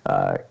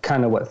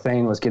kind of what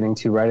Thane was getting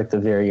to right at the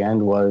very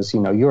end was,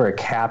 you're a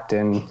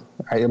captain.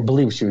 I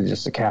believe she was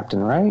just a captain,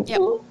 right?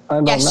 Yep.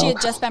 Yeah, she had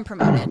just been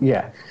promoted.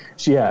 Yeah.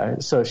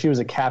 So she was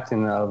a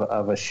captain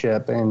of a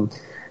ship, and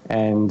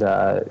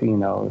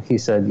he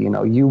said,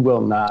 you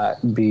will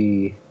not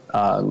be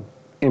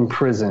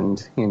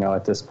imprisoned,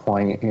 at this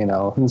point,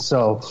 and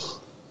so,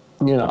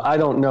 I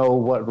don't know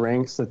what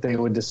ranks that they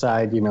would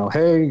decide,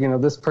 hey,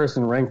 this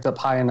person ranked up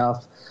high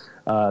enough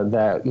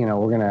that,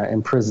 we're going to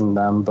imprison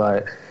them.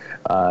 But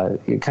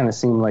it kind of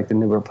seemed like the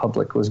New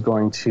Republic was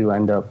going to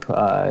end up,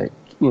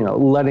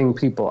 letting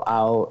people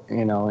out,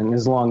 and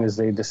as long as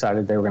they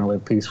decided they were going to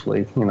live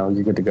peacefully,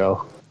 you're good to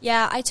go.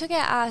 Yeah, I took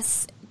it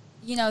as,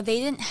 they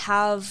didn't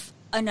have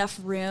enough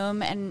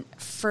room and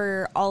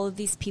for all of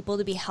these people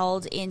to be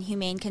held in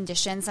humane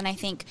conditions. And I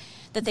think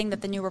the thing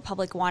that the New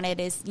Republic wanted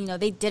is,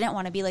 they didn't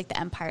want to be like the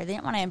Empire. They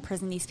didn't want to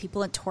imprison these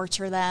people and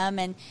torture them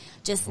and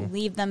just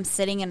leave them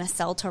sitting in a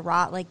cell to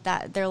rot like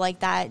that. They're like,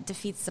 that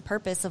defeats the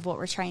purpose of what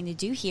we're trying to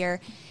do here.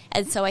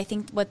 And so I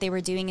think what they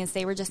were doing is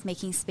they were just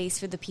making space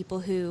for the people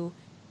who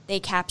they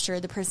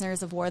captured, the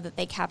prisoners of war that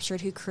they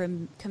captured, who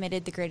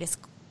committed the greatest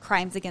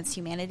crimes against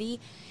humanity,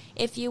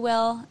 if you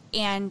will.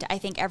 And I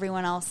think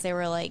everyone else, they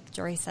were like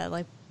Jory said,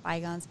 like,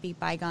 bygones be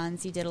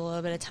bygones. You did a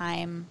little bit of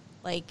time.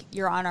 Like,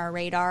 you're on our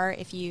radar.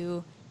 If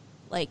you,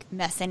 like,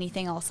 mess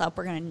anything else up,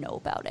 we're going to know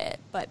about it.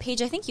 But,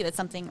 Paige, I think you had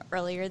something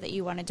earlier that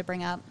you wanted to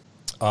bring up.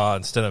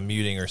 Instead of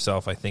muting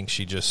herself, I think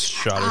she just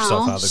shot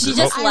herself out of the group.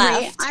 She just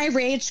left. I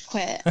rage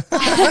quit.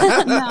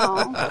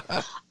 No.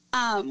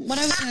 What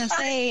I was going to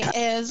say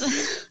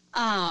is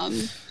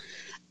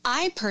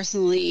I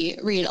personally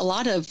read a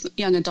lot of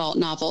young adult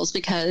novels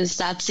because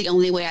that's the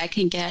only way I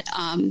can get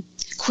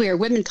queer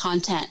women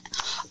content.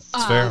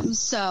 Fair.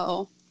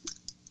 So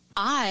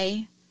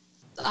I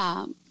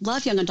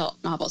love young adult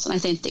novels, and I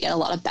think they get a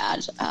lot of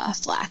bad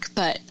flack.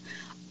 But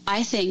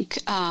I think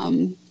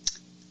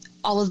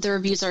all of the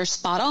reviews are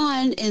spot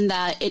on in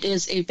that it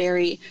is a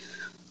very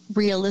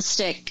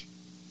realistic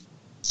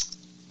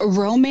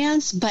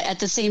romance, but at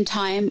the same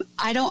time,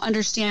 I don't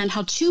understand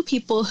how two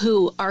people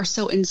who are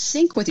so in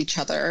sync with each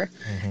other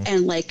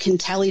and like can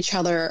tell each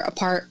other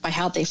apart by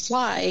how they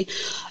fly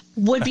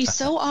would be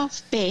so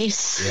off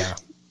base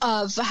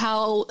of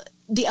how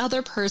the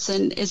other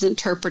person is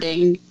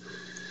interpreting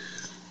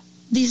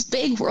these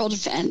big world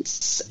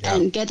events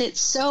and get it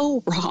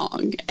so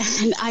wrong.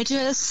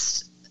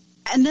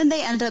 And then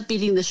they end up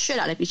beating the shit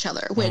out of each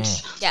other,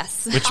 which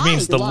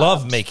means the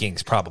love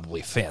making's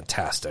probably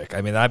fantastic.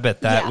 I mean, I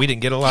bet that we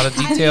didn't get a lot of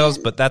details,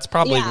 but that's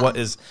probably what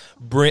is.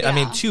 I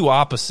mean, two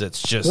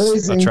opposites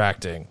just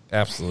attracting.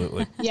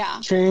 Absolutely.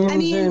 Yeah. Chains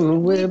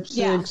and whips,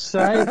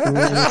 excitement.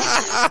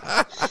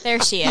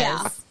 There she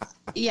is.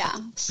 Yeah.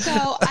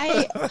 So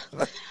I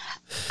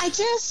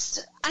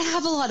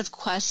have a lot of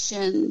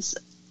questions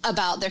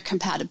about their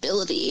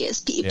compatibility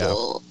as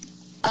people,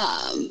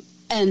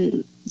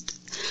 and.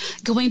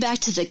 Going back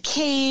to the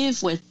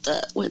cave with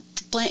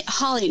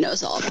Holly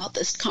knows all about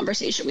this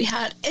conversation we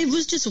had. It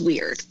was just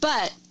weird,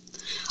 but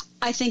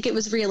I think it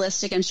was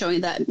realistic and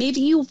showing that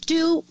maybe you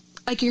do,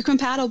 like, you're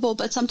compatible,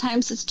 but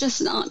sometimes it's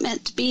just not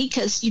meant to be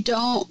because you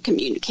don't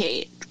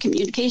communicate.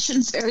 Communication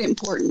is very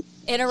important.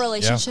 In a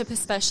relationship,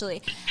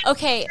 especially.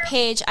 Okay,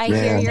 Paige, I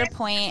hear your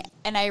point,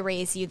 and I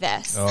raise you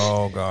this.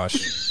 Oh,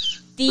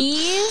 gosh.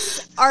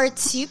 These are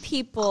two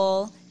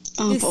people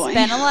who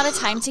spent a lot of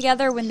time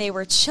together when they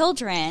were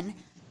children,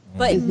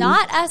 but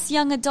not as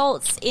young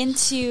adults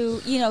into,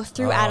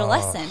 through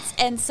adolescence.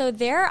 And so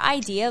their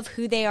idea of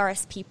who they are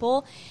as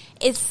people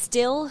is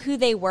still who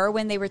they were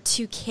when they were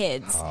two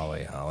kids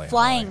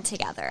flying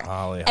together.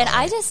 And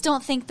I just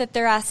don't think that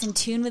they're as in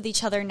tune with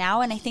each other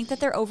now. And I think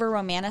that they're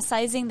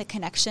over-romanticizing the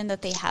connection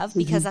that they have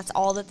because that's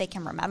all that they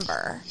can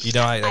remember.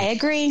 I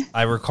agree.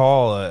 I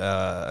recall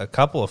a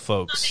couple of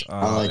folks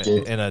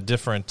in a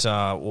different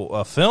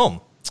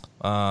film,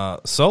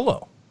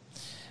 Solo.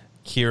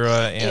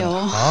 Kira and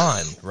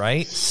Han,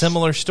 right?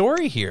 Similar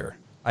story here.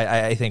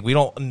 I think we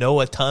don't know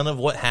a ton of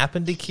what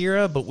happened to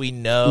Kira, but we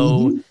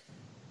know.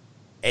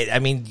 I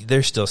mean,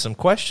 there's still some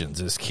questions.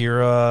 Is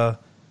Kira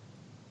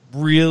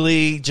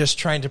really just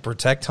trying to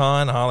protect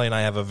Han? Holly and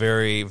I have a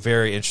very,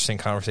 very interesting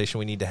conversation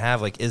we need to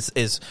have. Like,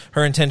 is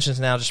her intentions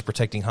now just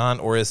protecting Han,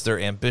 or is there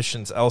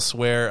ambitions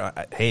elsewhere?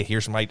 Hey,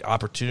 here's my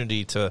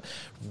opportunity to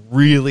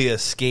really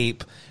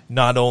escape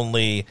not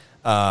only.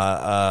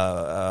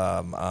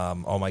 Oh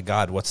my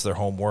God, what's their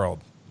home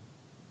world?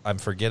 I'm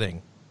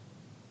forgetting.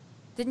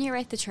 Didn't you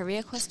write the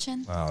trivia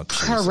question? Oh,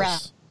 Jesus.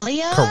 Correct.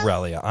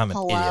 Corellia. I'm an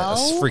idiot.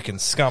 A freaking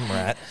scum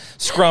rat.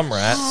 Scrum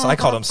rats. I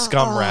called them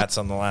scum rats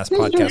on the last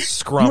podcast.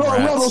 Scrum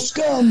rats.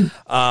 Scum.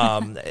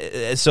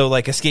 So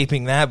like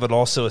escaping that, but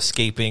also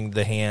escaping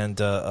the hand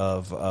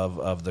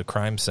of the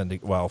crime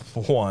syndicate. Well,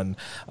 one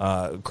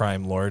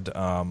crime lord.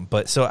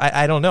 But so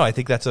I don't know. I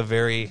think that's a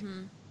very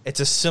it's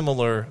a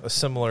similar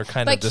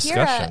kind of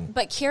discussion.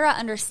 But Kira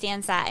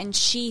understands that, and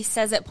she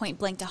says it point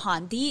blank to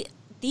Han.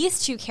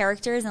 These two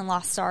characters in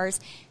Lost Stars,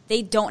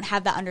 they don't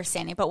have that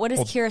understanding. But what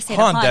does Kira say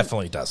to Han? Han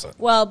definitely doesn't.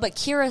 Well, but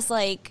Kira's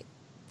like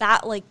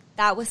that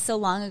was so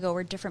long ago.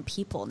 We're different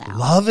people now.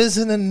 Love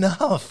isn't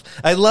enough.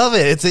 I love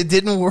it. It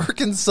didn't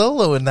work in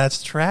Solo, and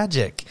that's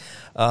tragic.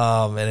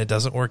 And it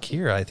doesn't work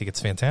here. I think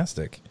it's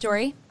fantastic.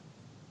 Jory?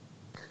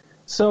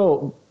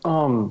 So, I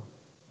don't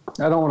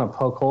want to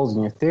poke holes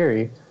in your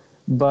theory,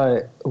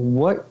 but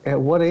at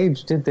what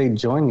age did they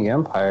join the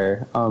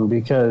Empire?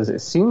 Because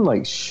it seemed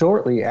like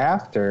shortly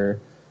after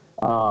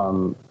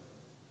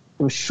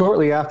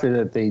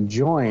that they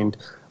joined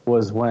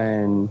was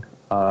when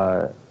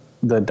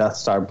the Death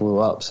Star blew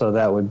up. So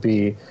that would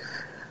be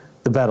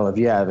the Battle of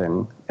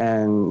Yavin.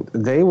 And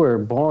they were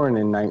born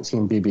in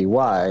 19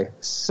 BBY.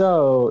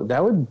 So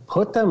that would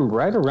put them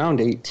right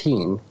around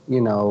 18,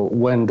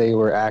 when they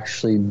were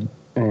actually,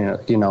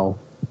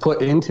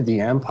 put into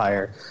the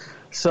Empire.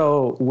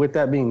 So with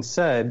that being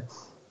said,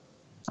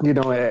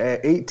 at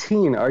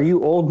 18, are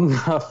you old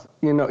enough?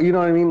 You know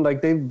what I mean?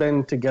 Like they've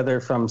been together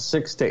from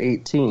 6 to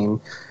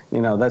 18.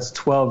 That's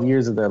 12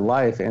 years of their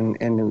life,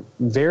 and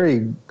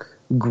very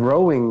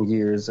growing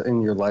years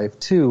in your life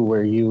too,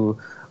 where you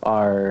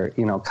are,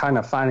 kind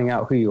of finding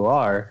out who you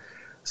are.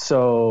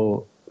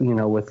 So,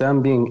 with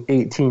them being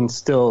 18,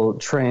 still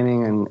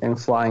training and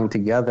flying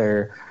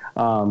together,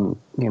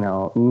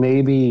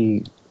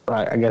 maybe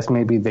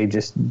they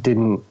just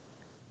didn't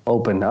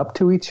open up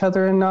to each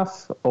other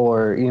enough,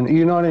 or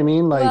you know what I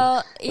mean? Like,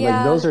 well, yeah.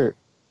 Like those are.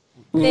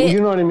 You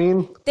know what I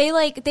mean?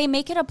 They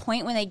make it a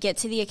point when they get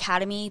to the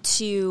academy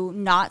to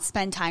not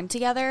spend time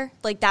together.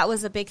 Like that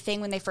was a big thing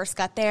when they first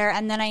got there.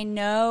 And then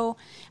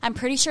I'm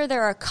pretty sure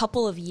there are a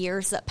couple of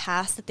years that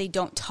pass that they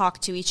don't talk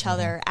to each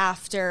other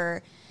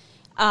after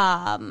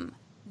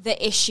the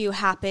issue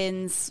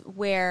happens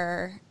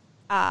where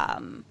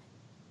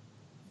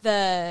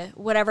the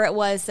whatever it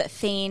was that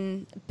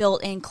Thane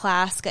built in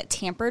class got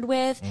tampered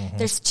with.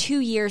 There's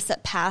 2 years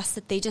that pass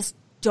that they just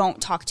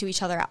don't talk to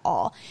each other at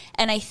all.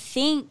 And I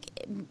think,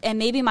 and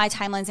maybe my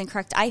timeline's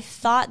incorrect, I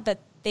thought that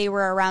they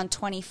were around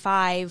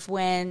 25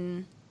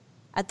 when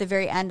at the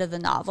very end of the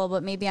novel,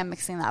 but maybe I'm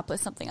mixing that up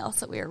with something else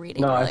that we were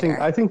reading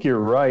earlier. I think you're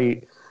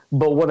right.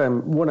 But what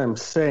I'm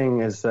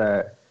saying is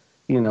that,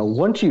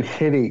 once you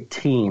hit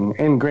 18,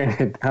 and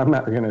granted, I'm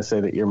not going to say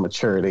that you're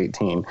mature at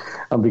 18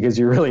 because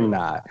you're really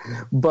not.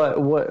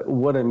 But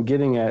what I'm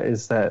getting at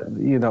is that,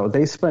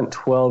 they spent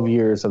 12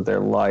 years of their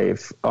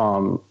life,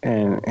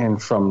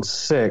 and from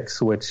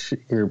 6, which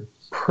you're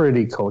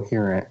pretty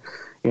coherent,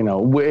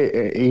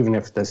 even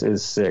if this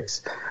is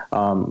 6,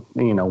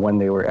 when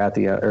they were at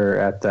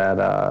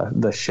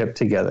the ship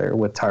together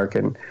with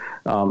Tarkin,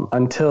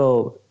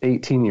 until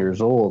 18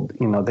 years old,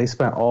 they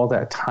spent all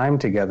that time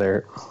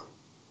together.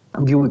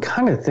 You would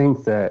kind of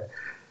think that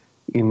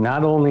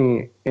not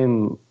only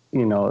in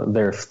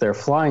their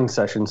flying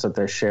sessions that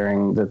they're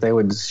sharing, that they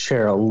would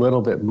share a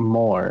little bit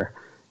more,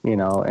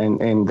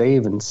 and they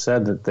even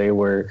said that they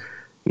were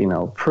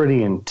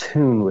pretty in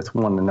tune with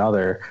one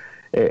another.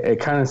 It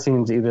kind of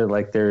seems either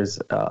like there's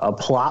a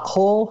plot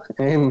hole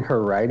in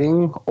her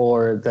writing,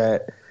 or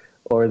that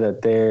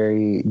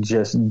they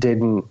just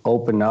didn't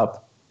open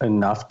up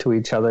enough to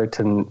each other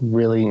to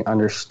really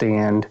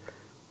understand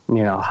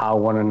how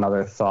one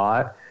another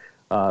thought.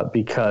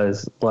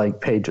 Because,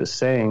 like Paige was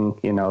saying,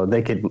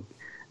 they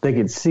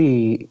could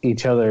see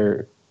each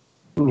other,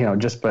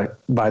 just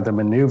by the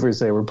maneuvers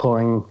they were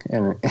pulling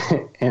in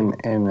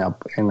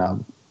a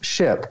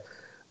ship,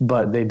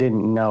 but they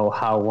didn't know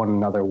how one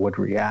another would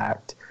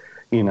react,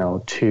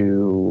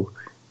 to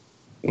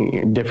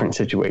different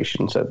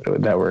situations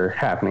that were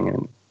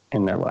happening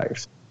in their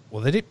lives.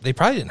 Well, they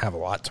probably didn't have a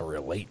lot to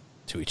relate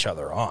to each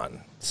other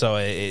on. So,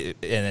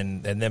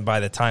 and then by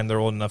the time they're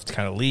old enough to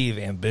kind of leave,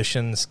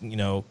 ambitions,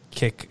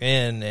 kick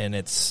in, and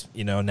it's,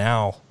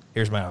 now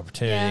here's my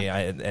opportunity. Yeah.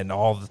 And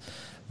all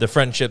the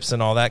friendships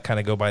and all that kind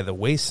of go by the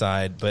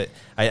wayside. But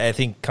I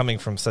think coming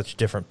from such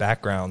different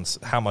backgrounds,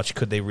 how much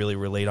could they really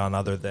relate on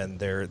other than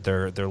their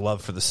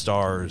love for the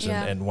stars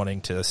and wanting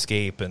to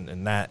escape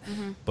and that.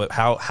 But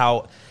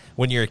how,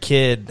 when you're a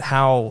kid,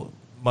 how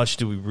much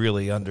do we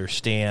really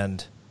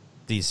understand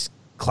these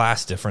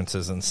class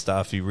differences and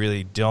stuff? You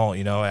really don't.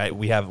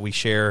 We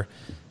share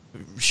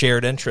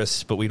shared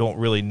interests, but we don't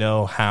really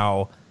know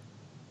how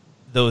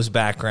those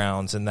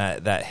backgrounds and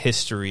that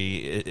history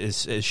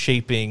is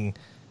shaping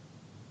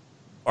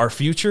our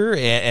future,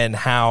 and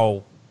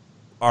how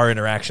our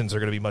interactions are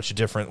going to be much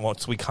different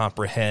once we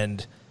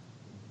comprehend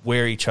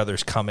where each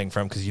other's coming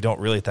from, because you don't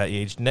really at that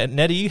age.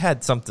 Nettie, you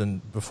had something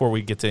before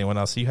we get to anyone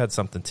else. You had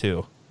something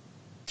too.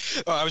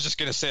 Oh, I was just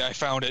going to say I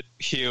found it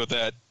here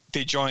that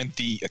they joined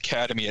the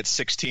academy at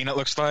 16, it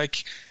looks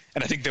like,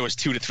 And I think there was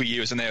 2 to 3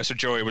 years in there, so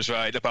Joey was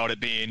right about it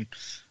being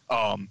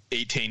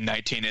 18,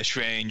 19-ish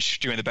range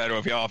during the Battle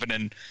of Yavin.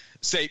 And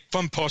say,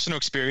 from personal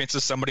experience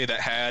as somebody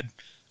that had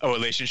a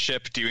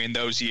relationship during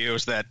those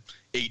years, that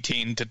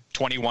 18 to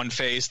 21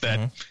 phase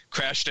that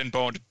crashed and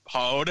burned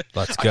hard.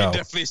 Let's go. I can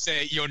definitely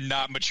say you're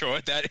not mature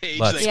at that age.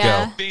 Let's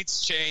go.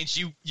 Things change.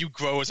 You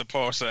grow as a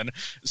person.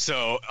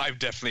 So I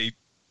definitely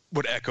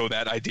would echo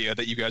that idea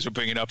that you guys were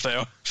bringing up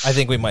there. I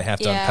think we might have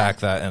to unpack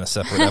that in a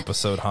separate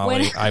episode,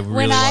 Holly. I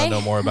really want to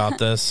know more about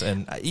this.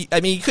 And I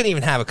mean, you couldn't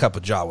even have a cup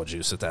of Jawa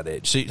juice at that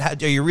age. So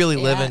are you really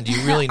living? Do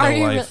you really know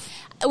life?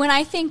 When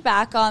I think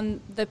back on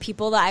the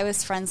people that I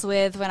was friends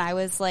with when I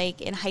was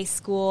like in high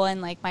school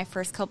and like my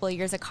first couple of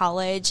years of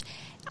college,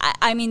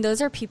 I mean,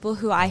 those are people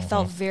who I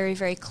felt very,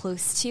 very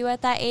close to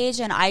at that age,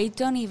 and I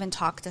don't even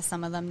talk to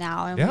some of them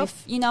now. And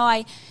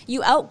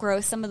you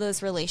outgrow some of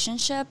those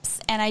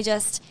relationships, and I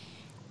just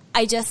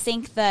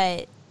think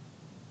that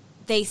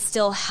they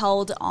still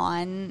held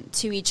on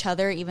to each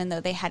other even though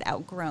they had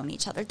outgrown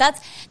each other.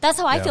 That's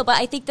how I feel. But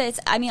I think that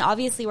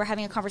obviously we're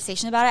having a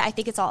conversation about it. I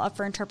think it's all up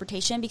for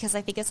interpretation because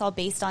I think it's all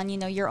based on,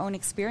 your own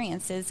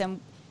experiences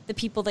and the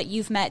people that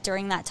you've met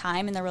during that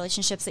time and the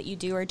relationships that you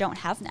do or don't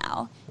have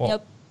now.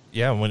 Well,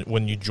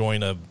 when you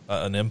join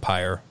an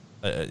empire,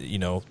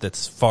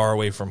 that's far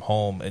away from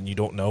home and you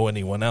don't know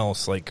anyone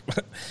else, like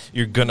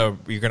you're gonna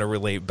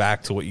relate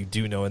back to what you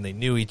do know, and they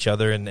knew each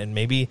other, and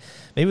maybe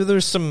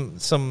there's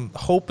some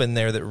hope in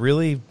there that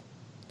really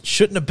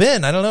shouldn't have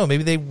been. I don't know.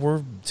 Maybe they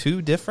were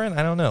too different.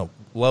 I don't know.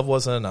 Love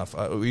wasn't enough.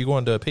 Were you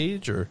going to a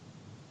page or?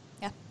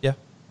 Yeah.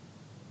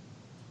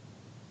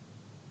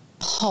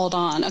 Hold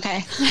on.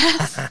 Okay.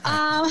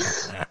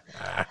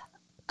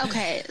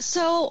 Okay.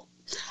 So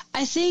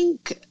I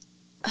think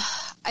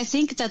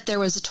that there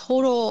was a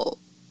total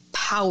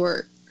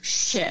power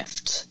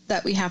shift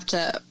that we have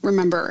to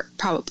remember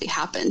probably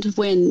happened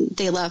when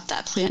they left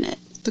that planet,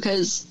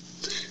 because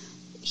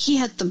he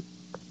had the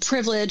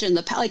privilege and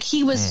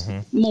he was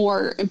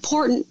more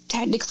important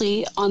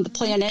technically on the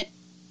planet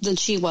than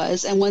she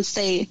was. And once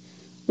they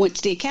went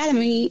to the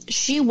academy,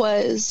 she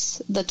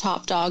was the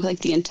top dog like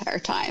the entire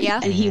time. Yeah.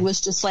 And he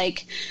was just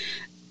like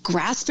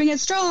grasping at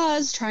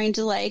straws, trying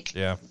to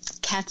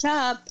catch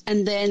up,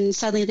 and then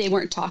suddenly they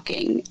weren't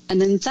talking, and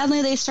then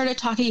suddenly they started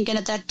talking again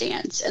at that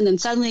dance, and then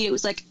suddenly it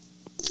was like,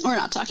 we're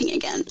not talking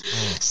again.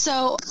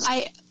 So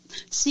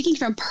speaking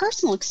from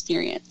personal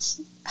experience,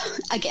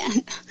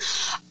 again,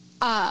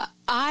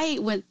 I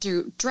went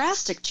through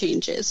drastic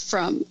changes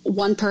from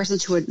one person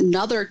to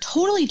another,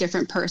 totally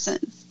different person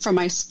from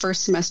my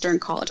first semester in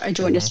college. I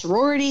joined a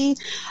sorority.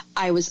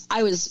 I was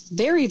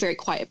very, very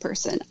quiet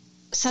person.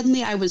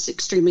 Suddenly I was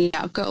extremely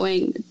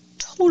outgoing,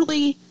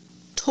 totally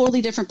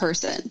different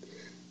person.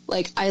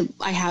 Like I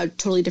had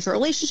totally different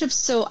relationships.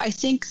 So I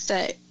think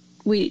that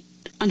we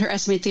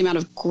underestimate the amount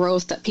of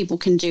growth that people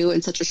can do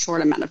in such a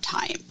short amount of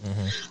time.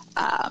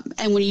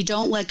 And when you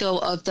don't let go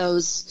of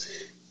those,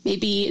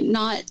 maybe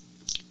not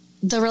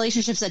the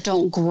relationships that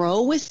don't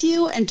grow with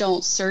you and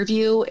don't serve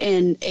you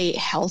in a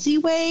healthy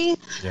way,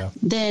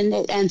 then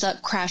it ends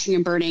up crashing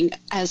and burning,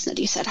 as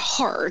Nidhi said,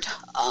 hard.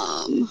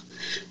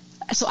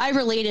 So I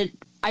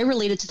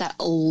related to that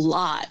a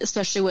lot,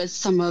 especially with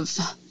some of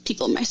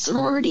people in my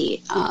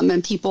sorority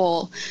and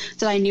people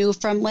that I knew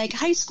from like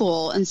high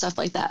school and stuff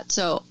like that.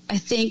 So I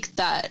think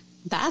that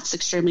that's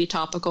extremely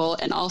topical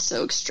and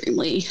also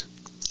extremely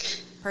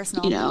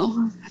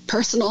personal,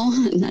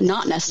 and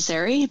not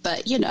necessary,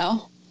 but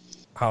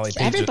Holly,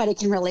 everybody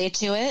can relate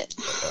to it.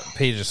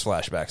 Paige's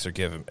flashbacks are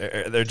giving.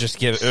 They're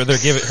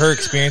giving her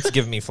experience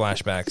giving me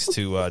flashbacks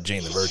to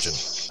Jane the Virgin.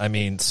 I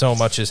mean, so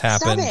much has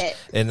happened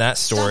in that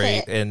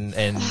story in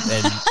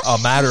a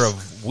matter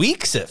of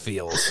weeks. It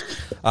feels.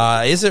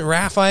 Is it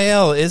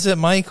Raphael? Is it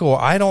Michael?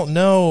 I don't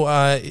know.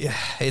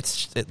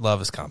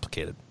 Love is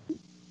complicated.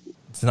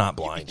 It's not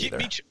blind either.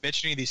 You keep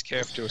mentioning these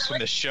characters from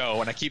the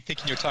show, and I keep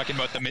thinking you're talking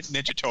about the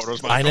Ninja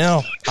Turtles. I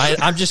know.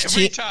 I'm just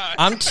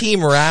I'm Team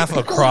Raph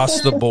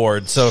across the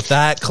board. So if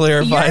that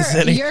clarifies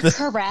anything, you're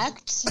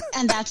correct,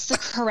 and that's the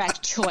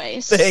correct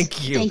choice.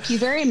 Thank you. Thank you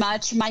very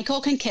much. Michael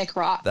can kick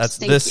rocks.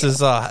 This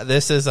is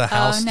a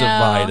house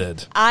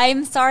divided.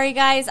 I'm sorry,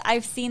 guys.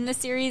 I've seen the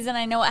series and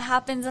I know what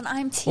happens, and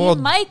I'm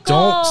Team Michael.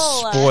 Don't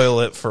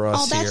spoil it for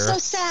us here. Oh, that's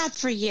so sad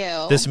for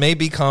you. This may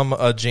become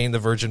a Jane the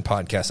Virgin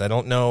podcast. I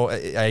don't know.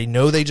 I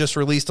know they just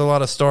released a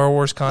lot of Star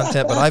Wars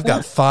content, but I've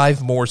got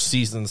 5 more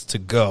seasons to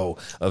go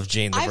of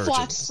Jane the Virgin. I've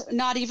watched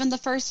not even the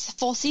first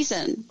full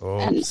season,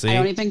 and see? I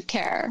don't even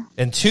care.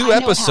 In 2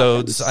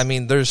 episodes, I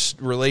mean, there's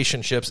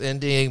relationships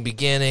ending,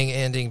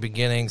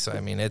 beginning. So,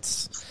 I mean,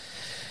 it's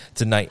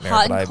a nightmare,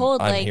 hot but and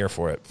cold, I'm here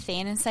for it.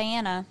 Thane and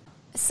Ciena.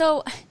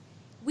 So,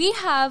 we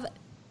have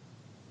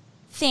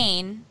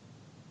Thane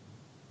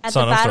at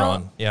Son the of battle.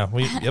 Thrawn.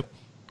 Yeah,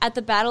 at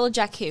the Battle of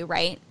Jakku,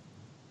 right?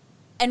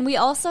 And we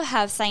also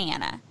have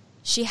Ciena.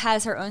 She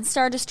has her own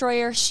Star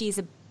Destroyer. She's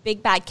a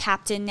big bad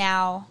captain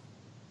now.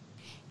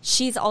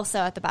 She's also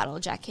at the Battle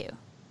of Jakku.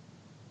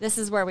 This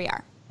is where we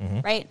are,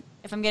 right?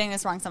 If I'm getting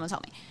this wrong, someone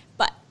tell me.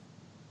 But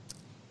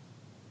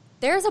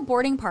there's a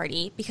boarding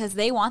party because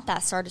they want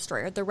that Star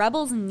Destroyer. The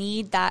rebels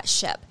need that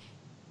ship.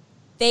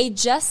 They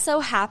just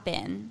so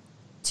happen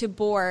to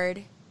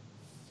board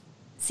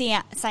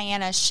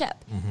Ciana's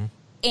ship. Mm-hmm.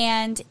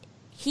 And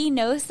he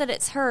knows that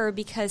it's her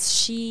because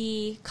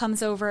she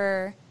comes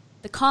over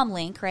the comm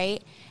link,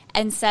 right,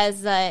 and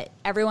says that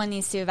everyone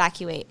needs to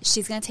evacuate.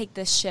 She's going to take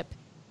this ship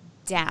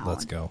down.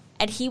 Let's go.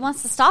 And he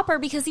wants to stop her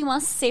because he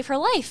wants to save her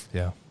life.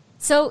 Yeah.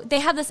 So they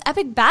have this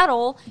epic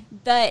battle,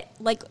 that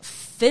like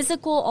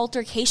physical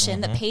altercation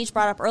that Paige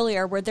brought up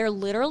earlier, where they're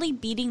literally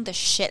beating the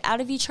shit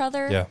out of each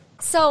other. Yeah.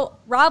 So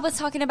Rob was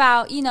talking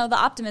about, you know, the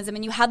optimism,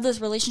 and you have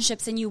those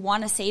relationships and you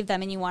want to save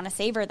them and you want to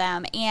savor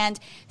them. And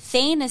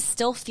Thane is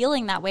still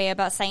feeling that way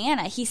about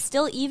Ciana. He's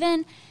still,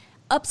 even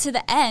up to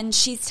the end,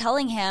 she's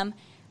telling him,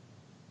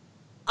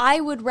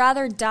 I would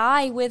rather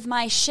die with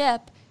my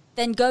ship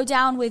than go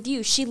down with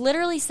you. She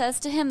literally says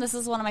to him, this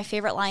is one of my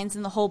favorite lines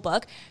in the whole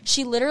book.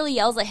 She literally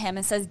yells at him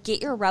and says,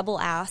 get your rebel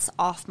ass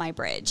off my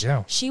bridge.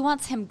 Yeah. She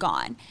wants him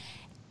gone.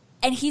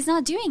 And he's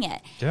not doing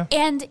it. Yeah.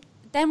 And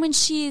then when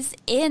she's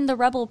in the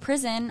rebel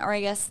prison, or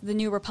I guess the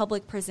New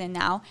Republic prison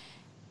now,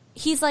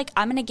 he's like,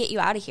 I'm going to get you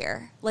out of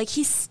here. Like,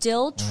 he's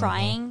still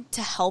trying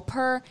to help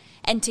her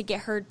and to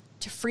get her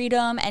to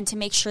freedom and to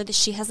make sure that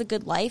she has a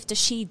good life. Does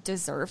she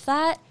deserve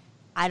that?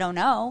 I don't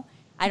know.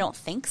 I don't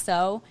think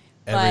so.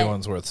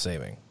 Everyone's worth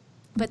saving.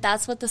 But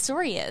that's what the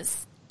story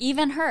is.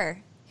 Even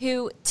her,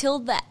 who till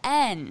the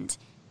end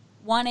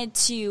wanted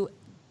to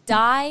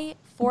die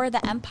for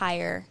the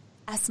Empire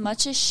as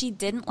much as she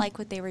didn't like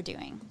what they were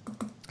doing.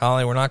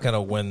 Holly, we're not going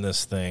to win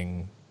this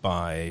thing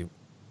by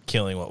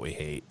killing what we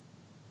hate.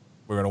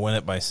 We're going to win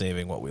it by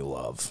saving what we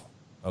love.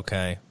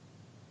 Okay?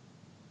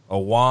 A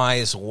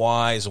wise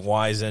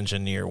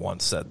engineer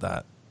once said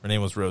that. Her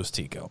name was Rose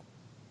Tico.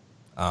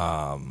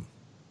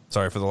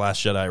 Sorry for the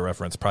Last Jedi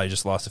reference. Probably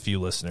just lost a few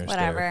listeners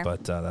there,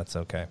 but that's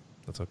okay.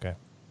 That's okay.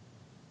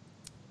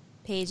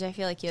 Paige, I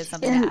feel like you had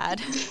something to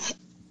add.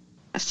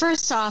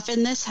 First off,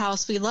 in this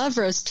house, we love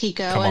Rose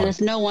Tico, and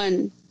if no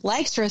one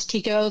likes Rose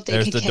Tico,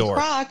 they can kick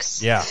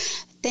rocks. Yeah.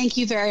 Thank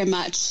you very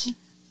much.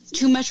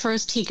 Too much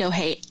Rose Tico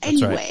hate. That's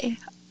anyway,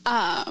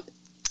 right.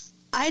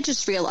 I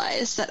just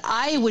realized that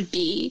I would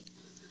be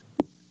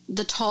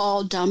the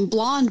tall, dumb,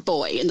 blonde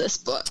boy in this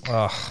book.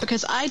 Ugh.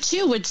 Because I,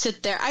 too, would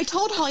sit there. I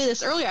told Holly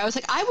this earlier. I was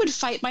like, I would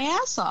fight my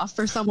ass off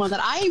for someone that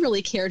I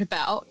really cared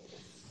about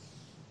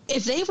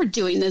if they were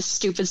doing this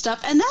stupid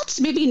stuff. And that's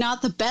maybe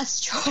not the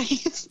best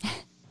choice.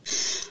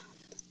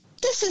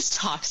 This is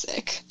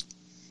toxic.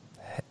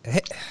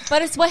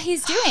 But it's what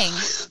he's doing.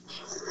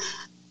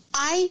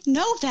 I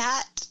know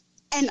that.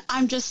 And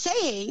I'm just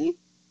saying,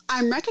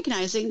 I'm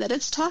recognizing that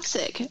it's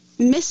toxic.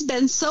 Miss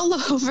Ben Solo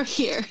over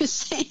here is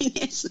saying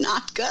it's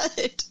not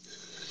good.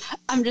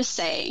 I'm just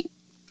saying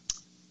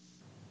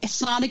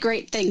it's not a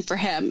great thing for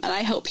him, and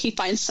I hope he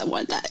finds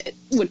someone that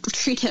would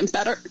treat him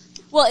better.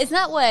 Well, isn't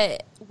that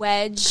what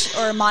Wedge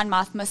or Mon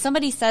Mothma,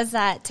 somebody says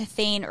that to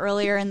Thane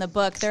earlier in the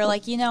book. They're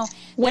like, you know,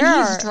 when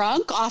he's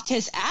drunk off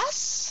his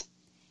ass?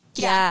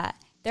 Yeah.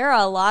 There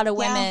are a lot of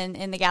women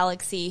in the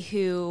galaxy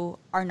who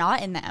are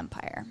not in the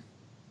Empire.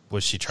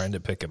 Was she trying to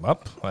pick him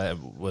up?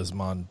 Was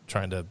Mon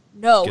trying to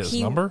get his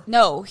number?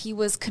 No, he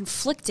was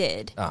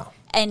conflicted. Oh.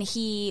 And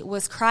he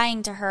was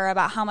crying to her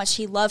about how much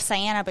he loves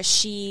Ciana, but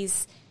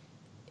she's,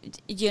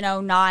 you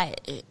know,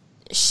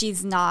 she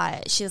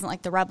doesn't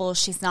like the rebels.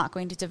 She's not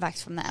going to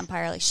defect from the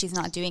Empire. Like, she's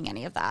not doing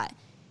any of that.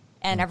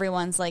 And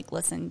everyone's like,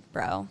 listen,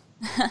 bro,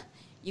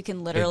 you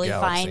can literally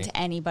find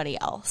anybody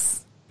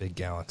else. Big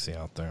galaxy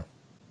out there.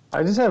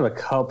 I just have a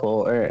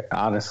couple, or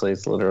honestly,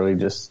 it's literally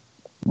just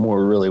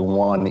really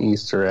one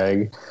Easter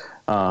egg.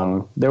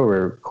 There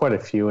were quite a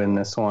few in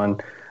this one,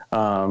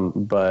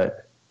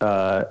 but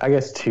I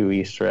guess two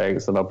Easter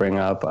eggs that I'll bring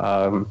up.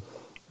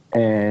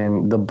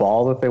 And the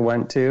ball that they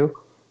went to,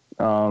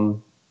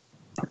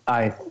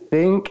 I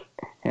think,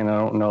 and I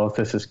don't know if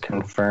this is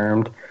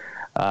confirmed,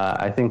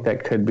 I think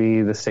that could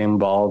be the same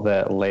ball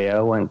that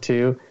Leia went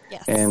to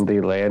in the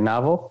Leia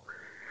novel,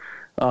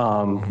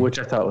 which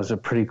I thought was a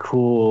pretty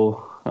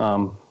cool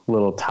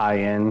little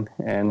tie-in.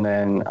 And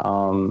then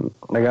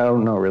like, I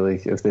don't know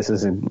really if this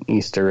is an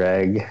Easter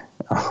egg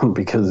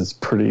because it's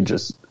pretty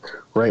just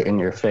right in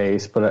your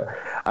face, but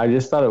I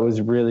just thought it was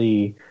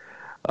really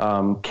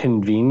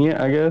convenient,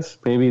 I guess,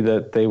 maybe,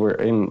 that they were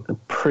in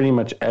pretty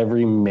much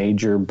every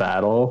major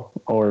battle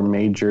or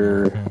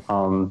major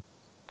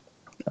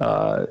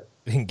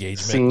engagement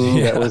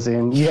scene that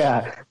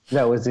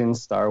was in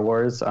Star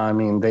Wars. I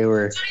mean, they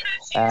were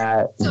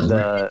at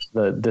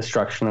the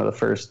destruction of the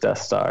first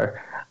Death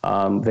Star.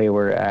 They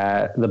were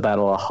at the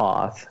Battle of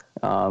Hoth.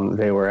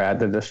 They were at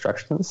the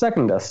destruction of the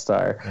second Death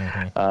Star.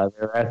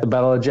 They were at the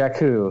Battle of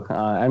Jakku.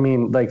 I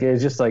mean, like,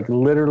 it's just like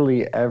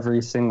literally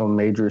every single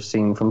major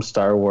scene from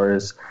Star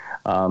Wars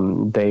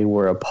they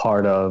were a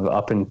part of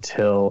up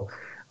until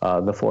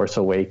The Force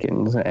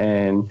Awakens.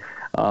 And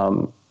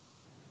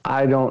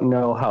I don't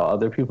know how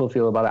other people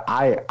feel about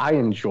it. I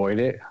enjoyed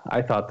it.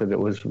 I thought that it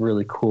was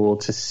really cool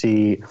to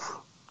see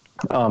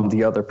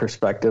the other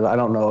perspective. I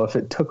don't know if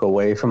it took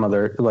away from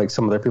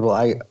some other people.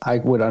 I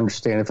would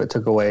understand if it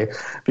took away,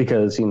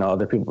 because, you know,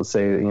 other people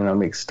say, you know,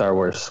 make Star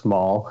Wars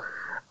small,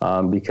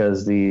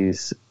 because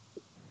these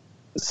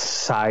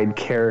side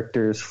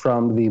characters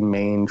from the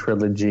main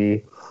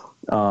trilogy,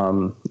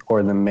 or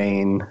the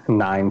main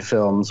 9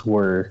 films,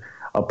 were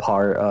a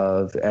part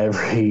of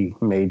every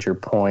major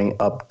point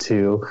up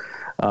to,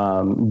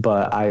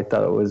 but I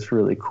thought it was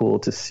really cool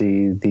to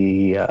see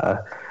the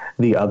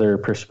other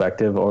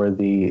perspective, or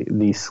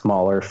the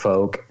smaller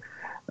folk,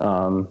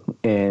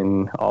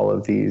 in all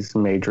of these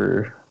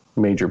major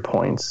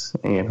points,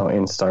 you know,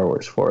 in Star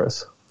Wars for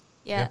us.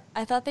 Yeah,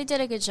 I thought they did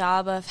a good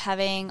job of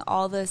having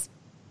all those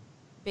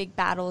big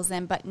battles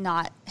in, but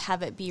not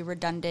have it be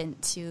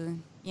redundant to,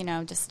 you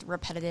know, just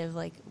repetitive,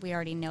 like we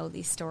already know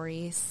these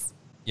stories.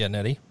 Yeah,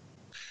 Nettie?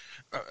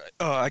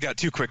 I got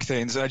 2 quick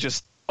things.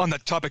 On the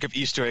topic of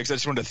Easter eggs, I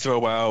just wanted to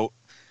throw out,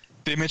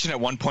 they mentioned at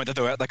one point that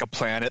they're at like a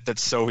planet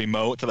that's so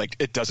remote that like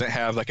it doesn't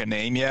have like a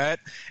name yet,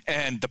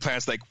 and the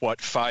planet's like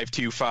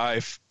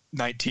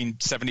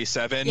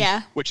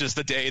 5/25/1977, which is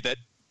the day that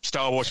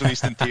Star Wars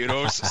released in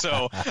theaters.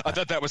 So I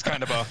thought that was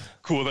kind of a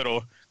cool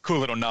little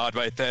nod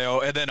right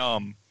there. And then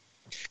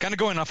kind of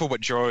going off of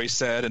what Jory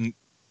said and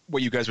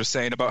what you guys were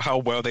saying about how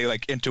well they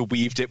like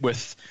interweaved it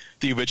with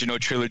the original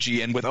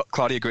trilogy and with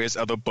Claudia Gray's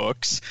other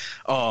books.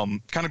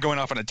 Kind of going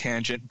off on a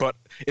tangent, but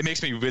it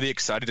makes me really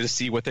excited to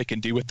see what they can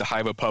do with the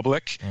High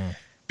Republic,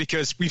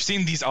 because we've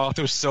seen these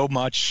authors so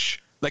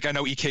much. Like, I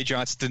know E.K.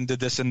 Johnston did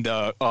this in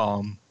the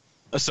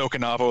Ahsoka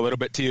novel a little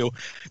bit too.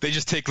 They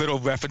just take little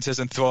references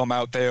and throw them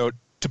out there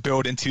to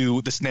build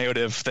into this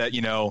narrative that,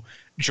 you know,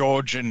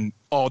 George and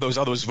all those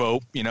others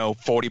wrote, you know,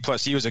 40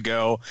 plus years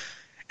ago.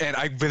 And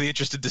I'm really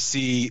interested to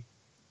see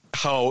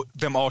how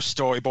them all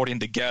storyboarding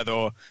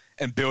together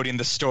and building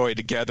the story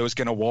together is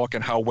going to work,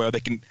 and how well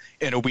they can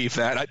interweave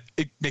that.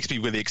 It makes me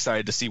really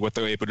excited to see what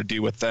they're able to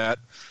do with that.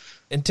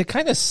 And to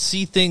kind of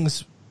see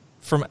things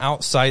from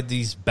outside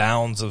these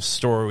bounds of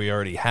story we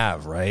already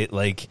have, right?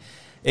 Like,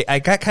 I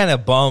got kind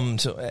of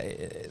bummed.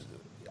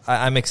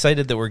 I'm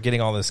excited that we're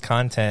getting all this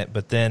content,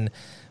 but then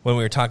when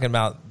we were talking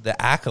about the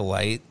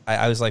Acolyte,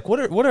 I was like,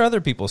 what are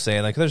other people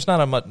saying? Like, there's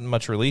not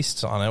much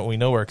released on it. We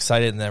know we're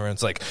excited, and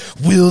everyone's like,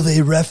 will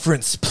they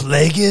reference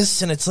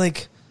Plagueis? And it's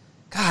like,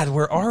 God,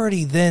 we're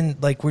already then,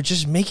 like, we're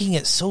just making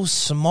it so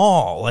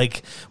small.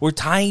 Like, we're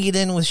tying it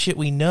in with shit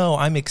we know.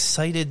 I'm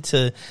excited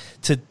to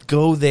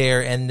go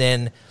there and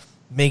then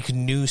make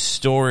new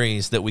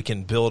stories that we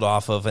can build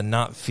off of and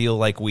not feel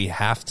like we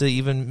have to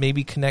even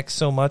maybe connect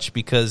so much,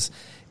 because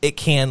it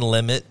can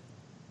limit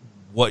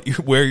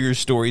where your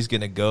story's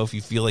going to go if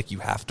you feel like you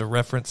have to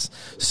reference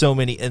so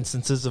many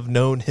instances of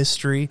known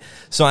history.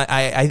 So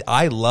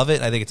I love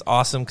it. I think it's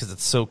awesome, because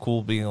it's so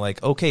cool being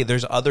like, okay,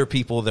 there's other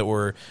people that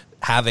were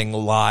having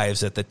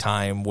lives at the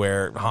time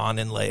where Han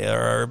and Leia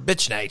are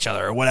bitching at each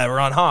other or whatever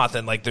on Hoth,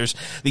 and like there's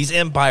these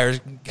empires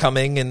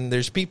coming, and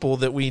there's people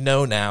that we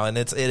know now, and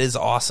it is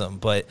awesome.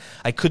 But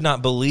I could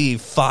not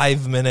believe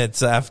 5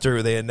 minutes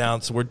after they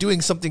announced we're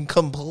doing something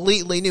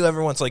completely new,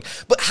 everyone's like,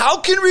 but how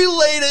can we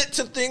relate it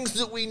to things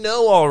that we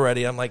know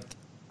already? I'm like,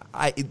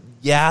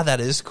 yeah, that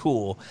is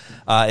cool.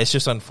 It's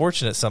just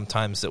unfortunate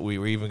sometimes that we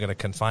were even going to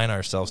confine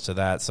ourselves to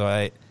that. So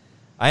I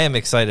am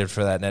excited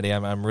for that, Nettie.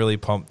 I'm really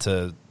pumped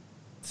to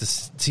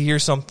hear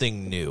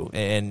something new,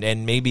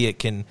 and maybe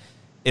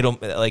it'll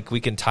like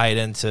we can tie it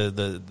into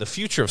the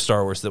future of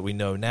Star Wars that we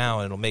know now,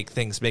 and it'll make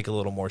things make a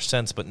little more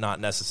sense, but not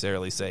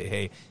necessarily say,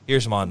 hey,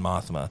 here's Mon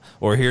Mothma,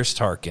 or here's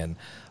Tarkin,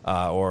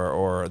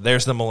 or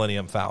there's the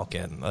Millennium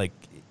Falcon. Like,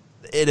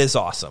 it is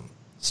awesome.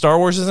 Star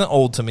Wars isn't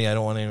old to me. I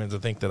don't want anyone to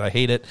think that I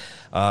hate it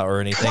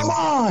or anything,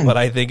 but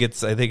I think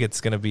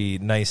it's going to be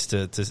nice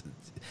to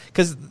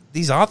because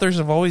these authors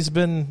have always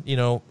been, you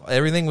know,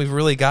 everything we've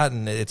really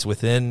gotten, it's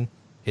within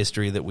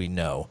history that we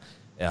know,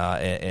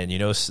 and you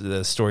know,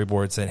 the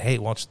storyboard saying, hey,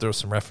 why don't you throw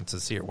some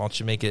references here, why don't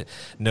you make it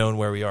known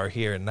where we are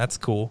here, and that's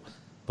cool.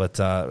 But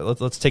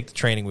let's take the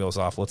training wheels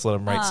off. Let's let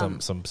them write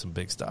some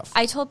big stuff.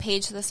 I told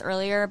Paige this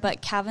earlier,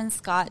 but Kevin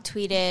Scott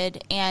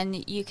tweeted,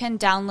 and you can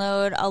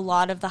download a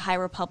lot of the High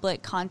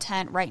Republic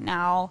content right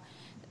now.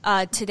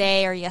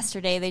 Today or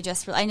yesterday,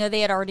 I know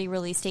they had already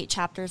released 8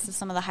 chapters of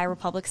some of the High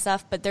Republic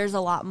stuff, but there's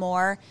a lot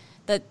more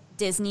that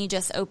Disney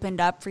just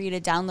opened up for you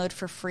to download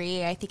for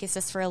free. I think it's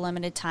just for a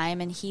limited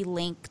time, and he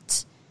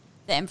linked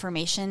the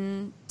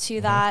information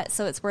to that,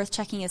 so it's worth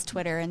checking his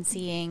Twitter and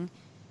seeing,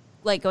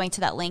 like, going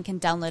to that link and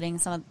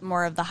downloading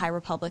more of the High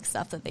Republic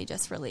stuff that they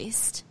just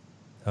released.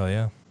 Oh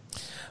yeah.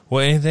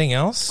 Well, anything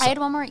else? I had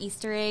one more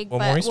Easter egg,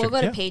 we'll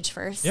go to Paige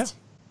first. Yeah.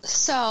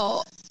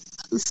 So,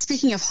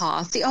 speaking of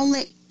Hoth, the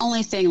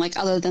only thing, like,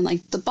 other than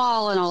like the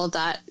ball and all of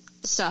that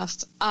stuff,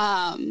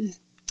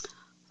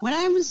 when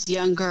I was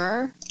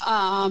younger,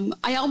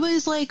 I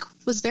always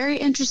was very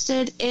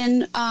interested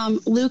in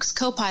Luke's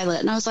co-pilot,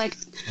 and I was like,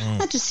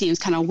 that just seems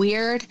kind of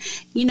weird,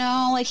 you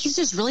know, like he's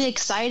just really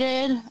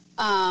excited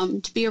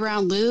to be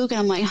around Luke, and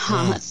I'm like,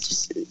 that's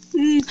just.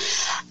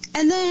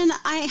 And then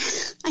I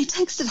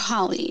texted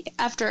Holly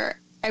after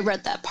I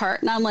read that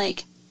part, and I'm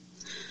like,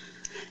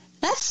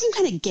 that seemed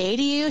kind of gay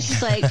to you?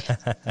 She's like,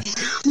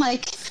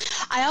 like,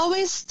 I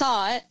always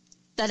thought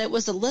that it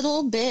was a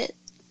little bit,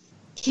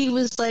 he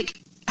was like,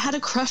 had a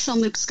crush on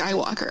Luke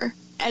Skywalker.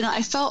 And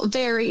I felt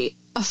very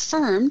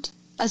affirmed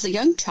as a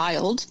young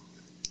child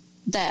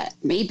that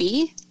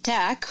maybe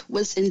Dak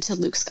was into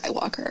Luke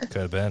Skywalker.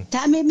 Could have been.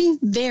 That made me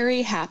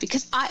very happy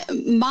because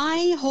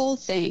my whole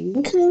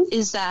thing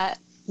is that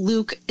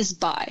Luke is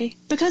bi.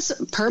 Because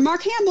per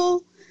Mark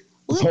Hamill,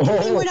 Luke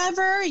can be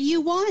whatever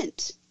you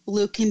want.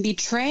 Luke can be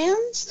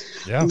trans.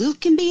 Yeah. Luke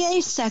can be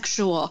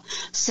asexual.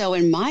 So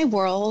in my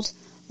world,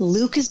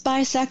 Luke is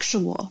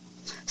bisexual.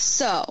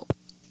 So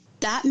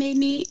that made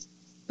me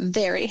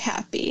very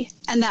happy.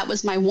 And that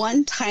was my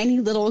one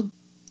tiny little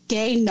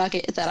gay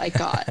nugget that I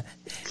got.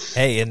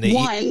 Hey, in the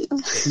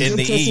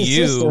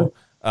EU,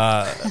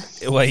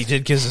 well, he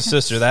did kiss his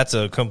sister. That's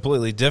a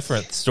completely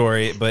different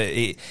story. But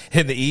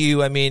in the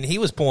EU, I mean, he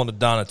was pulling a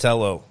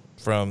Donatello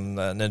from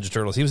Ninja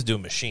Turtles. He was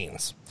doing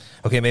machines.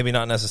 Okay, maybe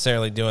not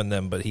necessarily doing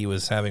them, but he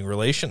was having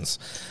relations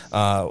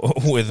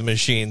with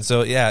machines.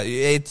 So yeah,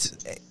 it's.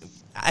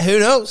 Who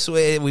knows?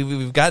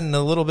 We've gotten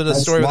a little bit of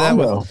story with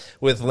that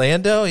with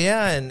Lando,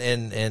 yeah,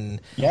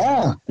 and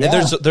yeah.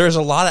 There's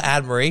a lot of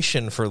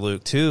admiration for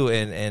Luke too,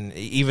 and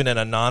even in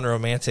a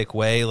non-romantic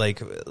way, like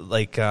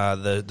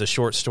the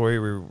short story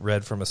we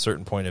read from a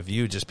certain point of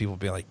view, just people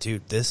being like,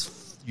 dude,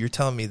 you're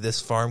telling me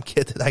this farm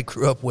kid that I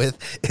grew up with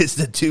is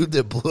the dude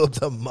that blew up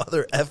the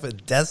mother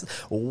effing desk?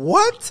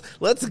 What?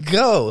 Let's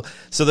go.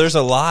 So there's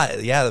a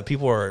lot. Yeah, the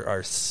people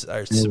are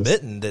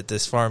submitting that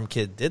this farm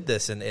kid did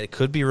this, and it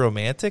could be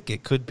romantic.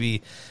 It could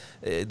be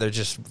they're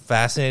just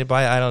fascinated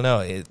by it. I don't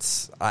know.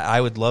 I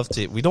would love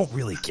to. We don't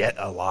really get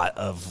a lot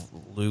of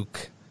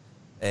Luke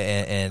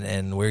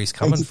and where he's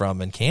coming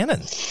from in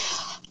canon.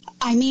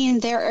 I mean,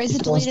 there is a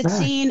deleted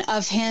scene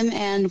of him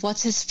and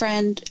what's his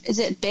friend? Is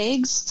it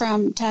Biggs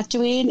from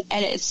Tatooine?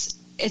 And it's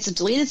a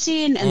deleted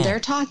scene, and they're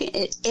talking.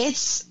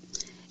 It's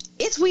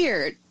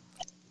weird.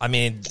 I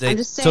mean, they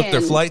took their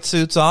flight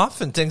suits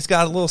off, and things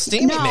got a little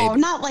steamy. No, maybe.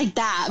 Not like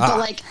that. But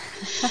like,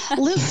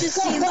 Luke just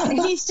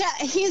seems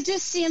he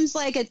just seems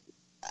like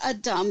a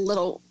dumb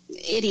little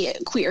idiot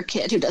queer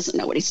kid who doesn't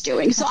know what he's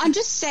doing. So I'm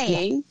just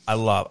saying,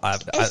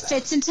 it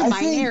fits into my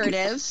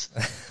narrative.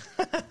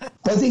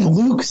 I think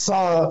Luke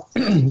saw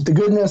the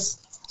goodness,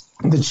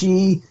 the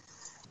chi.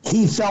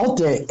 He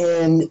felt it,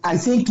 and I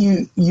think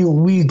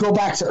we go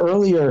back to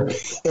earlier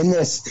in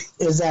this,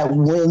 is that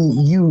when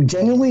you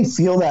genuinely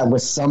feel that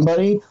with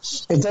somebody,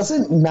 it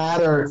doesn't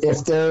matter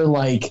if they're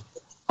like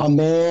a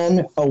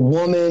man, a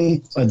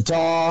woman, a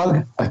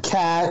dog, a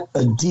cat,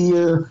 a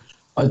deer,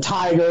 a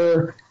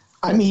tiger.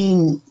 I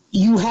mean,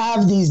 you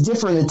have these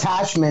different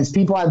attachments.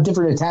 People have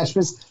different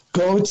attachments.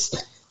 Goats.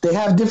 They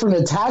have different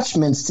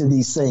attachments to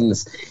these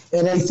things.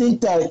 And I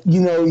think that,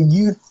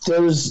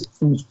 there's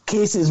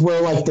cases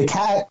where like the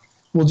cat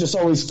will just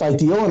always fight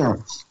the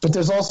owner. But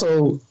there's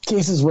also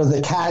cases where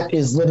the cat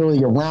is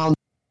literally around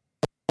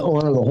the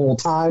owner the whole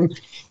time.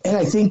 And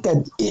I think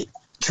that it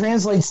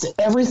translates to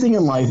everything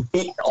in life.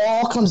 It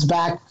all comes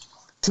back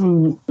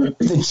to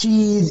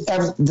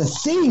the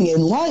thing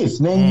in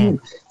life, man.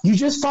 You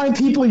just find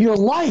people you're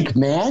like,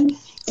 man.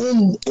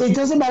 And it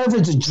doesn't matter if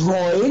it's a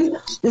droid.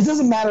 It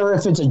doesn't matter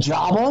if it's a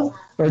Jabba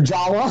or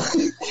Jawa.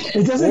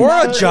 It doesn't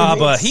matter. Or a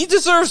Jabba. He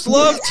deserves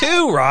love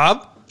too,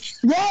 Rob.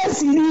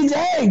 Yes, he needs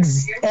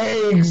eggs.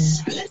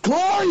 Eggs.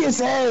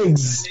 Glorious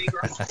eggs.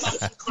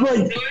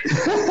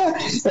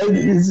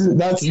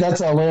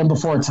 That's a Land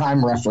Before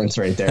Time reference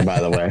right there, by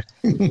the way.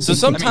 So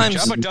sometimes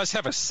Jabba does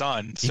have a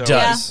son. So he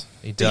does.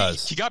 Yeah. He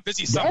does. He got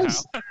busy somehow.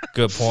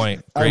 Good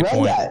point. Great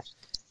point. That.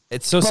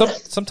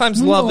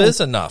 Sometimes love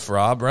is enough,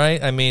 Rob,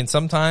 right? I mean,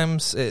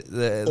 sometimes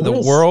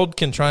the world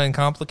can try and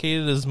complicate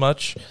it as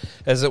much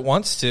as it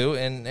wants to,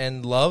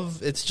 and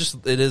love, it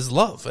is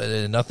love,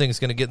 and nothing's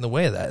going to get in the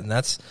way of that. And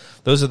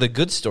those are the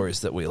good stories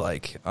that we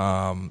like,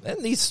 and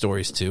these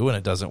stories too. When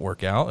it doesn't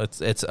work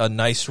out, it's a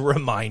nice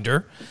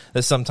reminder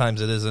that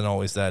sometimes it isn't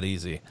always that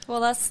easy.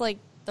 Well, that's like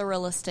the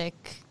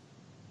realistic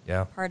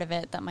part of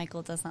it that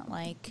Michael doesn't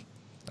like.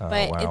 Oh,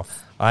 wow.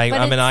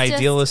 I'm an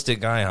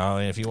idealistic guy,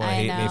 Holly. If you want to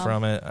hate me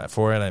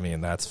for it, I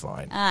mean, that's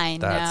fine. I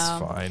know. That's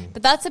fine.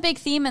 But that's a big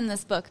theme in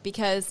this book,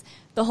 because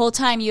the whole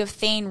time you have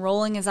Thane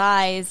rolling his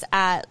eyes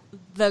at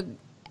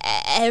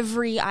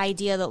every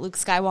idea that Luke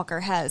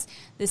Skywalker has.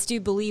 This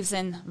dude believes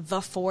in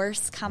the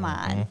Force. Come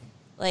on.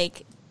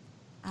 Like,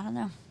 I don't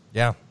know.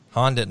 Yeah.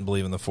 Han didn't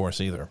believe in the Force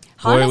either.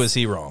 Boy, was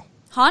he wrong.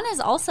 Han is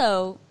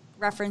also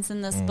reference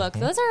in this book.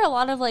 Those are a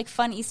lot of like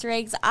fun Easter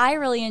eggs. I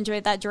really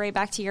enjoyed that, Jory.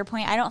 Back to your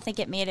point, I don't think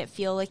it made it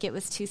feel like it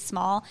was too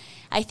small.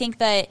 I think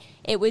that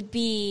it would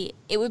be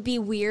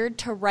weird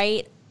to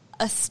write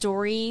a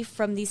story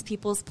from these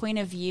people's point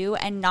of view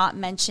and not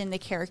mention the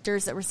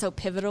characters that were so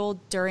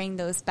pivotal during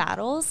those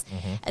battles.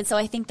 And so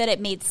I think that it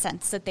made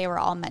sense that they were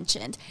all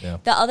mentioned. Yeah.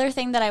 The other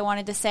thing that I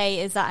wanted to say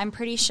is that I'm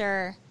pretty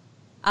sure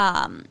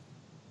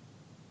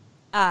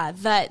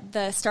that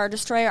the Star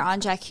Destroyer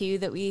on Jakku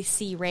that we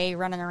see Rey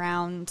running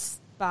around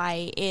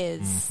by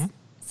is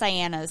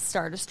Ciana's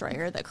Star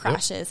Destroyer that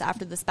crashes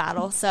after this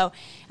battle. So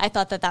I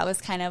thought that was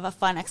kind of a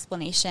fun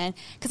explanation.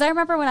 Because I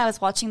remember when I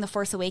was watching The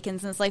Force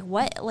Awakens, and it's like,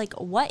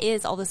 what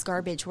is all this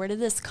garbage? Where did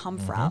this come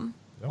from?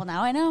 Yep. Well,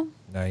 now I know.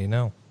 Now you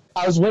know.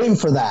 I was waiting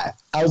for that.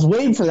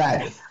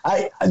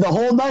 The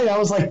whole night I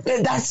was like,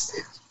 man,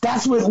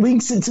 that's what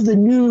links into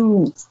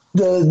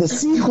the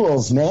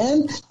sequels,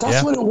 man.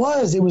 That's what it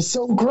was. It was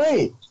so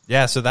great.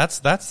 Yeah, so that's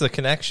the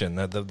connection.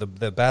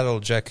 The Battle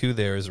of Jakku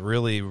there is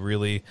really,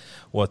 really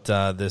what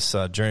this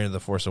Journey to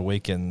the Force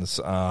Awakens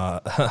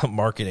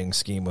marketing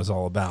scheme was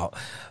all about.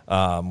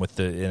 And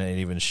it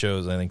even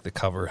shows, I think the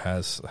cover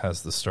has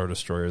the Star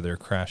Destroyer there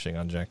crashing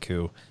on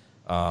Jakku.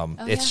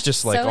 It's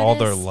just like all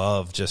their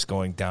love just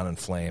going down in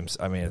flames.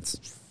 I mean,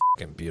 it's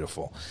fucking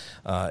beautiful.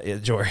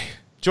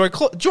 Joy,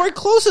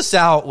 close us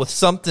out with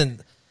something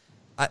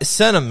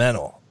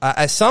sentimental,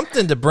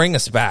 something to bring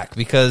us back,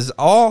 because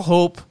all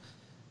hope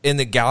in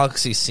the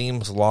galaxy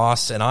seems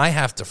lost, and I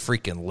have to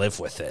freaking live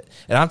with it.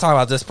 And I'm talking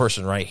about this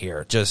person right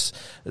here. Just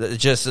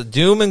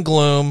doom and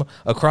gloom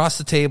across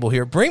the table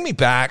here. Bring me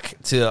back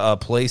to a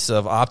place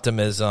of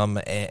optimism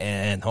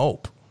and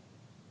hope.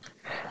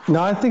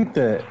 No, I think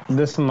that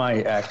this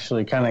might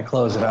actually kind of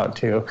close it out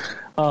too,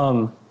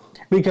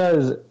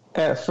 because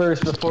at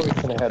first, before we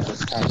could have had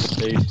this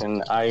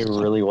conversation, I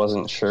really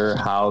wasn't sure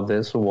how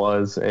this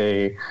was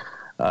a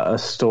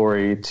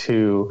story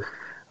to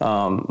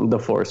The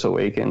Force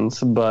Awakens,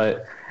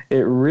 but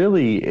it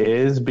really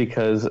is,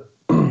 because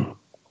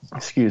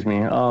excuse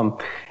me,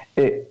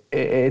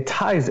 it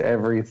ties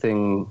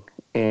everything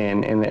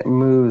in, and it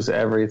moves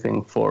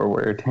everything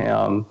forward.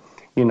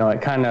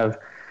 It kind of,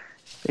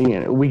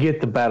 we get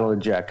the Battle of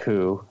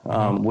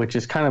Jakku, which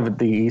is kind of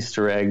the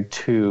Easter egg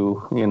to,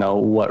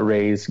 what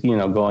Rey's,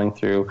 going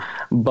through.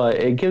 But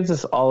it gives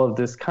us all of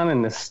this kind of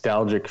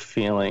nostalgic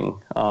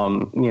feeling,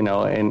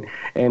 and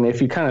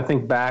if you kind of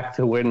think back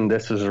to when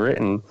this was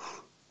written,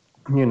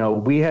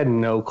 we had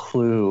no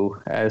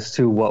clue as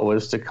to what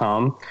was to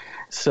come.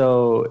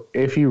 So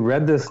if you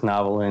read this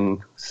novel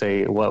in,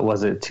 say, what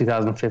was it,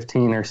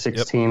 2015 or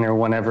 16 or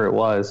whenever it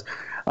was,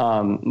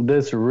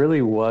 this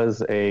really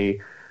was a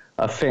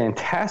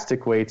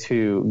fantastic way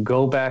to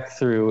go back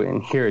through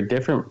and hear a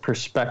different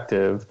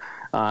perspective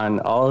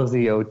on all of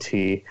the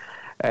OT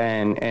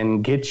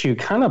and get you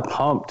kind of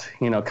pumped,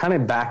 kind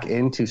of back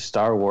into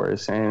Star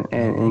Wars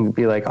and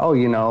be like, oh,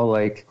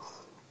 like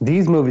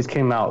these movies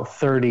came out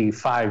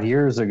 35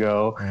 years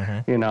ago,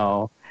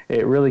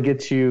 it really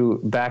gets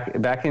you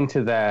back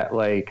into that,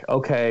 like,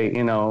 okay,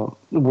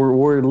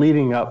 we're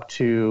leading up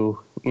to,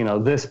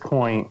 this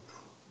point,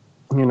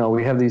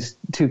 we have these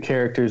two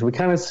characters. We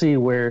kind of see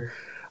where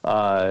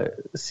the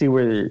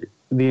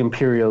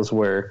Imperials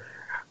were.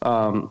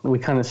 We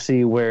kind of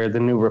see where the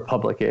New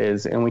Republic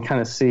is, and we kind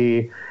of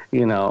see,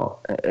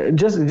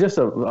 just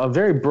a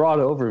very broad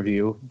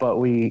overview. But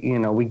we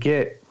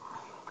get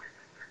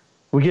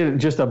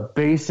just a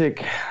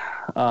basic,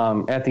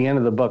 at the end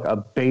of the book, a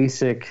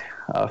basic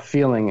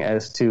feeling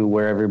as to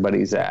where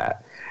everybody's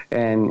at,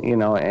 and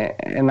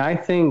and I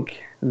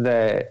think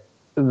that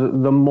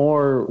the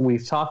more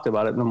we've talked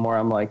about it, the more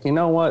I'm like, you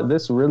know what,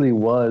 this really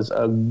was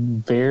a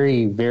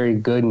very, very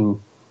good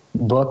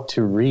book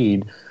to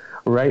read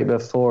right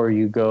before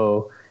you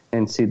go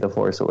and see The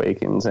Force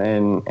Awakens.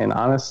 And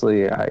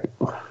honestly, I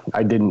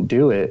didn't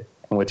do it,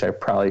 which I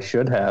probably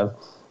should have,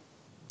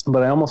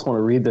 but I almost want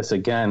to read this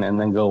again and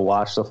then go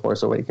watch The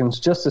Force Awakens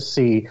just to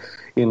see,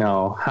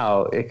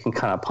 how it can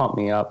kind of pump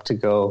me up to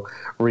go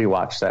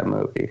rewatch that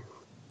movie.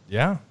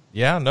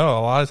 Yeah, no,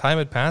 a lot of time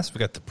had passed. We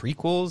got the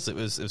prequels. It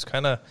was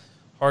kind of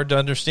hard to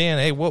understand.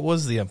 Hey, what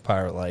was the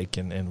Empire like?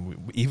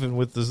 And even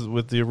with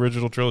the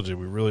original trilogy,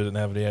 we really didn't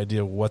have any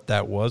idea what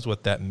that was,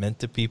 what that meant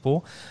to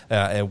people,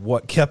 and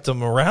what kept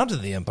them around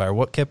in the Empire,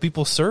 what kept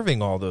people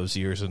serving all those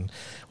years. And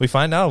we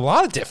find out a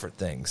lot of different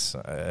things: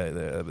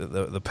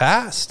 the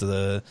past,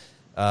 the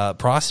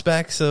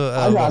prospects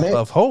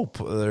of hope,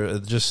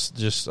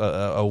 just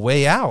a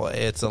way out.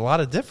 It's a lot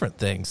of different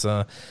things.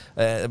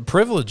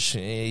 Privilege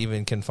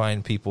even can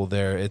find people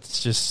there.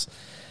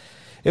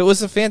 It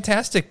was a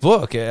fantastic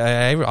book.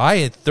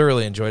 I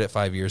thoroughly enjoyed it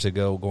 5 years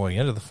ago going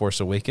into The Force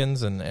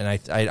Awakens, and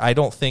I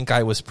don't think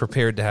I was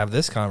prepared to have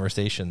this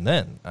conversation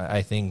then.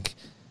 I think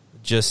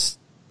just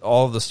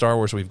all of the Star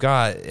Wars we've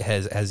got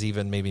has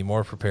even made me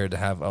more prepared to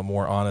have a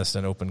more honest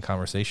and open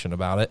conversation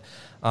about it.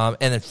 And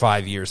then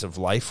 5 years of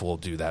life will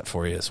do that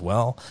for you as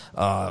well.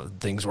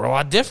 Things were a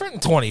lot different in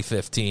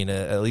 2015,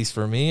 at least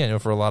for me. I know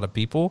for a lot of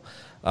people.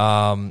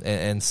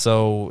 And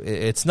so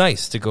it's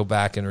nice to go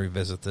back and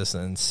revisit this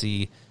and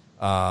see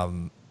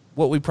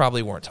what we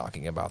probably weren't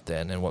talking about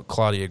then, and what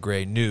Claudia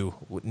Gray knew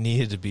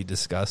needed to be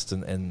discussed,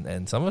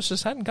 and some of us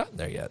just hadn't gotten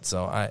there yet.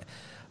 So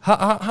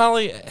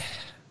Holly,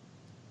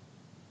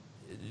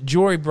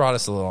 Jory brought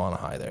us a little on a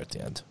high there at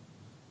the end.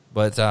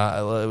 But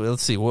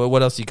let's see,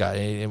 what else you got?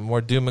 Any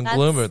more doom and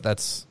gloom? Or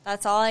that's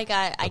all I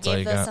got. I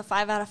gave this a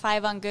 5 out of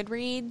 5 on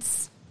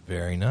Goodreads.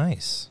 Very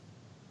nice.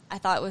 I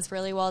thought it was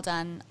really well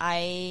done.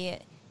 I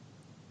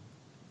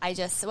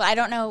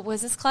don't know,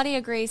 was this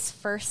Claudia Gray's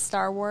first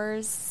Star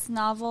Wars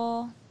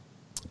novel?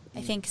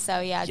 I think so,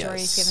 yeah. Yes.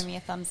 Jory's giving me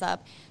a thumbs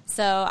up.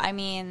 So, I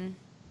mean,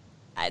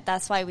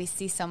 that's why we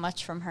see so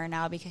much from her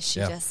now, because she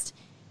just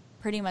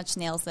pretty much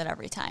nails it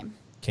every time.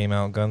 Came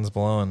out guns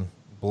blowing.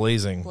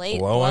 Blazing,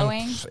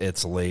 blowing.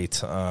 It's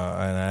late, and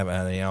I haven't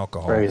had any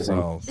alcohol. Phrasing.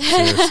 So,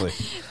 seriously.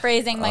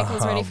 Phrasing.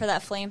 Michael's ready for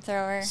that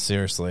flamethrower.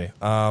 Seriously.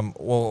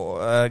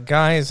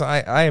 Guys,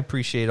 I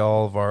appreciate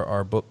all of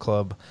our book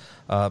club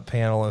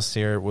panelists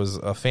here. It was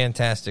a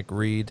fantastic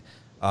read.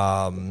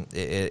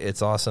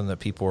 It's awesome that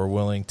people are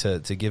willing to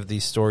give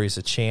these stories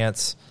a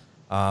chance.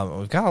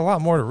 We've got a lot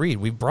more to read.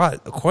 We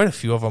brought quite a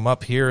few of them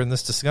up here in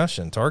this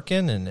discussion.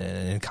 Tarkin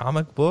and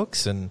comic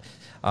books, and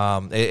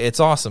it's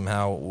awesome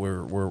how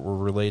we're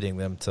relating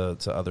them to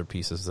other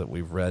pieces that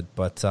we've read.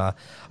 But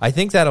I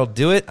think that'll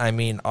do it. I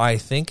mean, I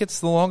think it's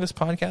the longest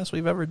podcast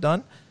we've ever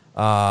done.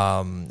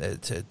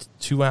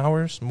 2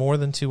 hours, more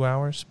than 2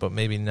 hours, but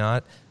maybe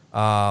not.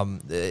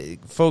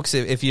 Folks,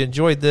 if you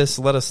enjoyed this,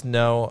 let us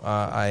know.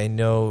 I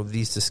know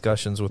these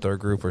discussions with our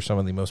group are some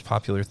of the most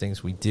popular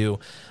things we do,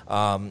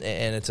 and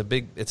it's a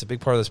big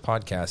part of this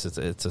podcast.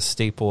 It's a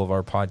staple of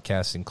our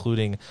podcast,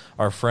 including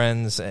our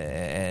friends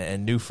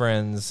and new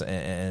friends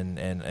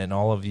and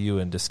all of you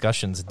in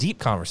discussions, deep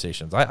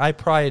conversations. I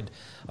pride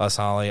us,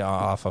 Holly,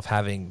 off of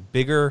having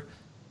bigger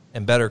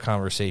and better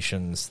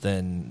conversations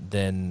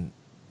than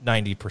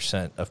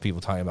 90% of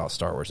people talking about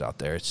Star Wars out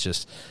there. It's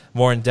just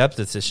more in depth.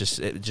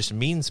 It just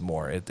means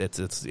more.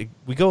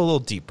 We go a little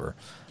deeper,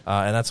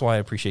 and that's why I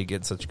appreciate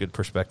getting such good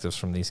perspectives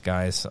from these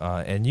guys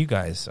and you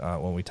guys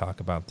when we talk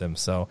about them.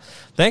 So,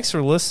 thanks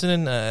for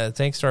listening.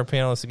 Thanks to our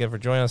panelists again for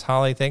joining us.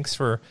 Holly, thanks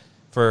for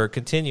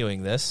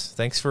continuing this.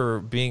 Thanks for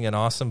being an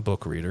awesome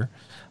book reader.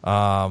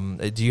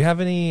 Do you have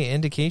any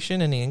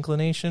indication, any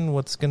inclination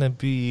what's going to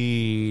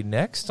be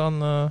next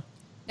on the?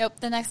 Nope,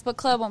 the next book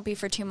club won't be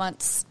for 2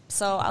 months,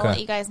 so I'll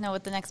let you guys know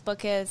what the next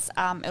book is.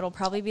 It'll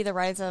probably be the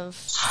Rise of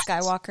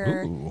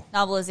Skywalker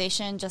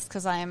novelization, just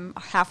because I'm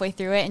halfway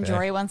through it, and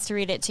Jory wants to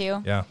read it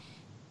too. Yeah.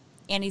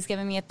 Andy's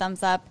giving me a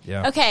thumbs up.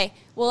 Yeah. Okay,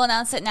 we'll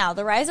announce it now.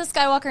 The Rise of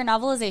Skywalker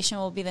novelization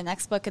will be the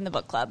next book in the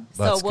book club.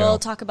 So we'll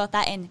talk about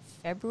that in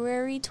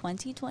February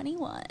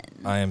 2021.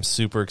 I am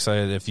super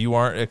excited. If you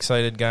aren't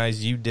excited,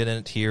 guys, you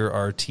didn't hear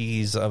our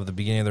tease of the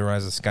beginning of the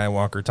Rise of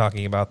Skywalker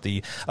talking about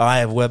the Eye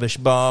of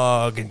Webbish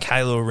Bog and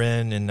Kylo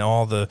Ren and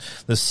all the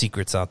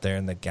secrets out there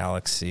in the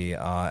galaxy.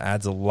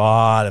 Adds a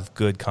lot of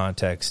good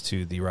context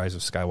to the Rise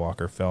of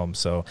Skywalker film.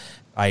 So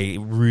I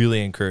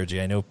really encourage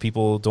you. I know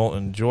people don't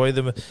enjoy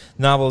the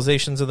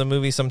novelizations of the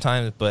movie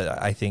sometimes, but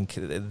I think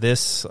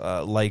this,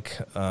 like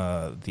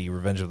the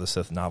Revenge of the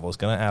Sith novel, is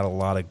going to add a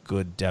lot of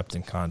good depth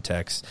and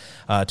context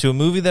to a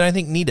movie that I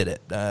think needed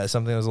it.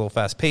 Something that was a little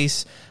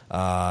fast-paced.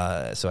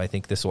 So I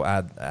think this will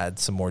add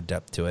some more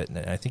depth to it, and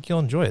I think you'll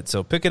enjoy it.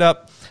 So pick it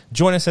up.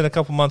 Join us in a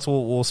couple months.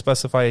 We'll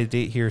specify a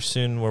date here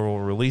soon where we'll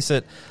release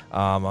it.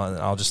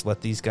 I'll just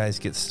let these guys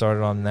get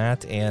started on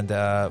that.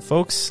 And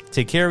folks,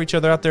 take care of each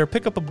other out there.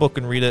 Pick up a book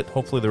and read it.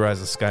 Hopefully The Rise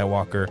of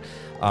Skywalker.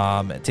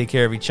 Take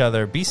care of each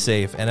other. Be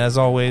safe. And as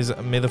always,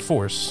 may the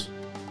Force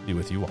be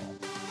with you all.